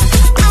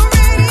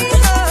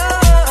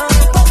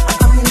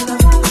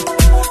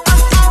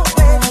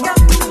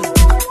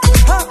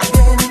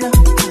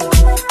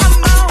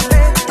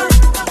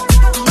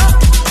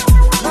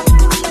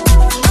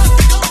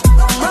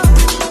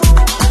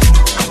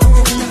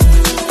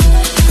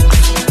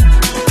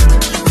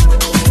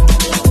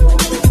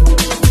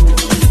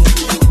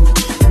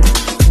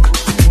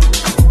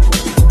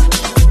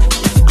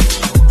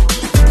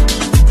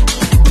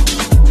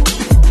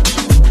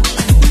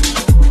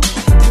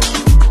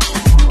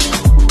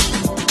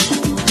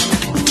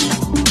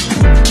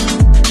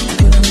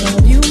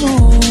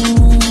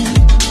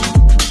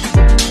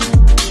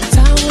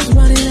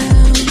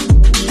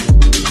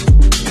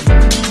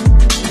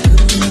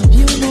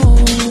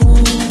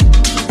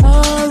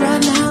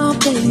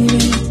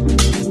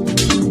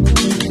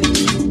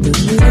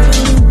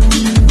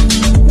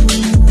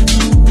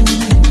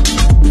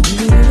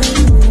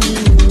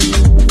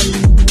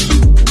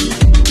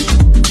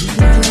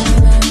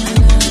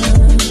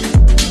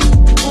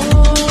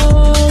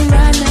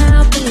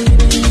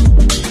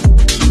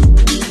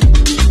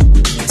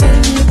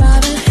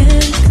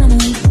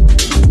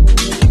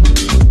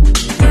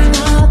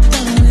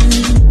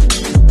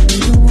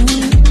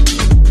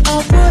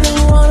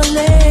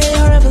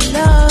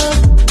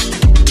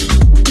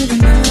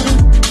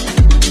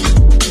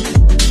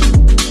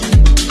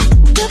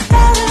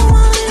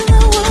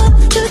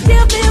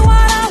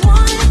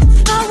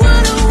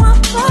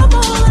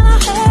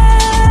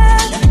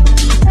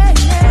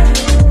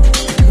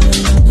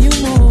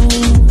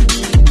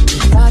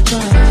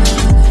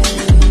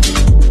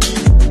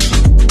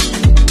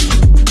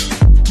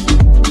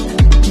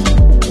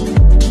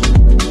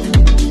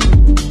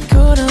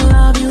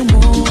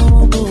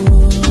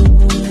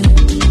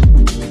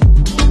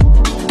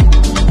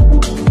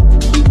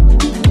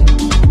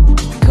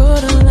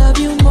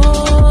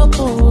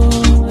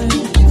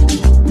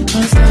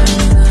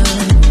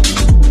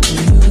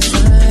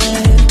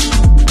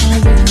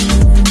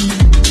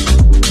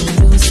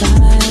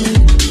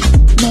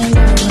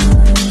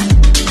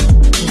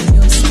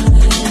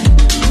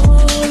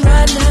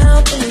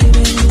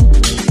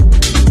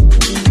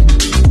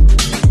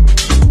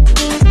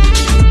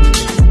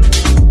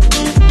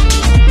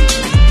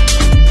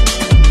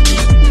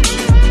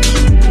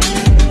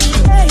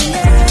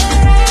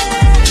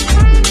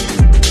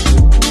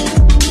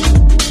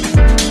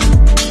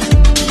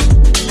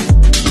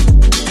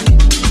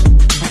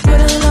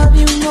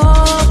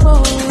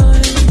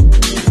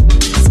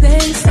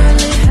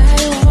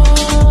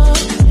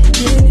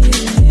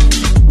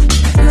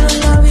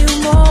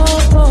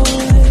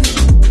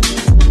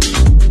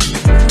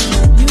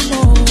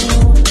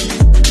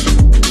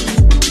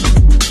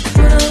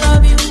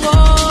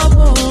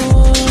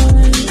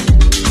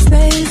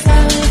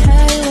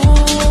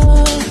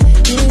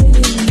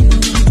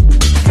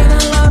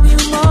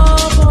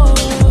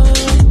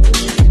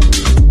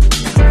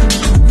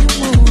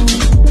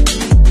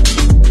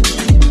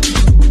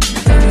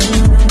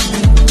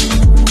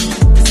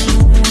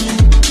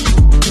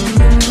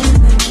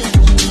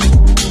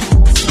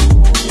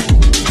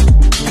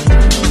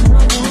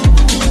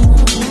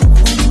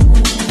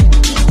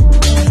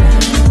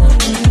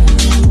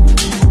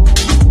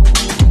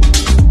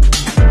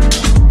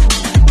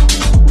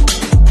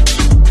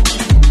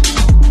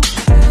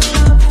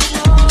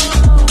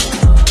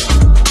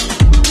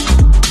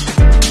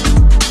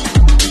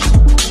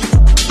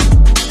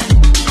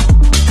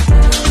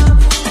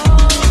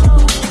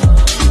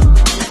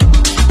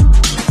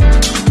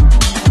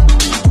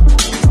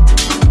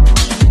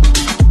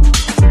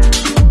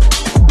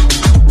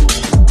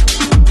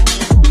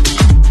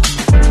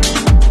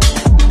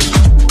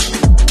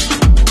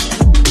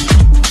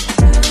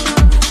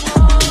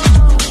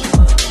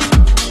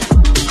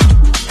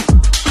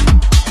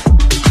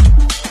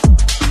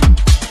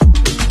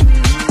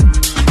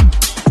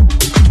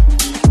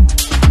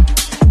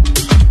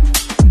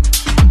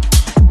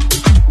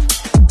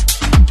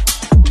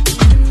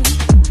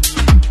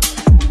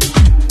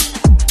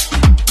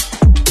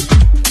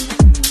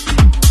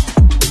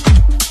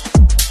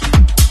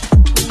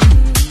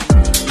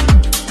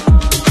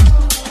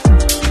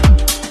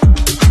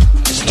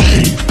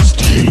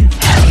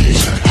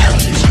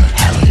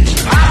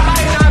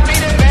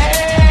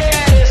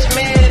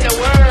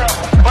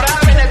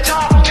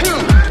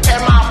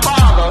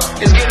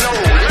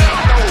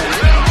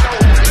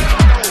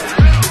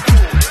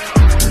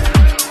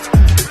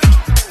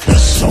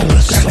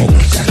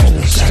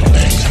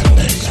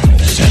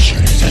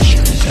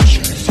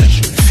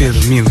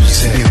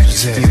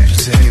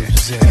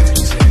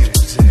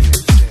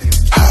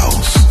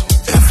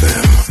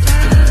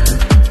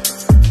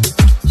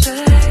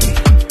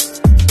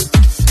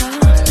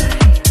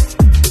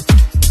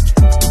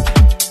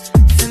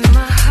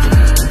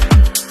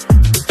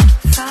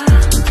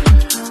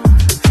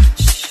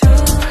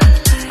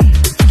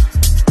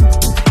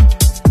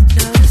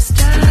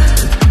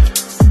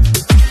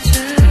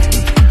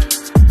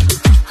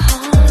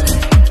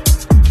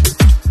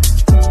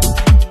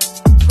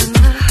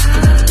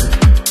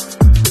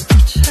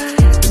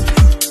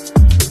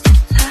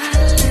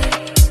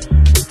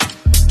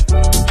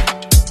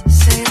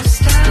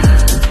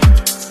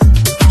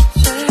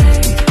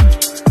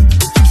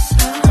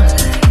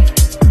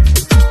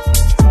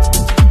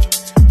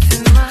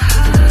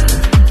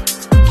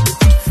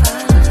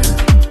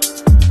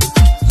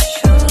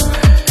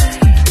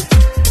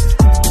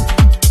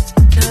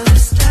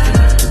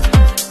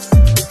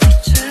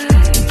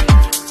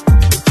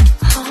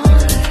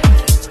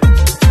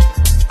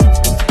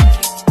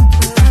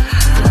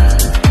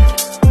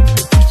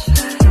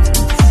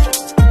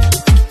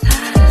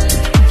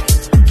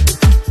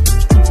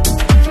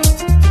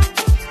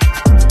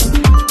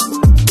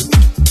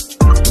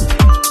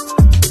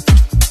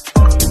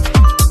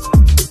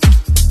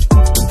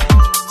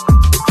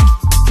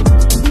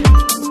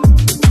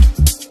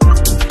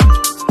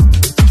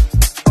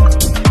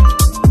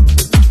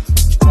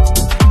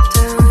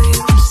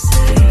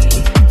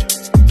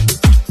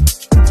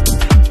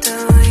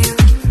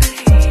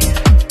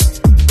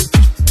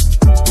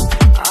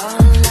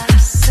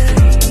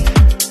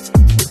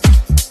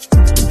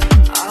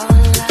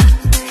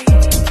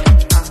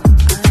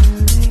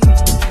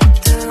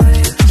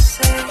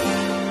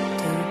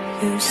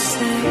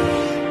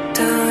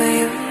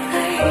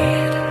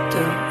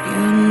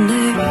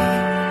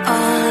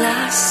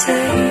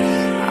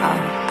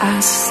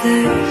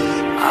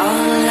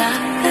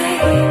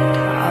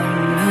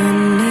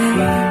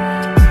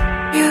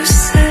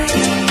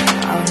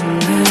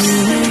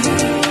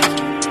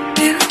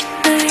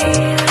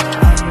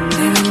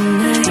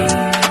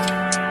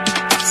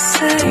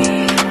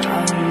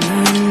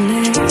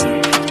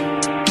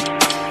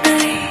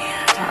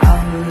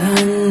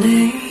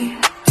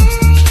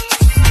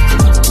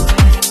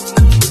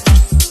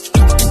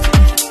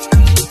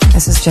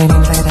 This is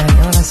Jadine Vader.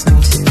 You're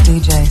listening to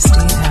DJ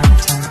Steve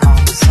Harrington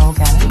on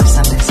Soulganic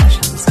Sunday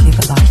Sessions. Keep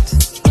it light.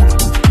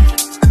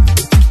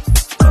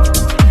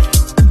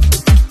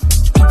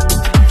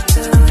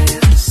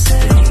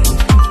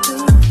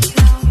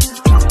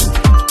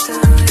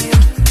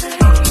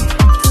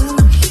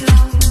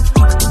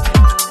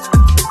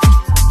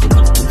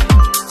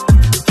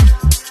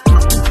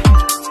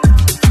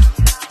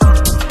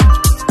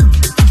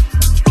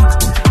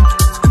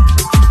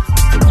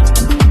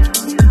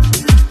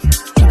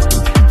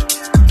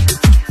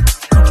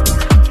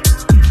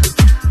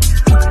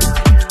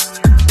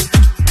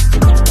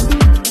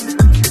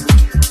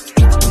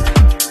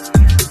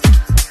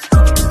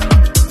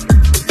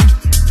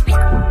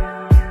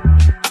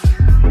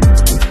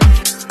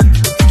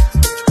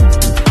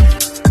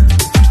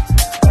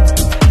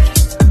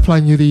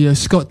 Playing you the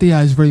Scott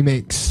Diaz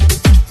remix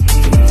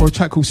for a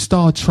track called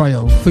Star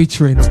Trail,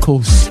 featuring, of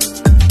course,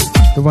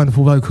 the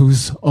wonderful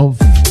vocals of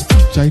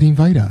Jadine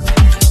Vader.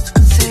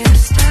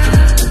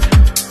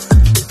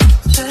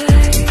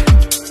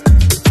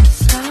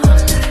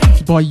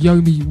 It's by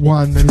Yomi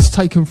One, and it's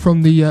taken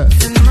from the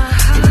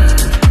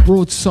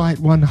Broadside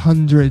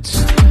 100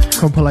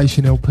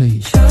 compilation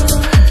LP.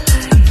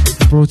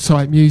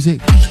 Broadside Music.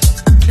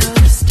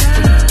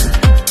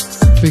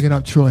 Bigging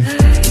up Troy.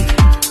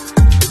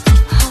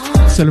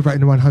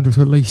 Celebrating the 100th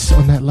release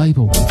on that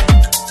label.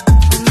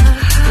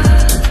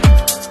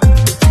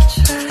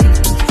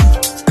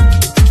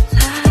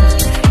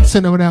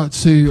 Send that one out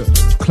to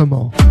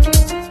Clement.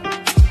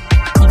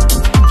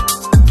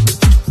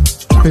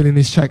 Feeling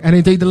this track, and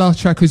indeed the last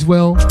track as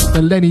well,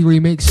 the Lenny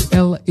remix,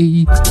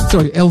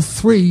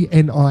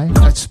 L3NI,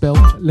 that's spelled,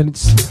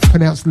 it's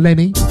pronounced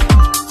Lenny.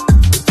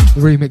 The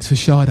remix for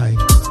Sade,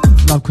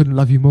 Love Couldn't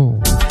Love You More.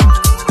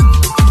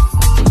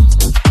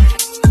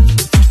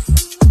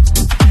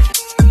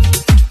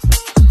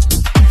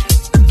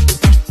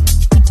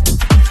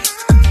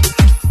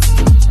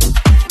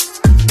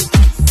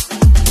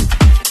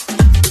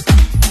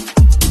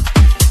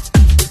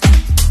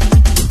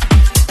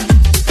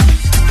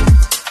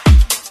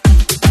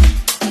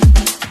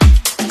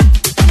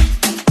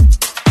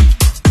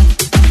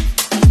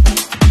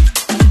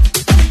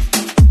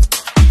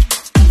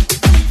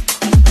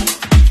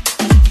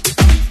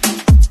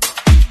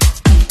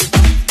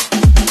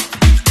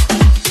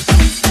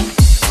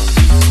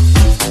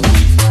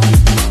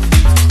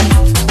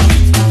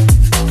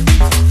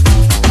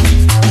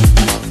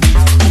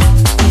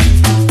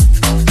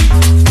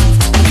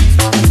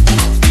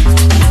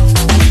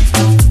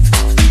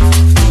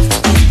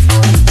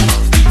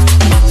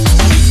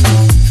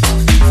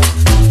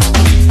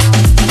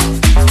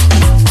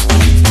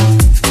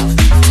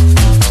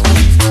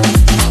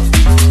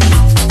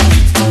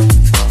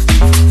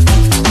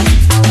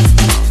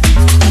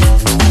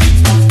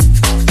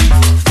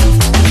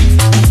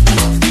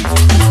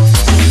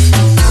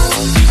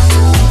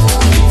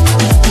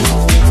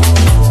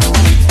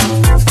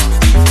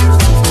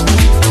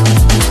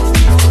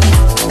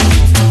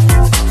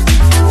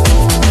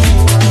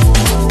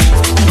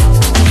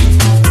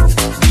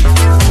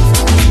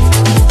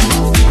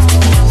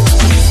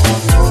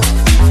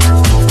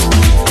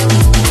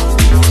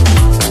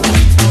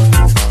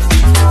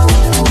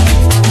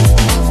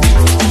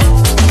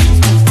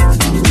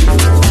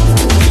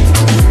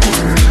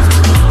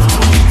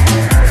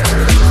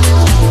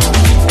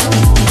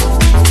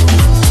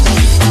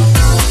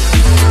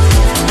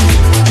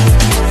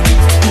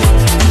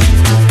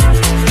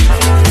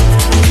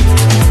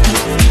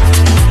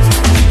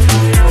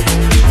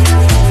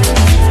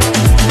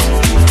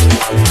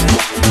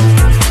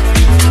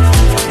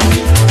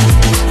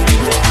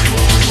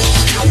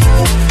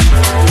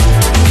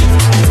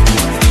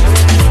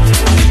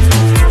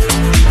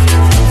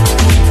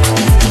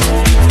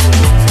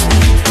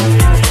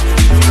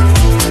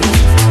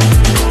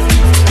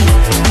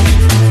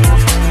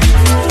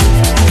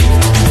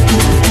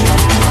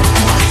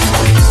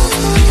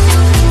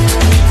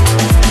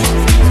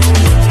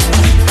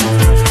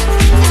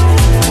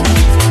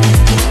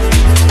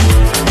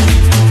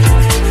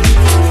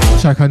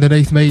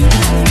 Underneath me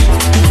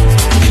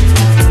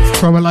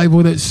from a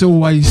label that's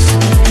always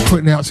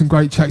putting out some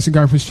great tracks and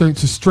going from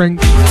strength to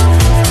strength,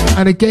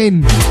 and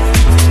again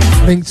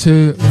linked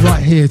to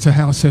right here to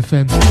House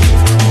FM,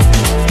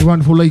 the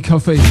wonderful Lee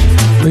Coffey,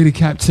 leader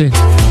captain,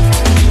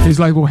 his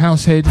label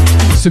Househead,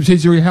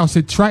 subsidiary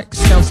Househead Tracks,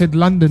 Househead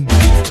London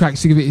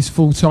Tracks to give it his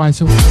full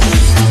title.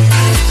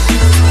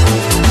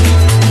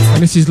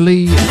 And this is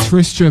Lee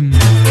Tristram,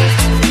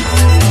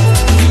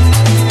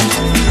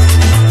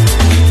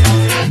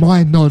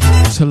 My Nod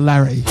to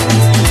Larry.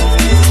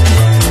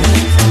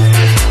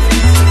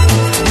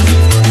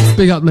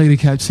 Big up Lady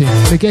Captain.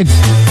 And again,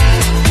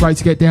 great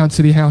to get down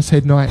to the house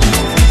head night.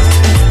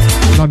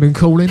 London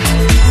Calling.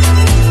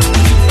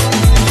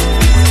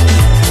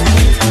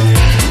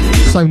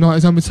 Same night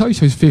as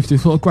Amatosho's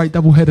 50th. What a great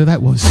double header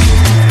that was.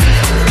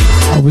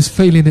 I was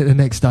feeling it the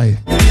next day.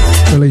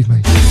 Believe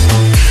me.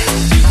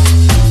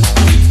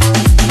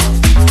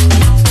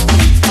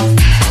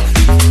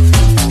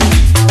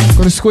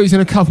 Gonna squeeze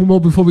in a couple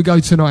more before we go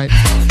tonight.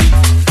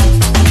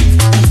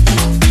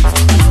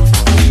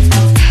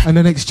 And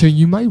the next tune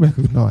you may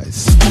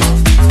recognise.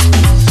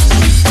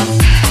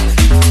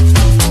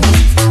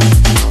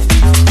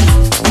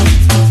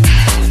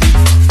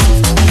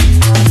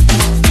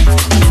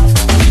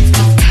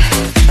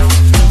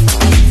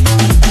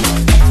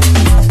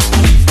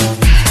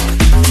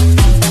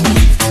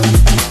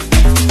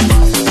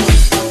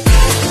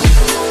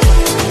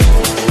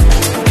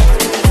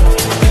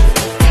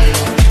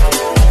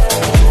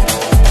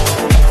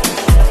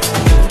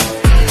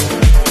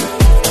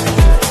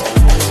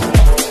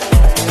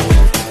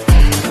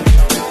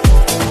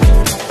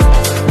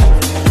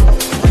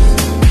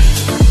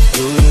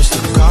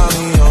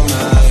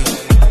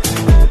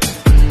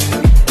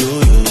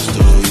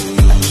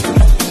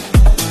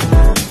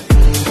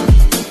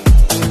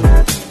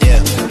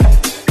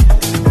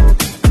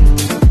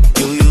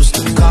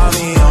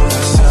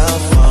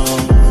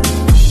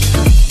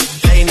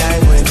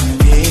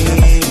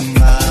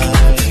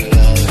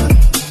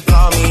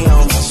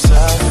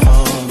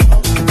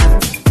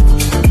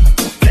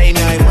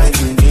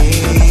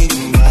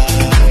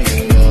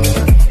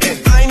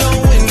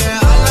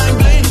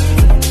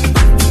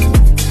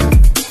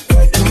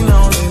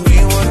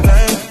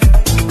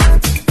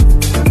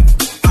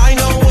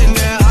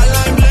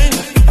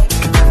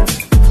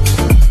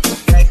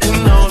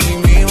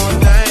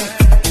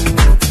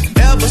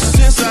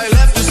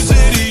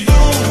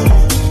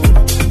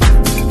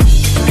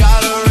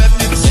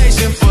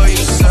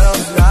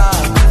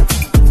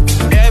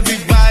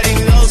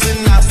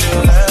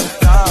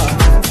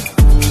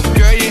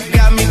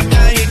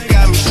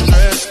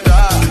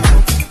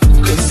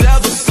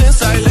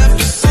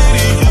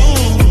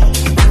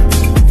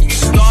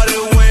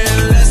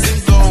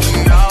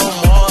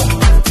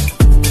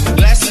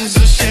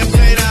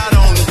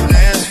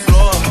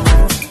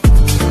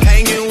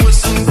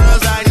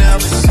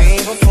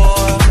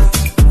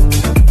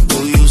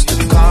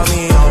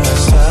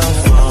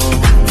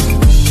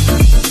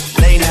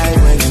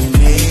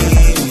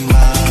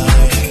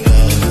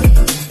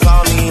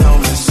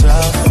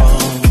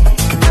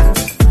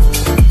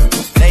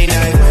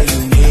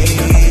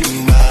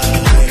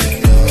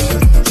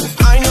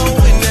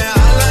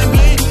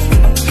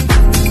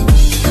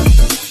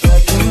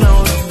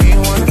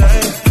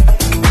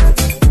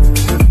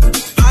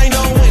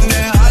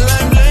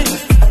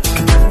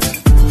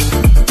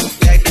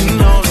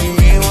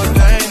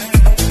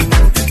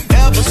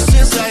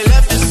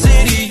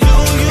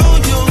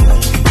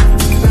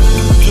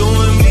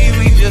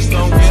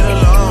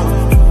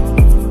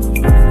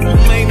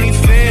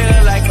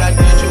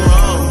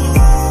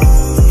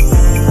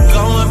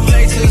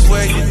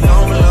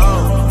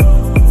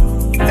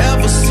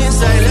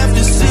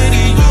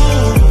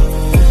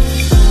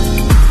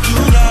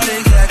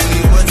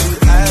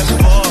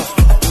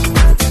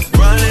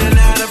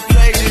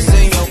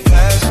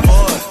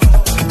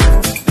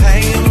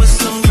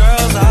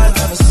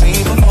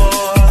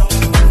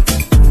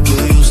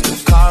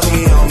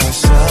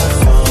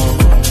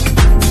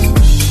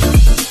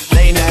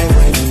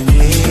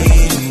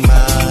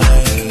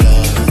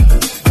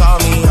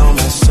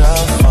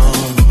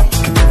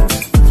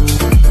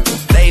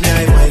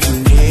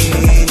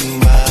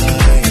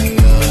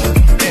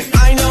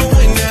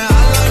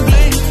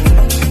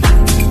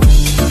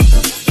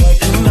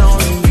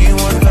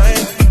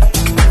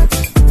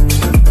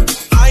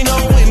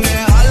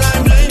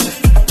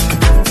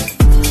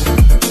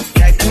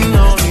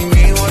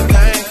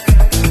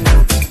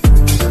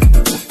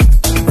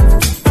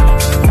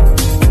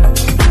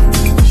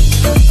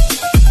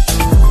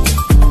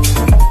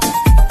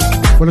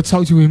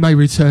 Told you we may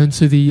return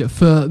to the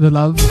For the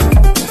Love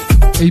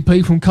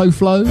EP from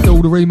Koflo,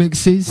 all the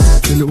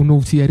remixes, the little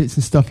naughty edits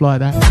and stuff like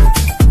that.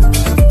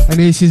 And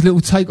here's his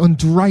little take on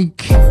Drake,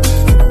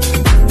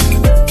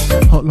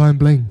 Hotline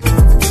Bling.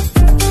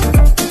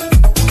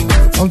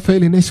 I'm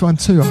feeling this one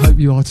too, I hope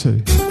you are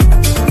too.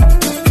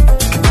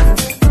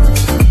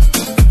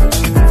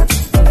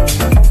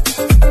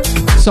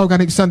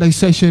 Soulganic Sunday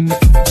session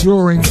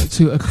drawing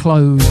to a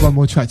close. One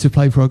more track to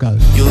play before I go.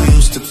 You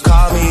used to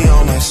call me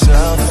on my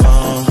cell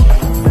phone.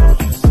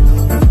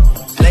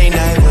 Late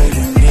night when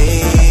you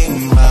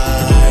need my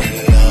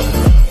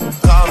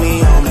love. Call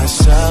me on my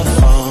cell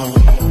phone.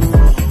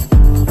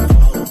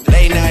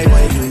 Late night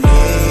when you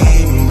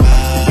need my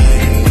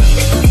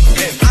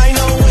love. I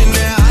know when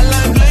that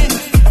hotline bling,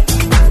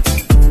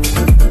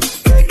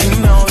 you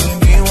know it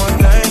be one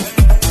thing.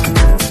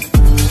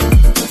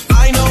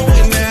 I know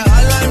when that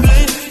hotline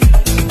bling.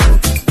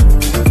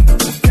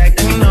 That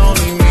can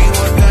only mean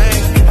one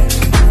thing.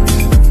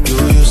 You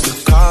used to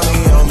call me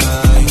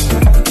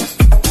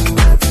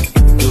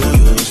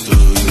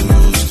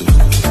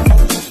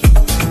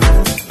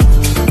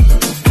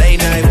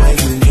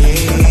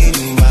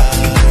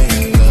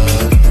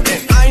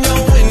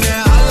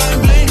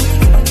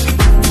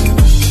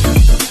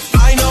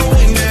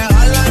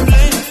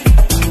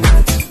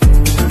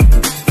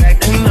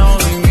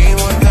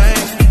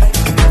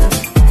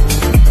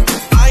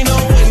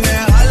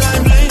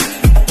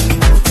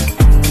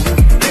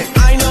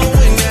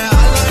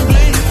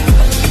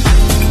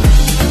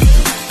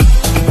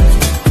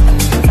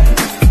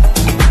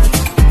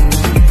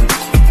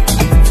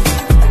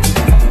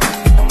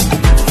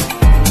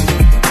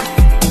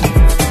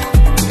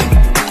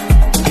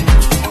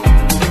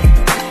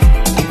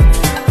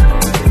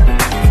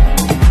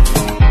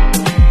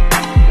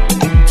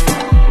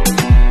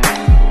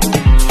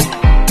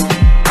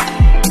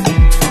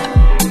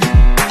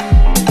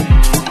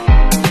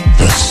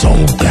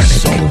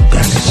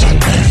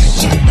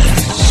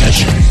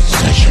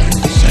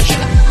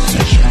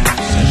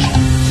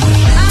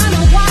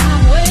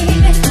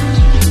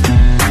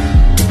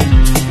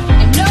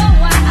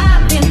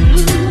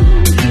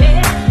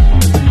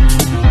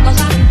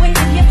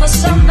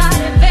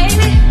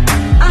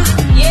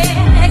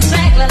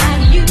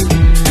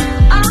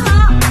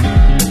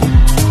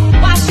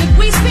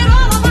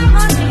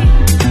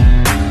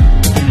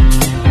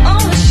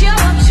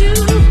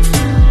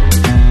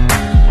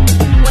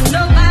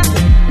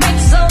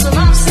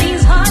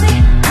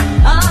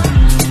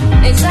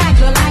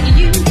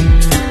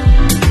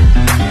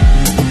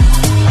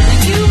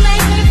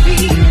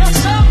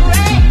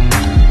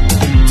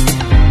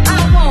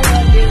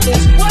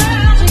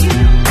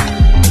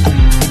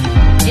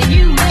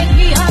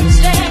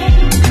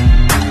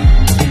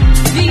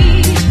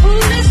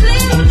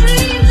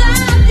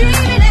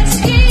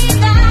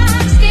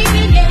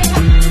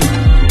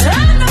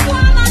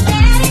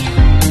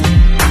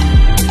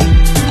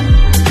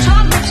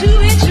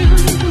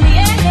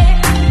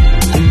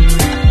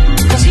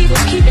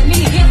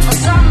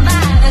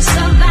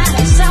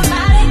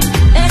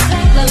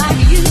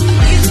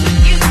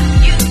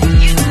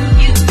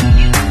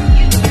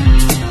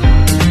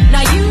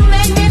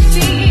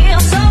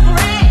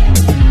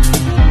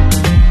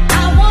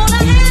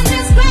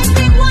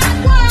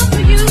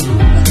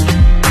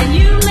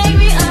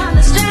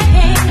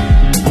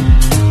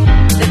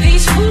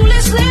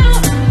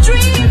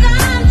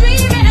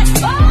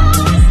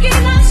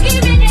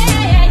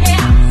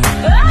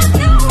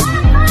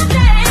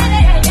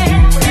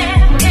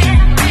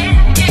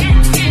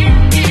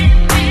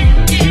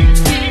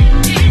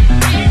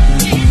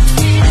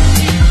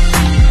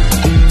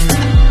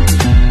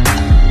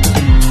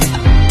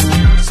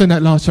Send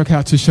that last track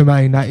out to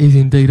Shemaine. That is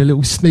indeed a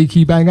little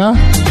sneaky banger.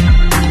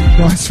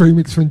 Nice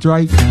remix from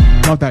Drake.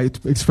 Love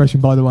that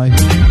expression, by the way.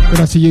 We'll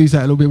have to use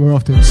that a little bit more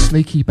often.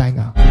 Sneaky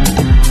banger.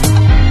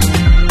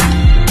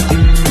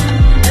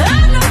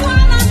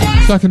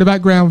 Stuck in the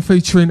background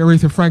featuring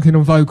Aretha Franklin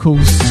on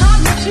vocals.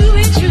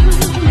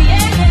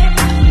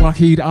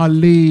 Wahid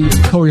Ali,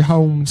 Corey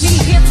Holmes.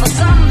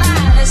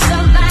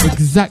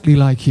 Exactly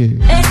like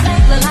you.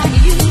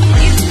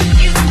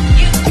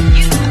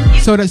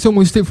 So that song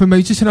was it from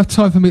me. Just enough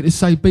time for me to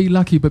say be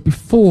lucky. But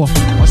before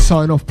I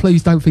sign off,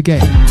 please don't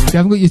forget, if you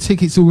haven't got your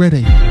tickets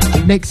already,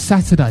 next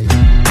Saturday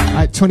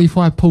at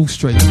 25 Paul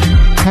Street,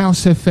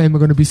 House FM are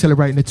going to be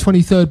celebrating the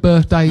 23rd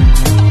birthday.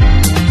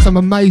 Some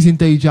amazing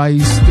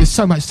DJs. There's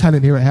so much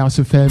talent here at House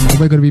FM, and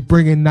we're going to be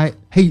bringing that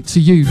heat to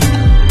you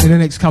in the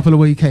next couple of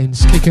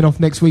weekends. Kicking off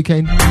next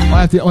weekend,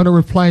 I have the honour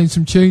of playing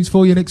some tunes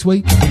for you next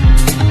week.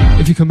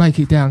 If you can make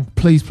it down,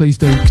 please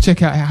do.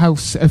 Check out our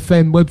House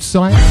FM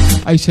website,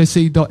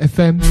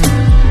 hse.fm,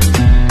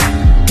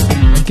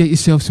 and get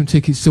yourself some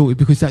tickets sorted,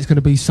 because that's going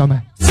to be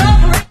some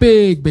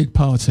big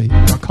party.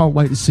 I can't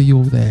wait to see you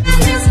all there.